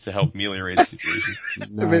gift to help ameliorate the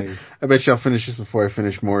situation. Nice. I bet you I'll finish this before I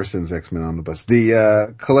finish Morrison's X-Men Omnibus.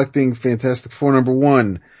 The Collecting Fantastic Four number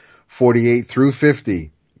 1, 48 through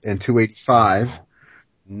 50, and 285.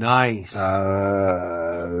 Nice.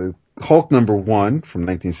 Hulk number 1 from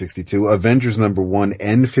 1962, Avengers number 1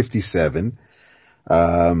 and 57.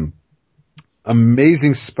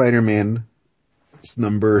 Amazing Spider-Man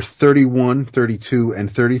number 31, 32,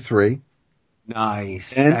 and 33.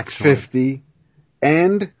 Nice. And excellent. 50,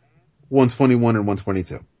 and 121 and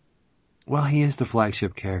 122. Well, he is the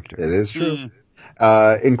flagship character. It is true.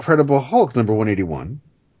 Incredible Hulk number 181.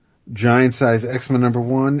 Giant Size X-Men number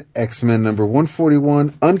 1, X-Men number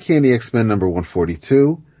 141, Uncanny X-Men number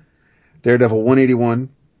 142, Daredevil 181.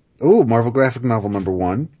 Ooh, Marvel graphic novel number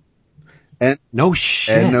 1. And no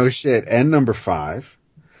shit. And number 5.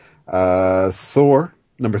 Thor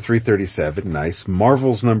number 337. Nice.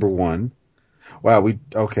 Marvel's number 1. Wow,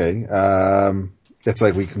 that's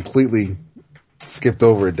like we completely skipped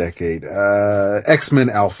over a decade. X-Men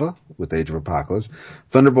Alpha with Age of Apocalypse.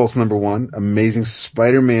 Thunderbolts number 1. Amazing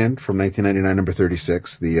Spider-Man from 1999 number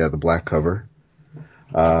 36. The black cover.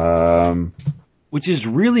 Which is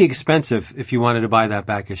really expensive if you wanted to buy that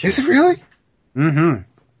back issue. Is it really? Mm-hmm.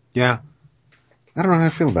 Yeah. I don't know how I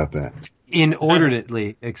feel about that.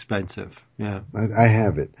 Inordinately expensive. Yeah. I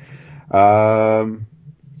have it.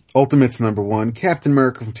 Ultimates number 1, Captain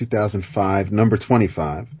America from 2005, number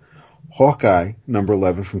 25, Hawkeye number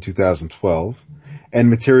 11 from 2012, and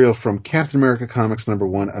material from Captain America Comics number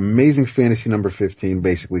 1, Amazing Fantasy number 15,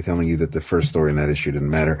 basically telling you that the first story in that issue didn't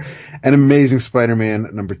matter, and Amazing Spider-Man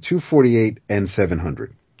number 248 and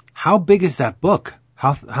 700. How big is that book?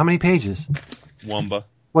 How many pages? Wumba.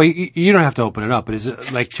 Well, you don't have to open it up, but is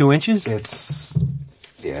it like 2 inches? It's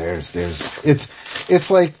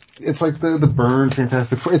like the Byrne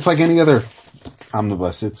Fantastic Four. It's like any other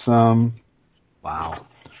omnibus. It's, wow.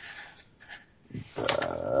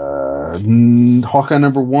 Hawkeye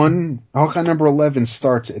number 11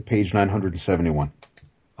 starts at page 971.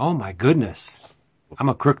 Oh my goodness. I'm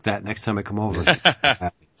gonna crook that next time I come over.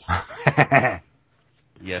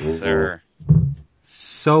 Yes, sir.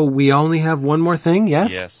 So we only have one more thing,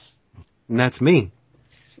 yes? Yes. And that's me.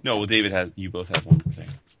 No, well, you both have one more thing.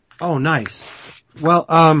 Oh, nice. Well,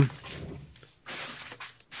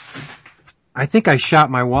 I think I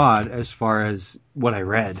shot my wad as far as what I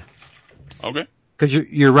read. Okay. Cause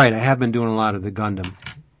you're right, I have been doing a lot of the Gundam.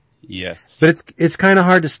 Yes. But it's kinda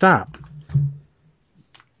hard to stop.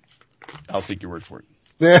 I'll take your word for it.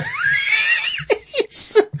 Yeah.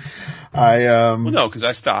 Well, no, because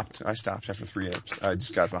I stopped. I stopped after 3 apes. I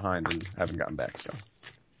just got behind and haven't gotten back. So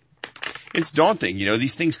it's daunting. You know,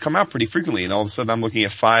 these things come out pretty frequently, and all of a sudden I'm looking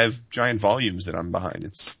at 5 giant volumes that I'm behind.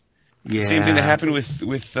 It's the same thing that happened with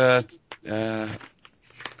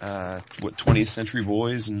 20th Century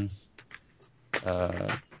Boys and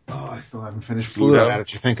I still haven't finished Pluto. Now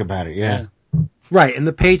that you think about it, yeah. Right, and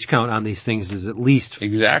the page count on these things is at least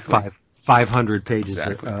exactly 500 pages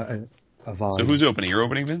exactly. a volume. So who's opening? You're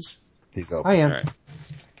opening, Vince? He's open. I am. All right.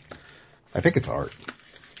 I think it's art.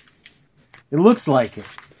 It looks like it.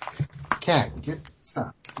 Cat,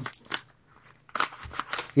 stop.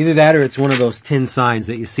 Either that or it's one of those tin signs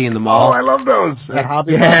that you see in the mall. Oh, I love those at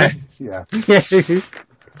Hobby Yeah. Lobby. Yeah.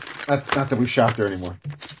 Not that we shop there anymore.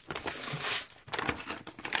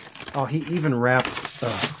 Oh, he even wrapped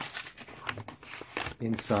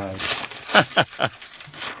inside.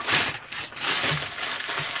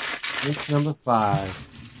 It's number 5.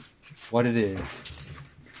 What it is.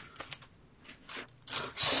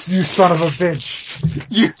 You son of a bitch.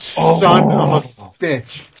 You son of a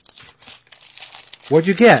bitch. What'd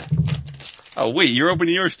you get? Oh wait, you're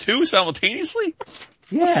opening yours too simultaneously?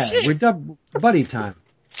 Yeah, we're buddy time.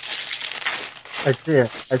 I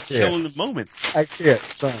can't. Killing the moment. I can't.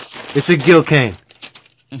 Sorry. It's a Gil Kane.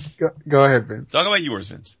 Go ahead, Vince. Talk about yours,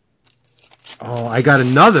 Vince. Oh, I got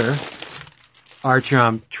another Archer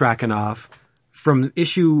I'm tracking off from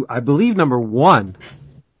issue, I believe, number 1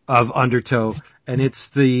 of Undertow, and it's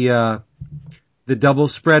the double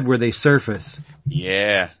spread where they surface.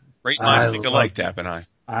 Yeah. Great minds think alike, Dap and I.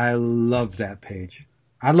 I love that page.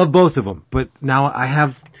 I love both of them, but now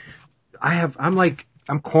I'm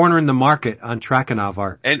cornering the market on Trakanov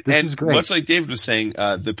art. And this is great. Much like David was saying,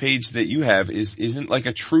 the page that you have isn't like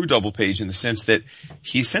a true double page in the sense that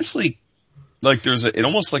he essentially, like it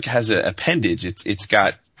almost like has an appendage. It's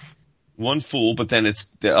got one full, but then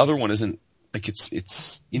the other one isn't, like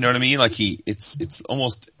it's, you know what I mean? Like it's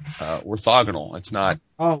almost, orthogonal. It's not.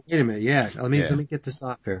 Oh, wait a minute. Yeah. Let me get this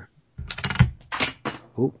off here.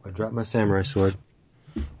 Oh, I dropped my samurai sword.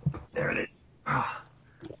 There it is. Ah.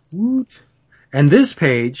 Woot. And this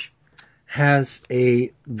page has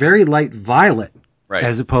a very light violet, right,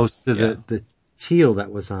 as opposed to the teal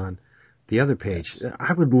that was on the other page. Yes.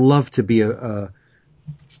 I would love to be a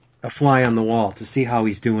fly on the wall to see how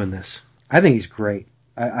he's doing this. I think he's great.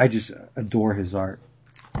 I just adore his art.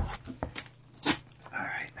 All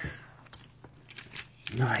right.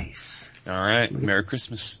 Nice. All right. Merry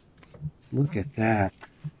Christmas. Look at that.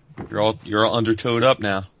 You're all undertowed up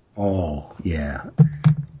now. Oh, yeah.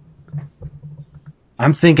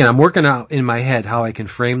 I'm working out in my head how I can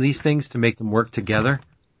frame these things to make them work together.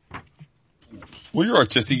 Well, you're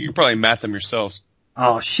artistic. You can probably mat them yourselves.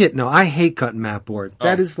 Oh shit, no, I hate cutting mat board.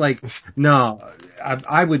 That is like, no,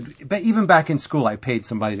 I would, but even back in school I paid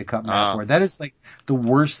somebody to cut mat board. That is like the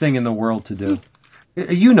worst thing in the world to do.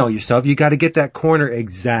 You know yourself, you gotta get that corner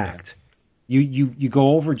exact. You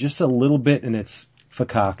go over just a little bit and it's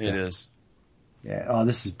fakakta. It is. Yeah, oh,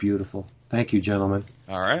 this is beautiful. Thank you, gentlemen.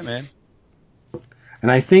 All right, man. And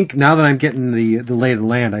I think now that I'm getting the lay of the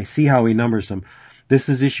land, I see how he numbers them. This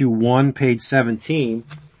is issue 1, page 17,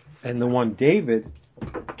 and the one David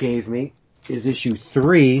gave me is issue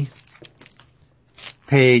 3,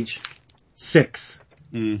 page 6.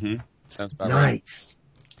 Mm-hmm. Sounds about right. Nice.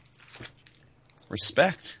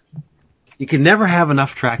 Respect. You can never have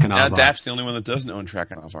enough Trakanov art. Now Dap's the only one that doesn't own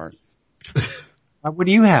Trakanov art. What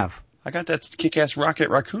do you have? I got that kick-ass Rocket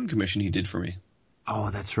Raccoon commission he did for me. Oh,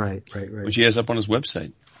 that's right. Which he has up on his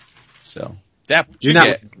website. So, Dap, what'd you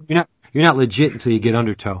get? You're not legit until you get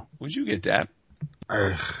Undertow. What'd you get, Dap?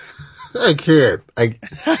 I can't. I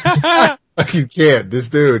can't. This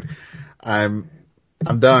dude, I'm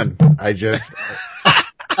done. I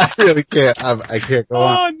really can't. I can't go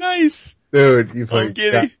on. Oh, nice. Dude, you I'm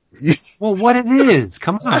giddy. Well, what it is?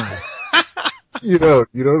 Come on. You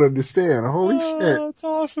don't understand. Holy shit. That's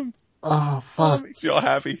awesome. Oh, fuck. That makes me all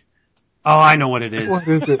happy. Oh, I know what it is. What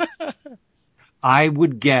is it? I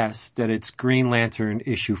would guess that it's Green Lantern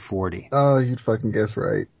issue 40. Oh, you'd fucking guess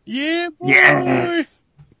right. Yeah, boy. Yes.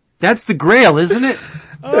 That's the Grail, isn't it?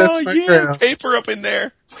 Oh, yeah. Grail. Paper up in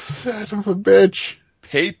there. Son of a bitch.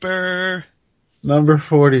 Paper. Number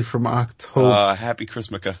 40 from October. Happy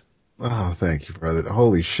Christmas. Oh, thank you, brother.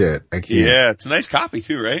 Holy shit. I can't. Yeah, it's a nice copy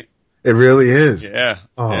too, right? It really is. Yeah.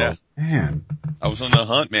 Oh, yeah. Man. I was on the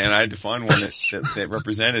hunt, man. I had to find one that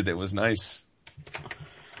represented that was nice.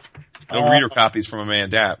 No reader copies from a man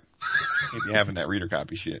Dap. If you having that reader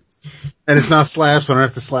copy shit. And it's not slapped, so I don't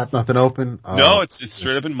have to slap nothing open? No, it's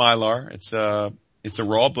straight up in Mylar. It's a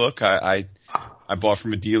raw book. I bought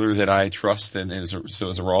from a dealer that I trust, and so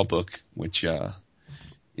it's a raw book, which,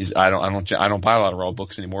 I don't buy a lot of Raw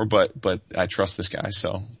books anymore, but I trust this guy,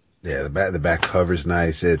 so. Yeah, the back cover's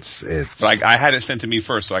nice. It's like, I had it sent to me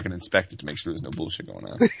first so I can inspect it to make sure there's no bullshit going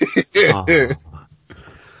on.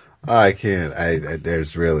 I can't.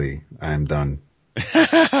 I'm done.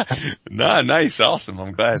 Nah, nice, awesome.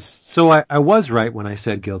 I'm glad. So I was right when I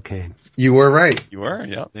said Gil Kane. You were right. You were,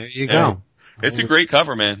 yeah. There you go. It's a great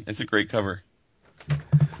cover, man. It's a great cover.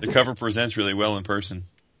 The cover presents really well in person.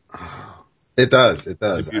 It does. It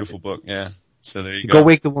does. It's a beautiful book, yeah. So there you go. Go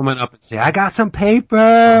wake the woman up and say, I got some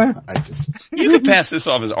paper. You can pass this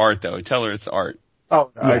off as art though. Tell her it's art.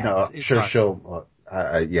 Oh, yeah, I know. It's sure, she'll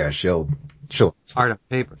art on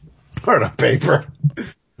paper. Art on paper.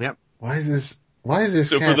 Yep. Why is this?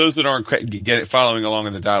 So for those that aren't following along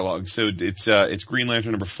in the dialogue, so it's Green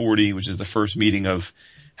Lantern number 40, which is the first meeting of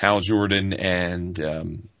Hal Jordan and,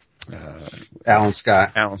 Alan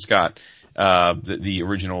Scott. The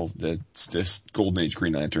original, this Golden Age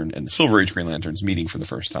Green Lantern and the Silver Age Green Lanterns meeting for the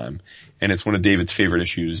first time. And it's one of David's favorite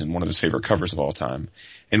issues and one of his favorite covers of all time.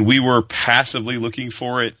 And we were passively looking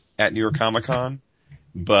for it at New York Comic Con,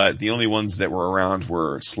 but the only ones that were around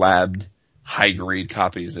were slabbed, high grade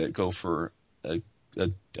copies that go for a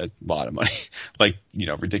lot of money, like,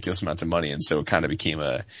 ridiculous amounts of money. And so it kind of became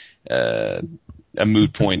a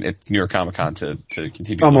moot point at New York Comic Con to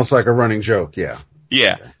continue. Almost like a running joke. Yeah.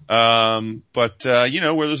 Yeah. But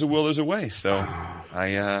where there's a will, there's a way. So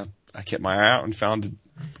I kept my eye out and found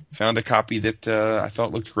a copy that, I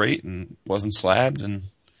thought looked great and wasn't slabbed. And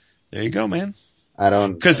there you go, man.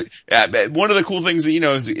 Cause one of the cool things that,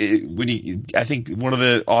 is I think one of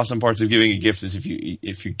the awesome parts of giving a gift is if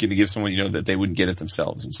you're going to give someone, that they wouldn't get it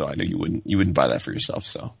themselves. And so I know you wouldn't buy that for yourself.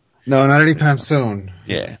 So. No, not anytime soon.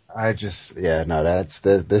 Yeah. this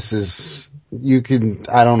is,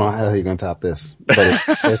 I don't know how you're going to top this, but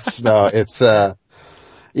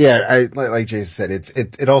like Jason said,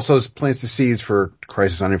 it also plants the seeds for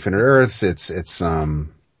Crisis on Infinite Earths.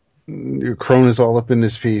 Krona's all up in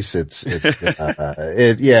this piece. So there's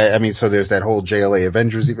that whole JLA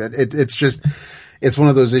Avengers event. It's one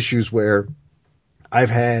of those issues where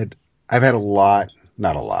I've had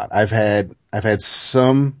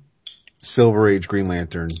some Silver Age Green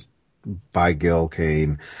Lantern by Gil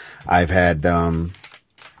Kane. I had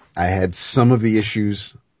some of the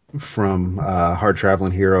issues from, Hard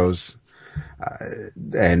Traveling Heroes,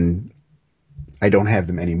 and I don't have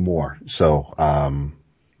them anymore. So,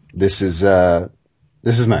 this is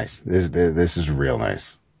nice. This is real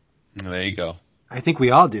nice. There you go. I think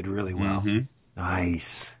we all did really well. Mm-hmm.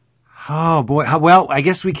 Nice. Oh boy. Well, I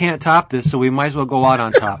guess we can't top this, so we might as well go out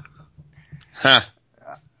on top.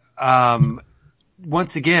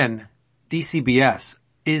 Once again, DCBS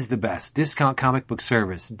is the best discount comic book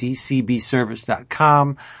service.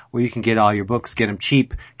 DCBService.com, where you can get all your books, get them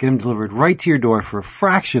cheap, get them delivered right to your door for a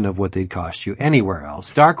fraction of what they'd cost you anywhere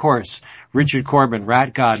else. Dark Horse, Richard Corbin,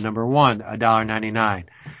 Rat God #1, $1.99.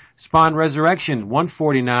 Spawn Resurrection,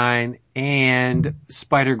 $1.49, and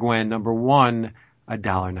Spider-Gwen #1,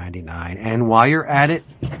 $1.99. And while you're at it,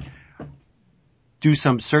 do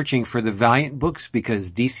some searching for the Valiant books,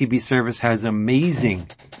 because DCB Service has amazing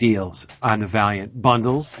deals on the Valiant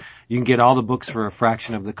bundles. You can get all the books for a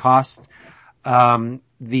fraction of the cost.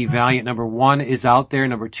 The Valiant #1 is out there.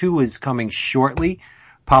 #2 is coming shortly.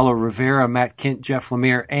 Paulo Rivera, Matt Kint, Jeff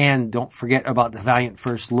Lemire, and don't forget about the Valiant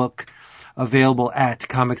First Look, available at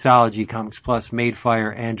Comixology, Comics Plus,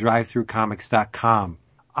 Madefire, and DriveThruComics.com.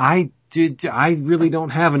 I really don't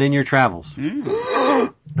have an In Your Travels.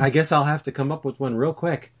 I guess I'll have to come up with one real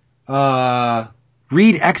quick.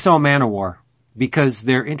 Read Exo Manowar, because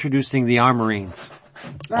they're introducing the Armorines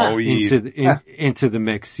into the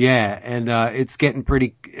mix. Yeah. And, it's getting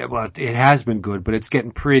pretty, well, it has been good, but it's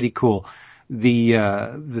getting pretty cool.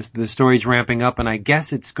 The story's ramping up, and I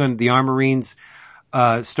guess the Armorines,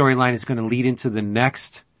 storyline is going to lead into the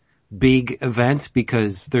next big event,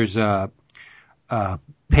 because there's a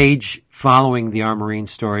page following the Armorine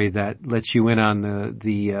story that lets you in on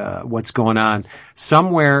the what's going on.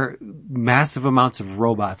 Somewhere massive amounts of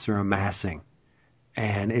robots are amassing,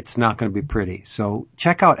 and it's not going to be pretty. So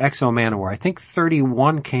check out Exo Manowar. I think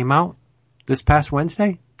 31 came out this past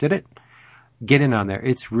Wednesday. Did it? Get in on there.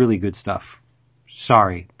 It's really good stuff.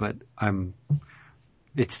 Sorry, but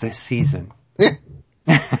it's the season.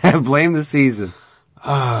 Blame the season.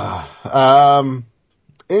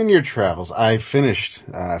 In Your Travels, I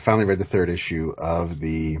finally read the 3rd issue of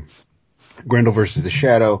the Grendel versus the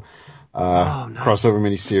Shadow, nice. Crossover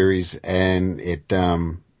miniseries, and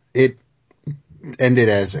it ended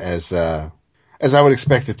as I would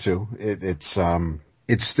expect it to.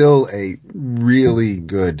 It's still a really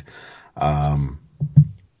good,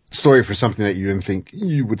 story for something that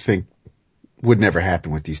you would think would never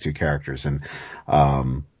happen with these two characters. And,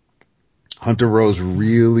 Hunter Rose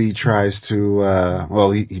really tries to,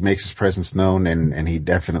 he makes his presence known and he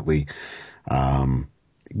definitely,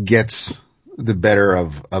 gets the better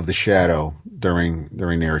of the Shadow during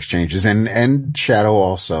their exchanges. And Shadow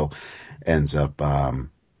also ends up,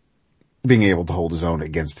 being able to hold his own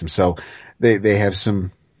against him. So they have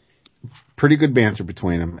some pretty good banter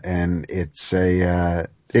between them, and it's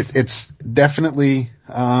it's definitely,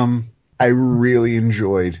 I really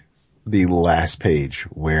enjoyed the last page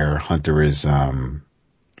where Hunter is,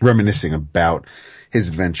 reminiscing about his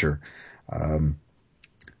adventure,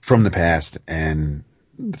 from the past and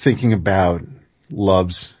thinking about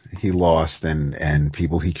loves he lost and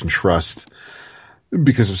people he can trust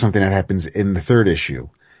because of something that happens in the third issue.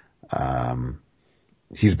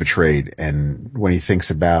 He's betrayed, and when he thinks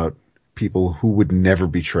about people who would never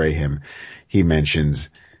betray him, he mentions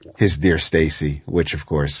his dear Stacy, which of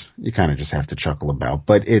course you kind of just have to chuckle about,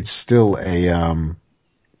 but it's still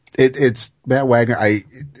it's Matt Wagner.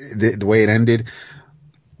 The way it ended,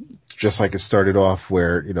 just like it started off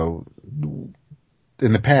where, in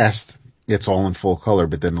the past it's all in full color,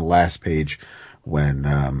 but then the last page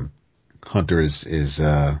when, Hunter is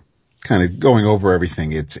kind of going over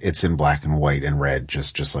everything, it's in black and white and red,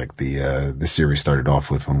 just like the series started off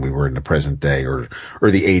with when we were in the present day or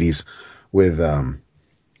the 80s with,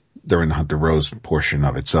 during the Hunter Rose portion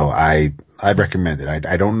of it. So I'd recommend it.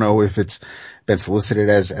 I don't know if it's been solicited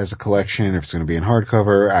as a collection, if it's going to be in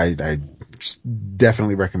hardcover. I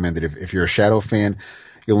definitely recommend it. If you're a Shadow fan,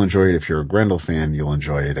 you'll enjoy it. If you're a Grendel fan, you'll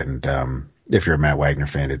enjoy it. And, if you're a Matt Wagner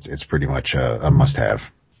fan, it's pretty much a must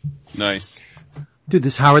have. Nice. Dude,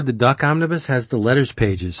 this Howard the Duck omnibus has the letters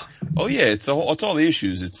pages. Oh yeah, it's all the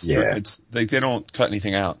issues. It's like they don't cut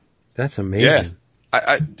anything out. That's amazing.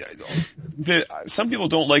 Yeah. Some people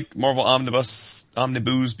don't like Marvel omnibus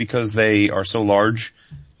because they are so large,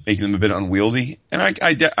 making them a bit unwieldy. And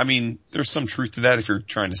I mean, there's some truth to that if you're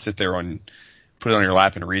trying to sit there put it on your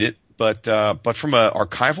lap and read it. But from an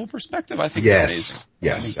archival perspective, I think they're amazing.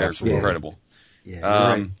 Yes, I think they're absolutely incredible. Yeah,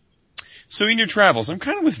 right. So in your travels, I'm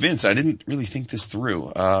kind of with Vince. I didn't really think this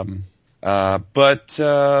through. But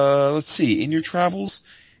let's see. In your travels,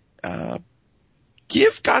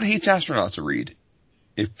 give God Hates Astronauts a read,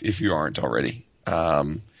 if you aren't already,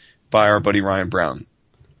 by our buddy Ryan Brown.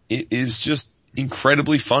 It is just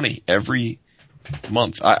incredibly funny every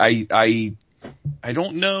month. I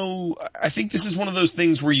don't know. I think this is one of those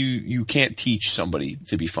things where you can't teach somebody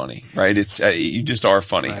to be funny, right? It's, you just are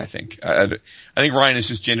funny, right. I think. I think Ryan is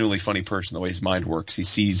just genuinely a funny person, the way his mind works. He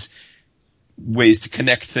sees ways to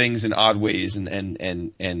connect things in odd ways and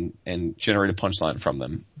generate a punchline from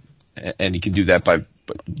them. And he can do that by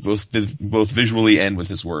both visually and with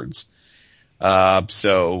his words.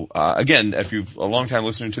 Again, if you've a long time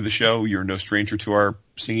listener to the show, you're no stranger to our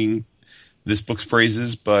singing this book's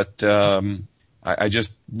praises, but, I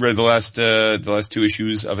just read the last two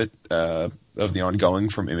issues of it, of the ongoing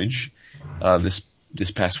from Image, this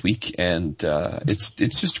past week, and, it's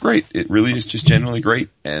just great. It really is just genuinely great,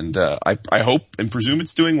 and, I hope and presume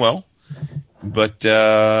it's doing well, but,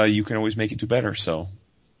 you can always make it do better, so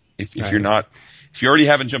if you already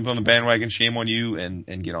haven't jumped on the bandwagon, shame on you,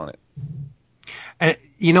 and get on it. And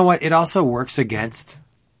you know what? It also works against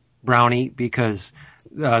Brownie because,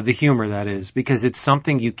 the humor, that is, because it's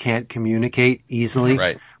something you can't communicate easily.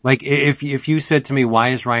 Right. Like if you said to me, why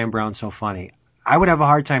is Ryan Brown so funny? I would have a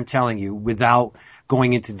hard time telling you without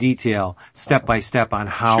going into detail, step by step on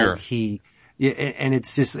how and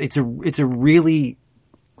it's just, it's a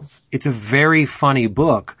very funny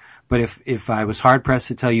book. But if I was hard pressed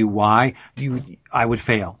to tell you why, I would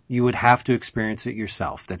fail. You would have to experience it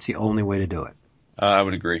yourself. That's the only way to do it. I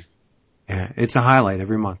would agree. Yeah, it's a highlight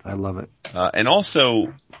every month. I love it. And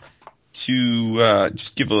also to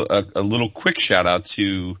just give a little quick shout out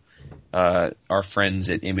to our friends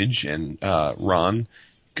at Image and Ron,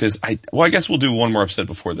 because I guess we'll do one more episode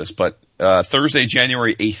before this, but Thursday,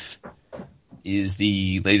 January 8th is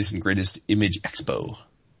the latest and greatest Image Expo.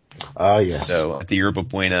 Yes. So at the Yerba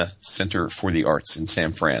Buena Center for the Arts in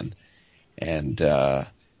San Fran. And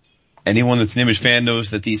anyone that's an Image fan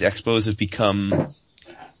knows that these expos have become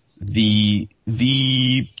the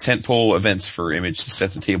tentpole events for Image to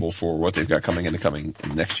set the table for what they've got coming in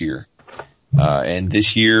the next year. And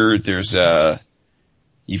this year there's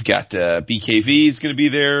you've got BKV is going to be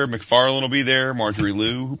there, McFarlane will be there, Marjorie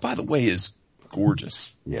Liu, who by the way is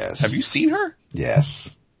gorgeous. Yes. Have you seen her?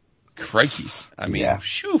 Yes. Crikeys. I mean,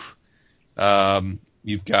 Phew.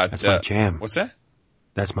 You've got that's my jam. What's that?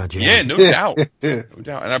 That's my jam. Yeah, no doubt. No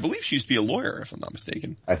doubt. And I believe she used to be a lawyer, if I'm not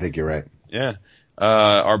mistaken. I think you're right. Yeah.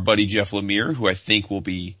 Our buddy Jeff Lemire, who I think will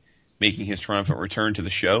be making his triumphant return to the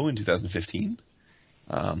show in 2015.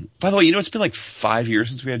 By the way, it's been like 5 years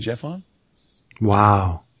since we had Jeff on.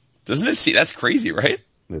 Wow. Doesn't it see? That's crazy, right?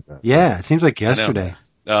 Yeah, it seems like yesterday.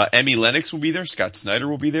 Emmy Lennox will be there. Scott Snyder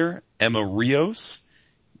will be there. Emma Rios,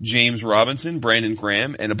 James Robinson, Brandon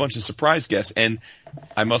Graham, and a bunch of surprise guests. And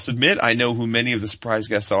I must admit, I know who many of the surprise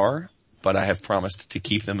guests are, but I have promised to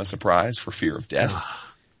keep them a surprise for fear of death.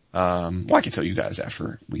 Well, I can tell you guys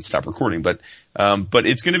after we stop recording, but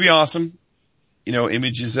it's going to be awesome.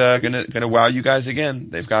 Image is gonna wow you guys again.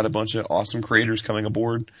 They've got a bunch of awesome creators coming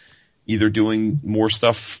aboard, either doing more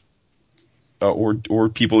stuff or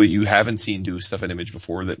people that you haven't seen do stuff at Image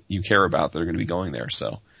before that you care about that are going to be going there.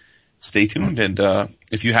 So stay tuned. And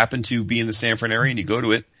if you happen to be in the San Fran area and you go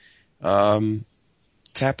to it,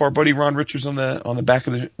 tap our buddy Ron Richards on the back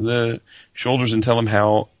of the shoulders and tell him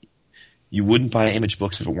how you wouldn't buy Image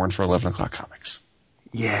books if it weren't for 11 O'Clock Comics.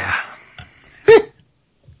 Yeah.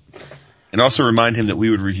 And also remind him that we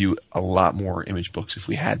would review a lot more Image books if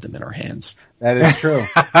we had them in our hands. That is true.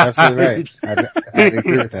 Absolutely right. I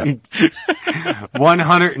agree with that.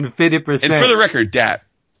 150%. And for the record, Dap.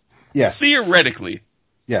 Yes. Theoretically,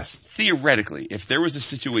 if there was a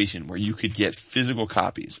situation where you could get physical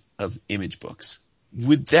copies of Image books,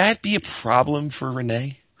 would that be a problem for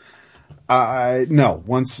Renee? No.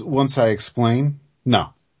 Once I explain,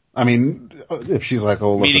 no. I mean, if she's like,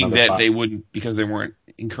 oh, look, meaning that box. they wouldn't, because they weren't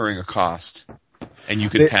incurring a cost, and you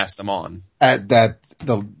could pass them on. At that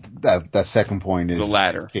second point is the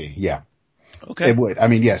latter. Key. Yeah. Okay. It would. I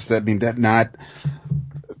mean, yes, that not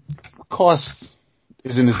cost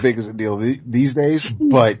isn't as big as a deal these days,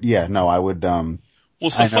 but yeah, no, I would, well,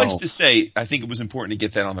 suffice to say, I think it was important to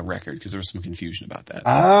get that on the record because there was some confusion about that.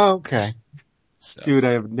 Oh, okay. So. Dude,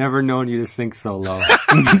 I have never known you to sink so low.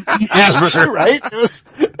 Never. Right? I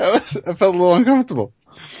felt a little uncomfortable.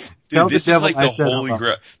 Dude, this is like the holy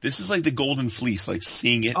grail. This is like the golden fleece, like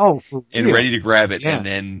seeing it and ready to grab it and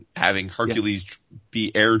then having Hercules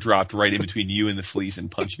be airdropped right in between you and the fleece and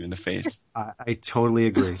punch you in the face. I totally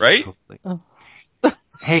agree. Right? Totally.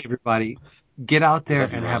 Hey everybody, get out there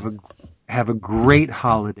and have a great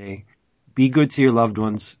holiday. Be good to your loved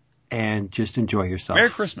ones and just enjoy yourself. Merry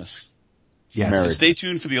Christmas. Yes. So stay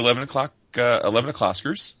tuned for the 11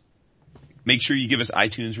 o'clockers. Make sure you give us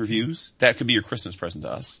iTunes reviews. That could be your Christmas present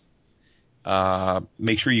to us.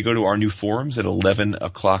 Make sure you go to our new forums at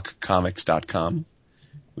 11o'clockcomics.com,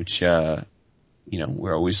 which, we're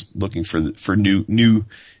always looking for new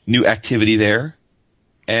activity there.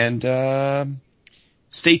 And,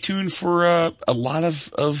 stay tuned for, a lot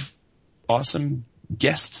of awesome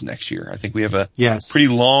guests next year. I think we have a pretty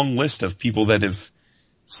long list of people that have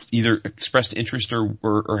either expressed interest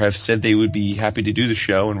or have said they would be happy to do the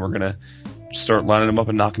show, and we're gonna start lining them up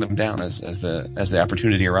and knocking them down as the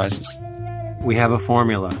opportunity arises. We have a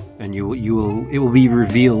formula, and it will be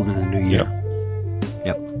revealed in the new year.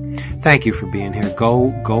 Yep. Thank you for being here.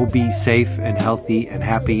 Go be safe and healthy and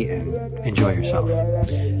happy and enjoy yourself.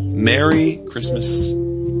 Merry Christmas.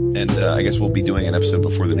 And I guess we'll be doing an episode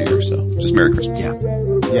before the New Year, so just Merry Christmas. Yeah.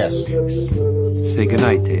 Yes. Say good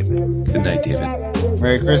night, David. Good night, David.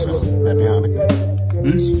 Merry Christmas. Happy Hanukkah.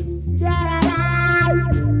 Peace.